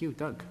 Thank you.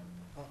 Doug.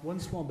 One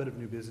small bit of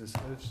new business,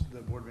 as the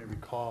board may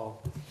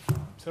recall,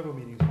 several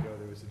meetings ago,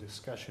 there was a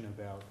discussion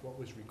about what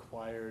was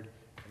required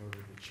in order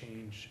to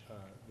change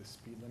the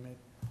speed limit.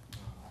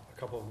 A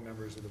couple of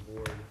members of the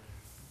board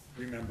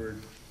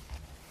remembered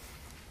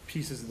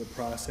pieces of the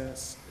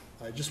process.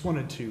 I just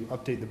wanted to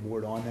update the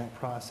board on that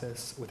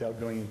process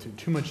without going into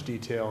too much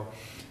detail.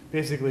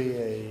 Basically,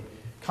 a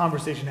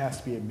conversation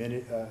has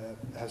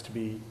to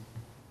be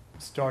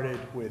started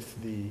with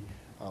the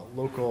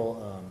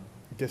local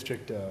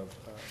district of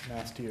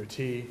Mass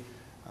DOT.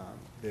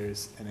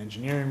 There's an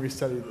engineering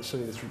study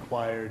that's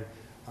required.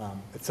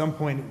 At some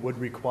point, it would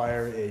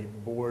require a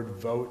board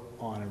vote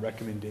on a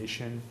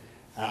recommendation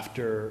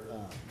after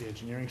the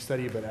engineering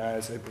study, but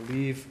as I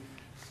believe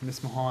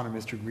Ms. Mahan or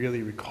Mr.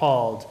 Greeley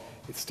recalled,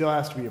 it still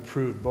has to be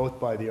approved both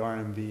by the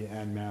RMV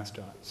and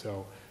MassDOT.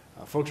 So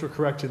folks were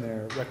correct in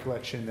their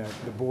recollection that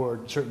the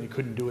board certainly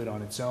couldn't do it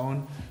on its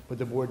own, but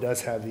the board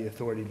does have the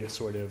authority to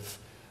sort of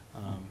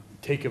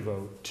take a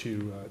vote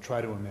to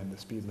try to amend the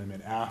speed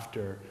limit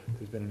after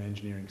there's been an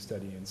engineering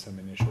study and some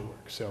initial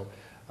work. So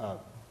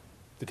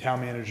the town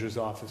manager's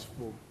office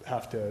will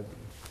have to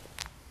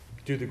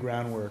do the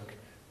groundwork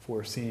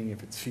for seeing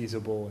if it's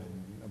feasible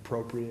and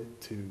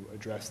appropriate to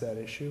address that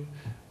issue,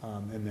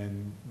 and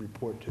then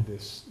report to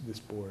this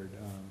board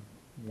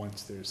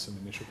once there's some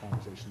initial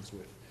conversations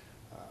with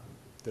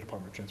the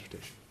Department of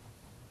Transportation.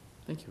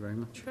 Thank you very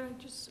much. Could I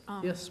just?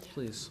 Yes,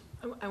 please.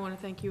 I want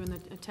to thank you and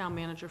the town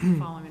manager for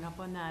following up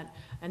on that.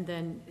 And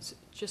then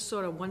just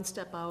sort of one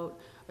step out,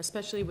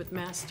 especially with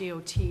Mass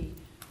DOT,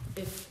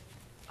 if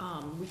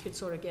we could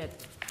sort of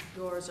get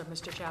yours or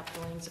Mr.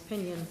 Chapdelain's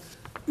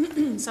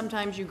opinion.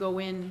 Sometimes you go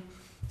in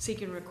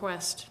seeking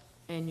request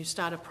and you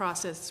start a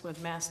process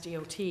with Mass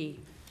DOT,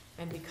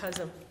 and because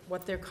of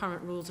what their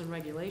current rules and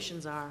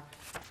regulations are,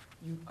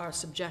 you are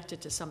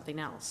subjected to something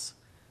else.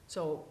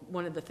 So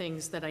one of the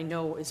things that I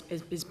know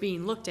is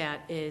being looked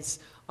at is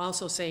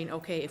also saying,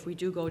 okay, if we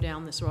do go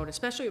down this road,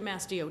 especially with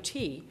Mass DOT,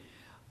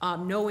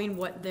 knowing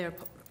what their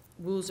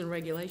rules and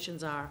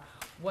regulations are,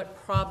 what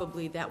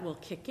probably that will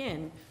kick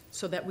in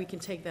so that we can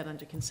take that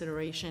under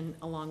consideration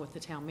along with the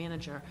town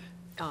manager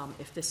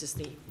if this is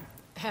the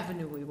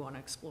avenue we want to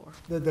explore.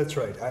 That's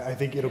right. I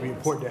think it'll be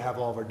important to have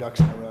all of our ducks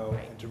in a row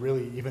and to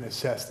really even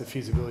assess the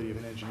feasibility of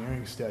an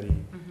engineering study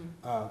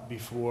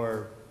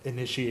before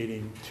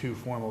initiating too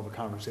formal of a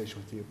conversation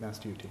with the Mass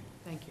DOT.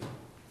 Thank you.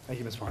 Thank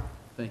you, Ms. Farr.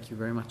 Thank you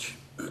very much.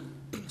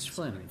 Mr.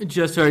 Flannery.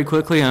 Just very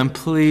quickly, I'm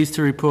pleased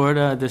to report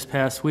this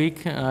past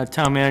week,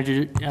 Town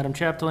Manager Adam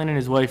Chapdelain and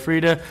his wife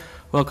Rita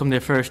welcomed their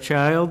first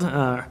child,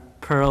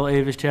 Pearl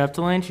Avis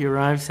Chapdelain. She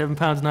arrived 7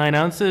 pounds 9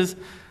 ounces.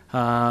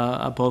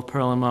 Both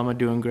Pearl and Mom are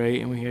doing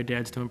great, and we hear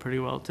Dad's doing pretty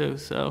well too.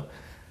 So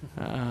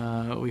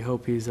we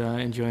hope he's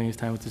enjoying his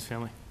time with his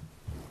family.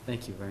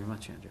 Thank you very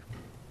much, Andrew.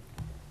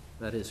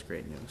 That is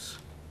great news.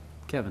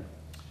 Kevin.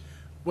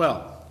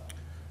 Well,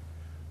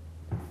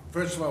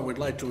 first of all, we'd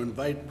like to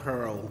invite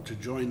Pearl to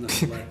join the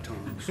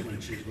Selectmen when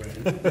she's ready.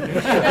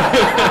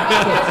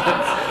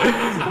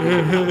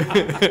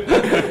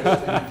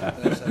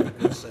 That's a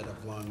good set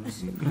of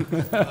lungs.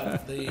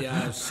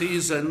 The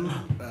season,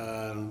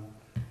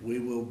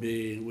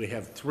 we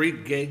have 3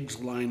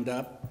 gigs lined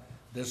up.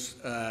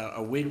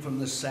 A week from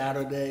this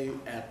Saturday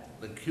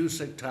at the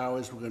Cusick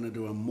Towers, we're going to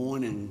do a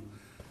morning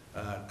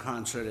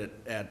concert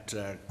at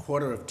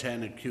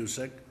 9:45 at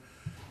Cusick.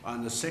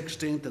 On the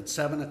 16th at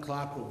 7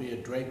 o'clock, we'll be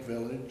at Drake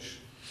Village.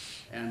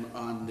 And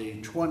on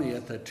the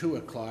 20th at 2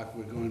 o'clock,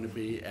 we're going to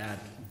be at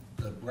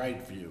the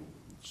Brightview.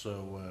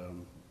 So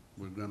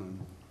we're going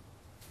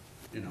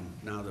to,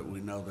 now that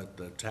we know that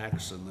the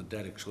tax and the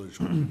debt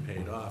exclusion will be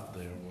paid off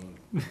there, we'll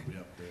be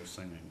up there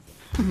singing.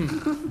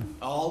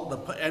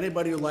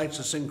 Anybody who likes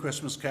to sing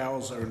Christmas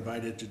carols are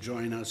invited to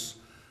join us.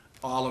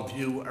 All of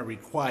you are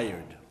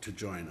required to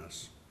join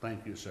us.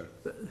 Thank you, sir.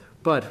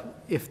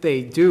 But if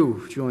they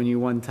do join you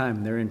one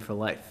time, they're in for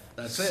life.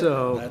 That's it.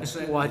 So That's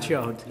it. watch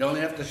out. You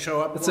only have to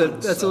show up That's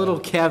once. That's a so- little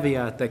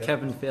caveat that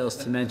Kevin fails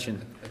to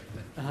mention.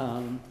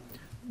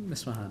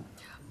 Ms. Mahan?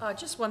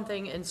 Just one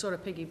thing, and sort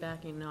of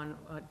piggybacking on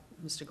what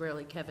Mr.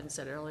 Greeley, Kevin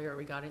said earlier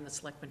regarding the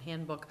Selectmen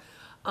handbook.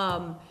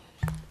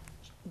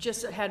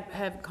 Just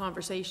had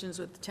conversations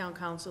with the town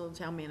council, the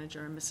town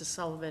manager, and Mrs.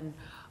 Sullivan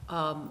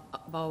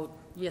about,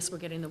 yes, we're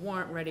getting the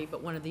warrant ready,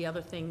 but one of the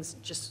other things,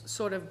 just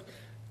sort of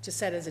to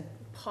set as a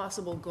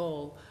possible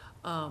goal,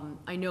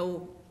 I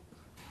know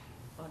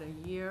about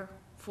a year,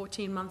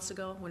 14 months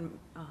ago, when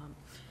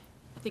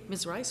I think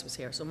Ms. Rice was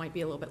here, so it might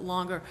be a little bit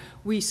longer,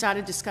 we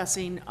started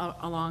discussing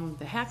along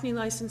the Hackney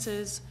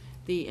licenses,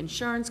 the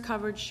insurance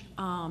coverage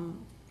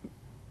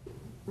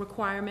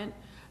requirement,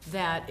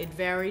 that it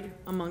varied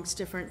amongst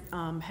different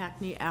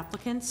Hackney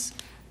applicants,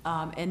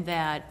 and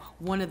that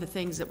one of the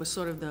things that was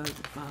sort of the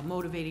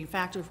motivating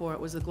factor for it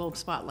was the Globe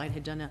Spotlight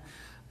had done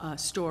a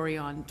story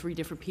on 3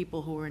 different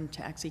people who were in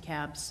taxi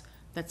cabs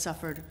that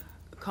suffered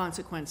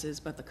consequences,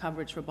 but the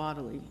coverage for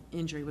bodily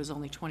injury was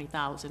only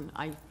 $20,000.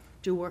 I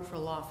do work for a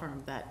law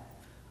firm that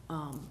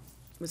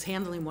was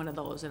handling one of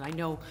those, and I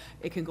know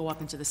it can go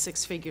up into the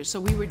 6 figures. So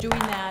we were doing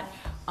that.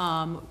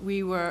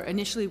 We were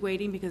initially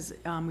waiting because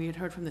we had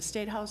heard from the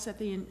State House that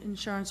the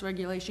Insurance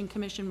Regulation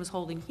Commission was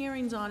holding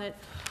hearings on it.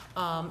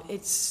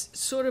 It's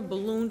sort of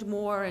ballooned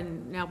more,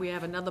 and now we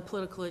have another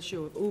political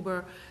issue of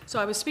Uber. So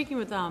I was speaking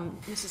with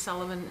Mrs.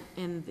 Sullivan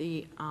and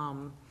the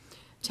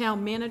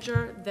town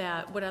manager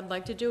that what I'd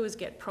like to do is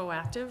get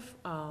proactive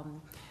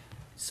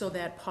so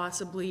that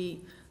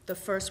possibly the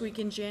first week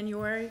in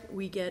January,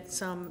 we get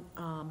some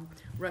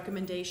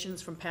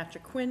recommendations from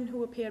Patrick Quinn,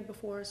 who appeared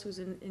before us, who's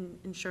in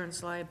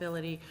insurance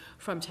liability,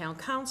 from town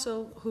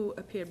council, who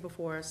appeared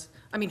before us,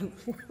 who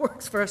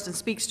works first and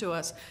speaks to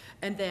us,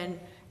 and then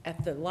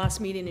at the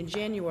last meeting in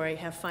January,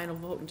 have final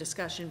vote and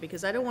discussion,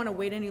 because I don't want to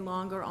wait any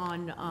longer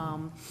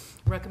on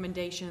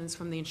recommendations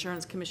from the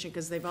Insurance Commission,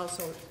 because they've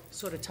also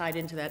sort of tied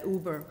into that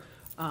Uber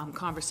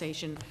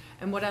conversation.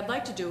 And what I'd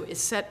like to do is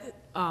set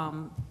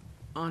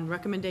on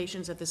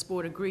recommendations that this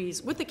board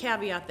agrees, with the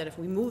caveat that if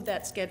we move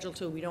that schedule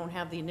to, we don't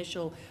have the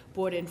initial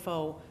board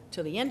info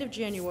till the end of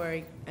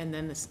January, and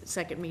then the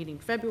second meeting in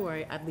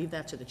February, I'd leave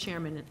that to the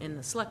chairman in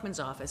the selectman's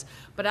office.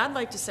 But I'd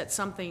like to set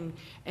something,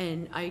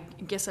 and I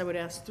guess I would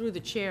ask through the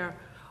chair,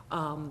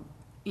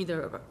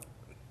 either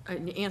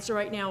an answer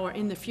right now or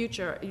in the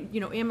future,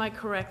 am I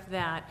correct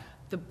that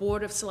the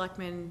Board of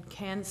Selectmen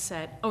can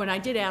set, and I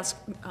did ask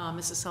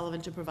Mrs.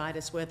 Sullivan to provide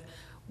us with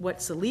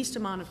what's the least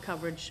amount of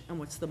coverage and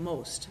what's the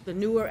most. The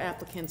newer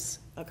applicants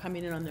are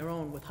coming in on their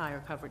own with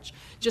higher coverage,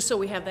 just so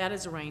we have that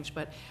as a range.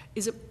 But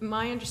is it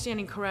my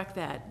understanding correct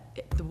that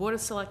the Board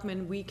of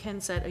Selectmen, we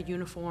can set a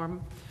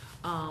uniform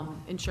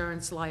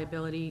insurance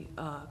liability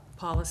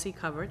policy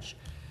coverage,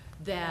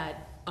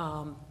 that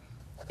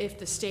if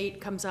the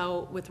state comes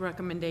out with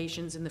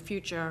recommendations in the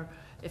future,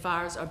 if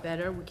ours are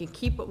better, we can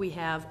keep what we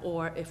have,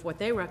 or if what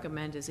they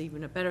recommend is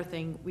even a better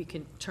thing, we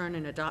can turn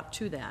and adopt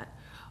to that.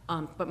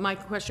 But my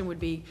question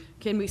would be,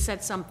 can we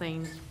set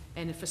something,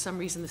 and if for some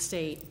reason the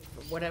state,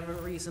 for whatever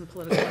reason,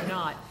 political or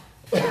not,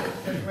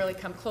 doesn't really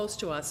come close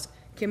to us,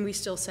 can we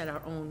still set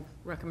our own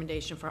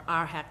recommendation for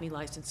our Hackney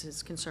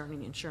licenses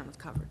concerning insurance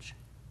coverage?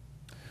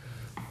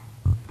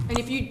 And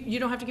if you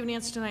don't have to give an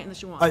answer tonight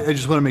unless you want. I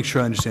just want to make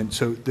sure I understand.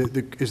 So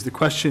is the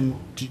question,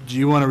 do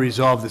you want to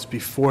resolve this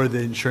before the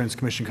Insurance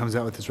Commission comes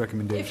out with this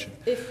recommendation?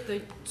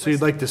 So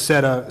you'd like to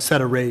set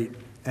a rate,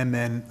 and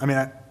then,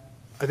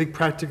 I think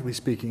practically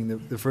speaking,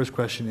 the first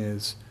question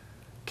is,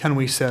 can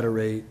we set a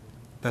rate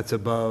that's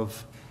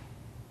above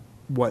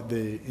what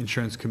the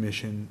Insurance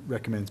Commission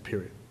recommends,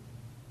 period?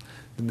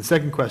 Then the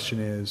second question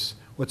is,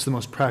 what's the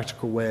most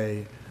practical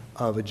way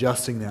of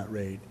adjusting that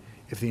rate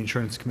if the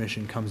Insurance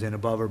Commission comes in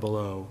above or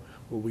below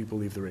what we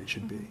believe the rate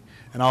should be?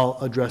 And I'll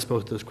address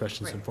both those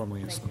questions and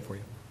formally answer them for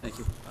you. Thank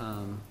you.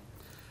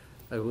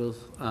 I will,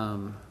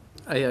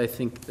 I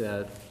think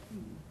that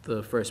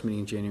the first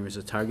meeting in January is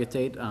a target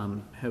date.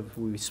 Have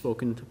we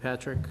spoken to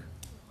Patrick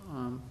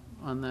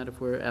on that, if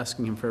we're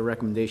asking him for a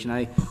recommendation?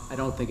 I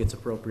don't think it's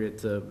appropriate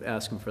to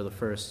ask him for the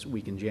first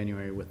week in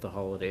January with the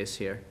holidays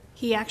here.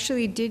 He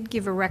actually did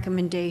give a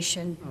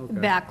recommendation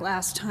back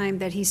last time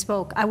that he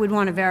spoke. I would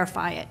want to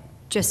verify it,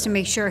 just to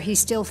make sure he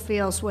still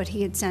feels what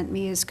he had sent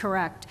me is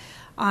correct.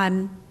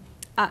 I'll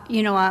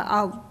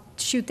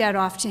shoot that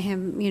off to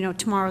him,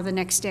 tomorrow or the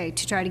next day,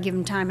 to try to give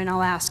him time, and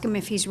I'll ask him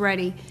if he's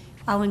ready.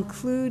 I'll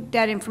include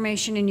that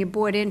information in your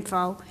board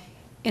info,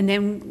 and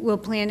then we'll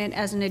plan it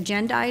as an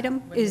agenda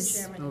item.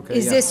 Is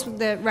this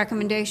the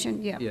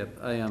recommendation? Yeah. Yeah,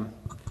 I am.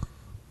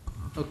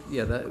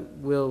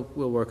 We'll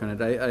work on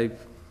it. I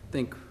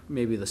think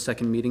maybe the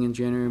second meeting in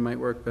January might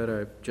work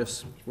better.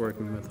 Just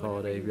working with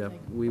holiday. Yeah,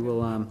 we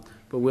will.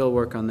 But we'll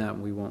work on that,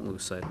 and we won't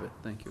lose sight of it.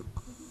 Thank you.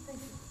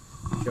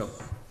 Joe.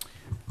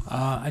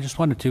 I just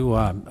wanted to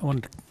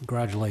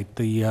congratulate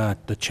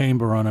the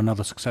chamber on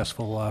another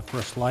successful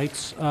First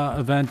Lights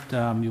event.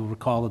 You'll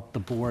recall that the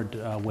board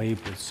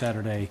waived the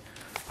Saturday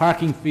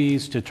parking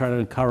fees to try to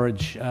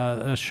encourage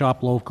a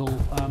shop local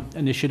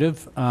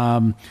initiative.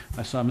 I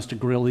saw Mr.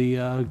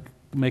 Grilli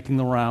making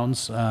the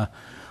rounds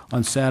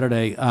on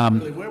Saturday.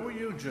 Really, where were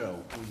you,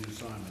 Joe, when you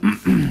saw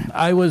me?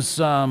 I was,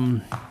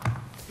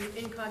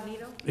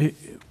 Incognito?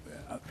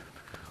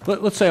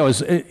 let's say I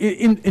was,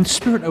 in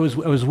spirit, I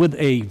was with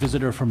a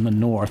visitor from the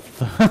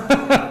north.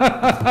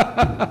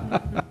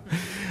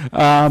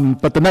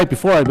 But the night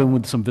before, I'd been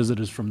with some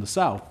visitors from the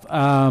south.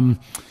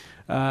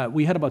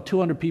 We had about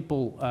 200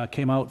 people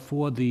came out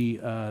for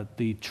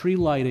the tree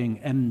lighting,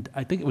 and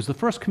I think it was the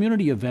first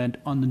community event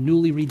on the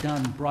newly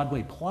redone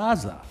Broadway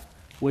Plaza,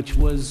 which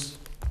was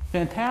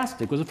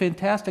fantastic. It was a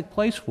fantastic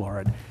place for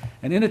it.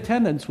 And in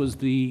attendance was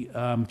the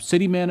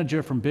city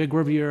manager from Big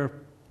Riviere,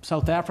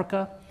 South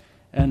Africa,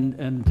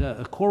 and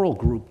a choral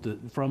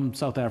group from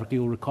South Africa.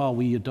 You'll recall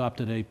we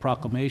adopted a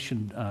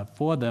proclamation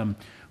for them,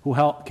 who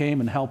came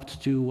and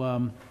helped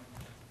to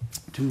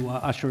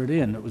usher it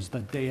in. It was the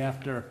day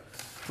after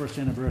first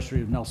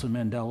anniversary of Nelson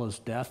Mandela's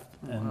death,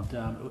 and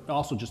it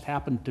also just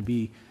happened to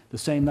be the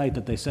same night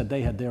that they said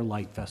they had their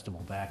light festival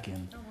back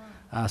in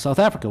South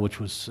Africa, which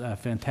was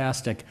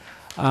fantastic.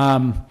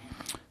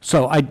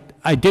 So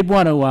I did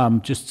want to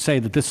just say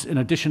that this, in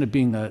addition to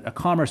being a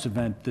commerce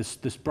event, this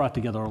brought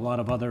together a lot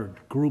of other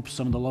groups.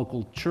 Some of the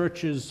local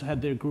churches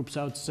had their groups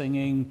out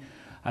singing.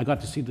 I got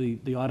to see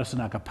the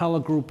Audison a cappella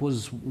group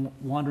was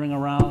wandering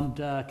around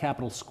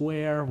Capitol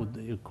Square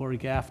with Corey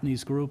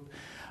Gaffney's group.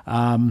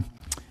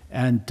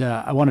 And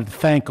I wanted to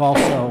thank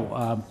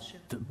also,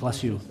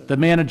 bless you, the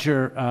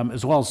manager,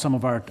 as well as some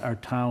of our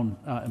town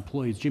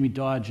employees. Jimmy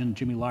Dodge and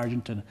Jimmy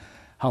Largentine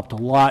helped a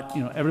lot.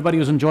 You know, everybody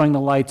was enjoying the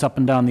lights up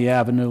and down the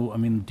avenue. I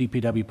mean,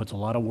 DPW puts a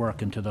lot of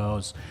work into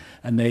those,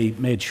 and they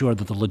made sure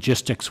that the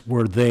logistics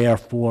were there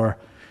for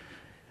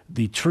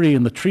the tree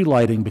and the tree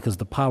lighting, because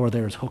the power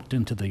there is hooked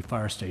into the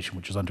fire station,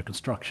 which is under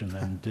construction,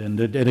 and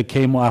it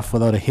came off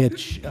without a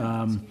hitch.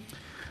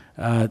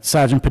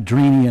 Sergeant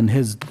Pedrini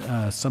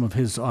and some of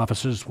his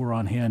officers were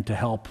on hand to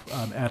help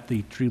at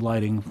the tree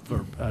lighting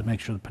for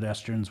make sure the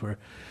pedestrians were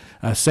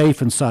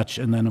safe and such.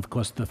 And then, of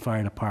course, the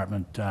fire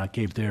department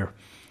gave their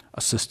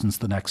assistance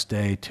the next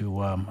day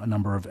to a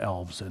number of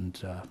elves and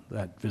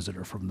that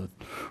visitor from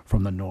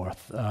the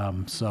north.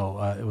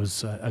 So it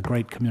was a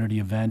great community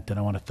event, and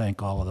I want to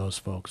thank all of those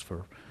folks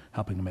for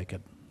helping to make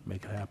it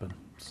happen.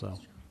 So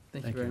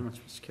Thank you very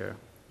much, Mr. Carroll.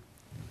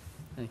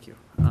 Thank you.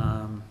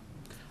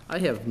 I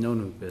have no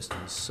new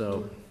business,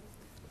 so.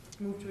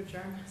 Move to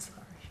adjourn,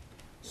 sorry.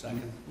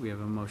 Second. We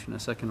have a motion, a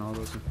second. All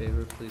those in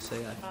favor, please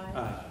say aye.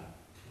 Aye.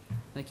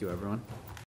 Thank you, everyone.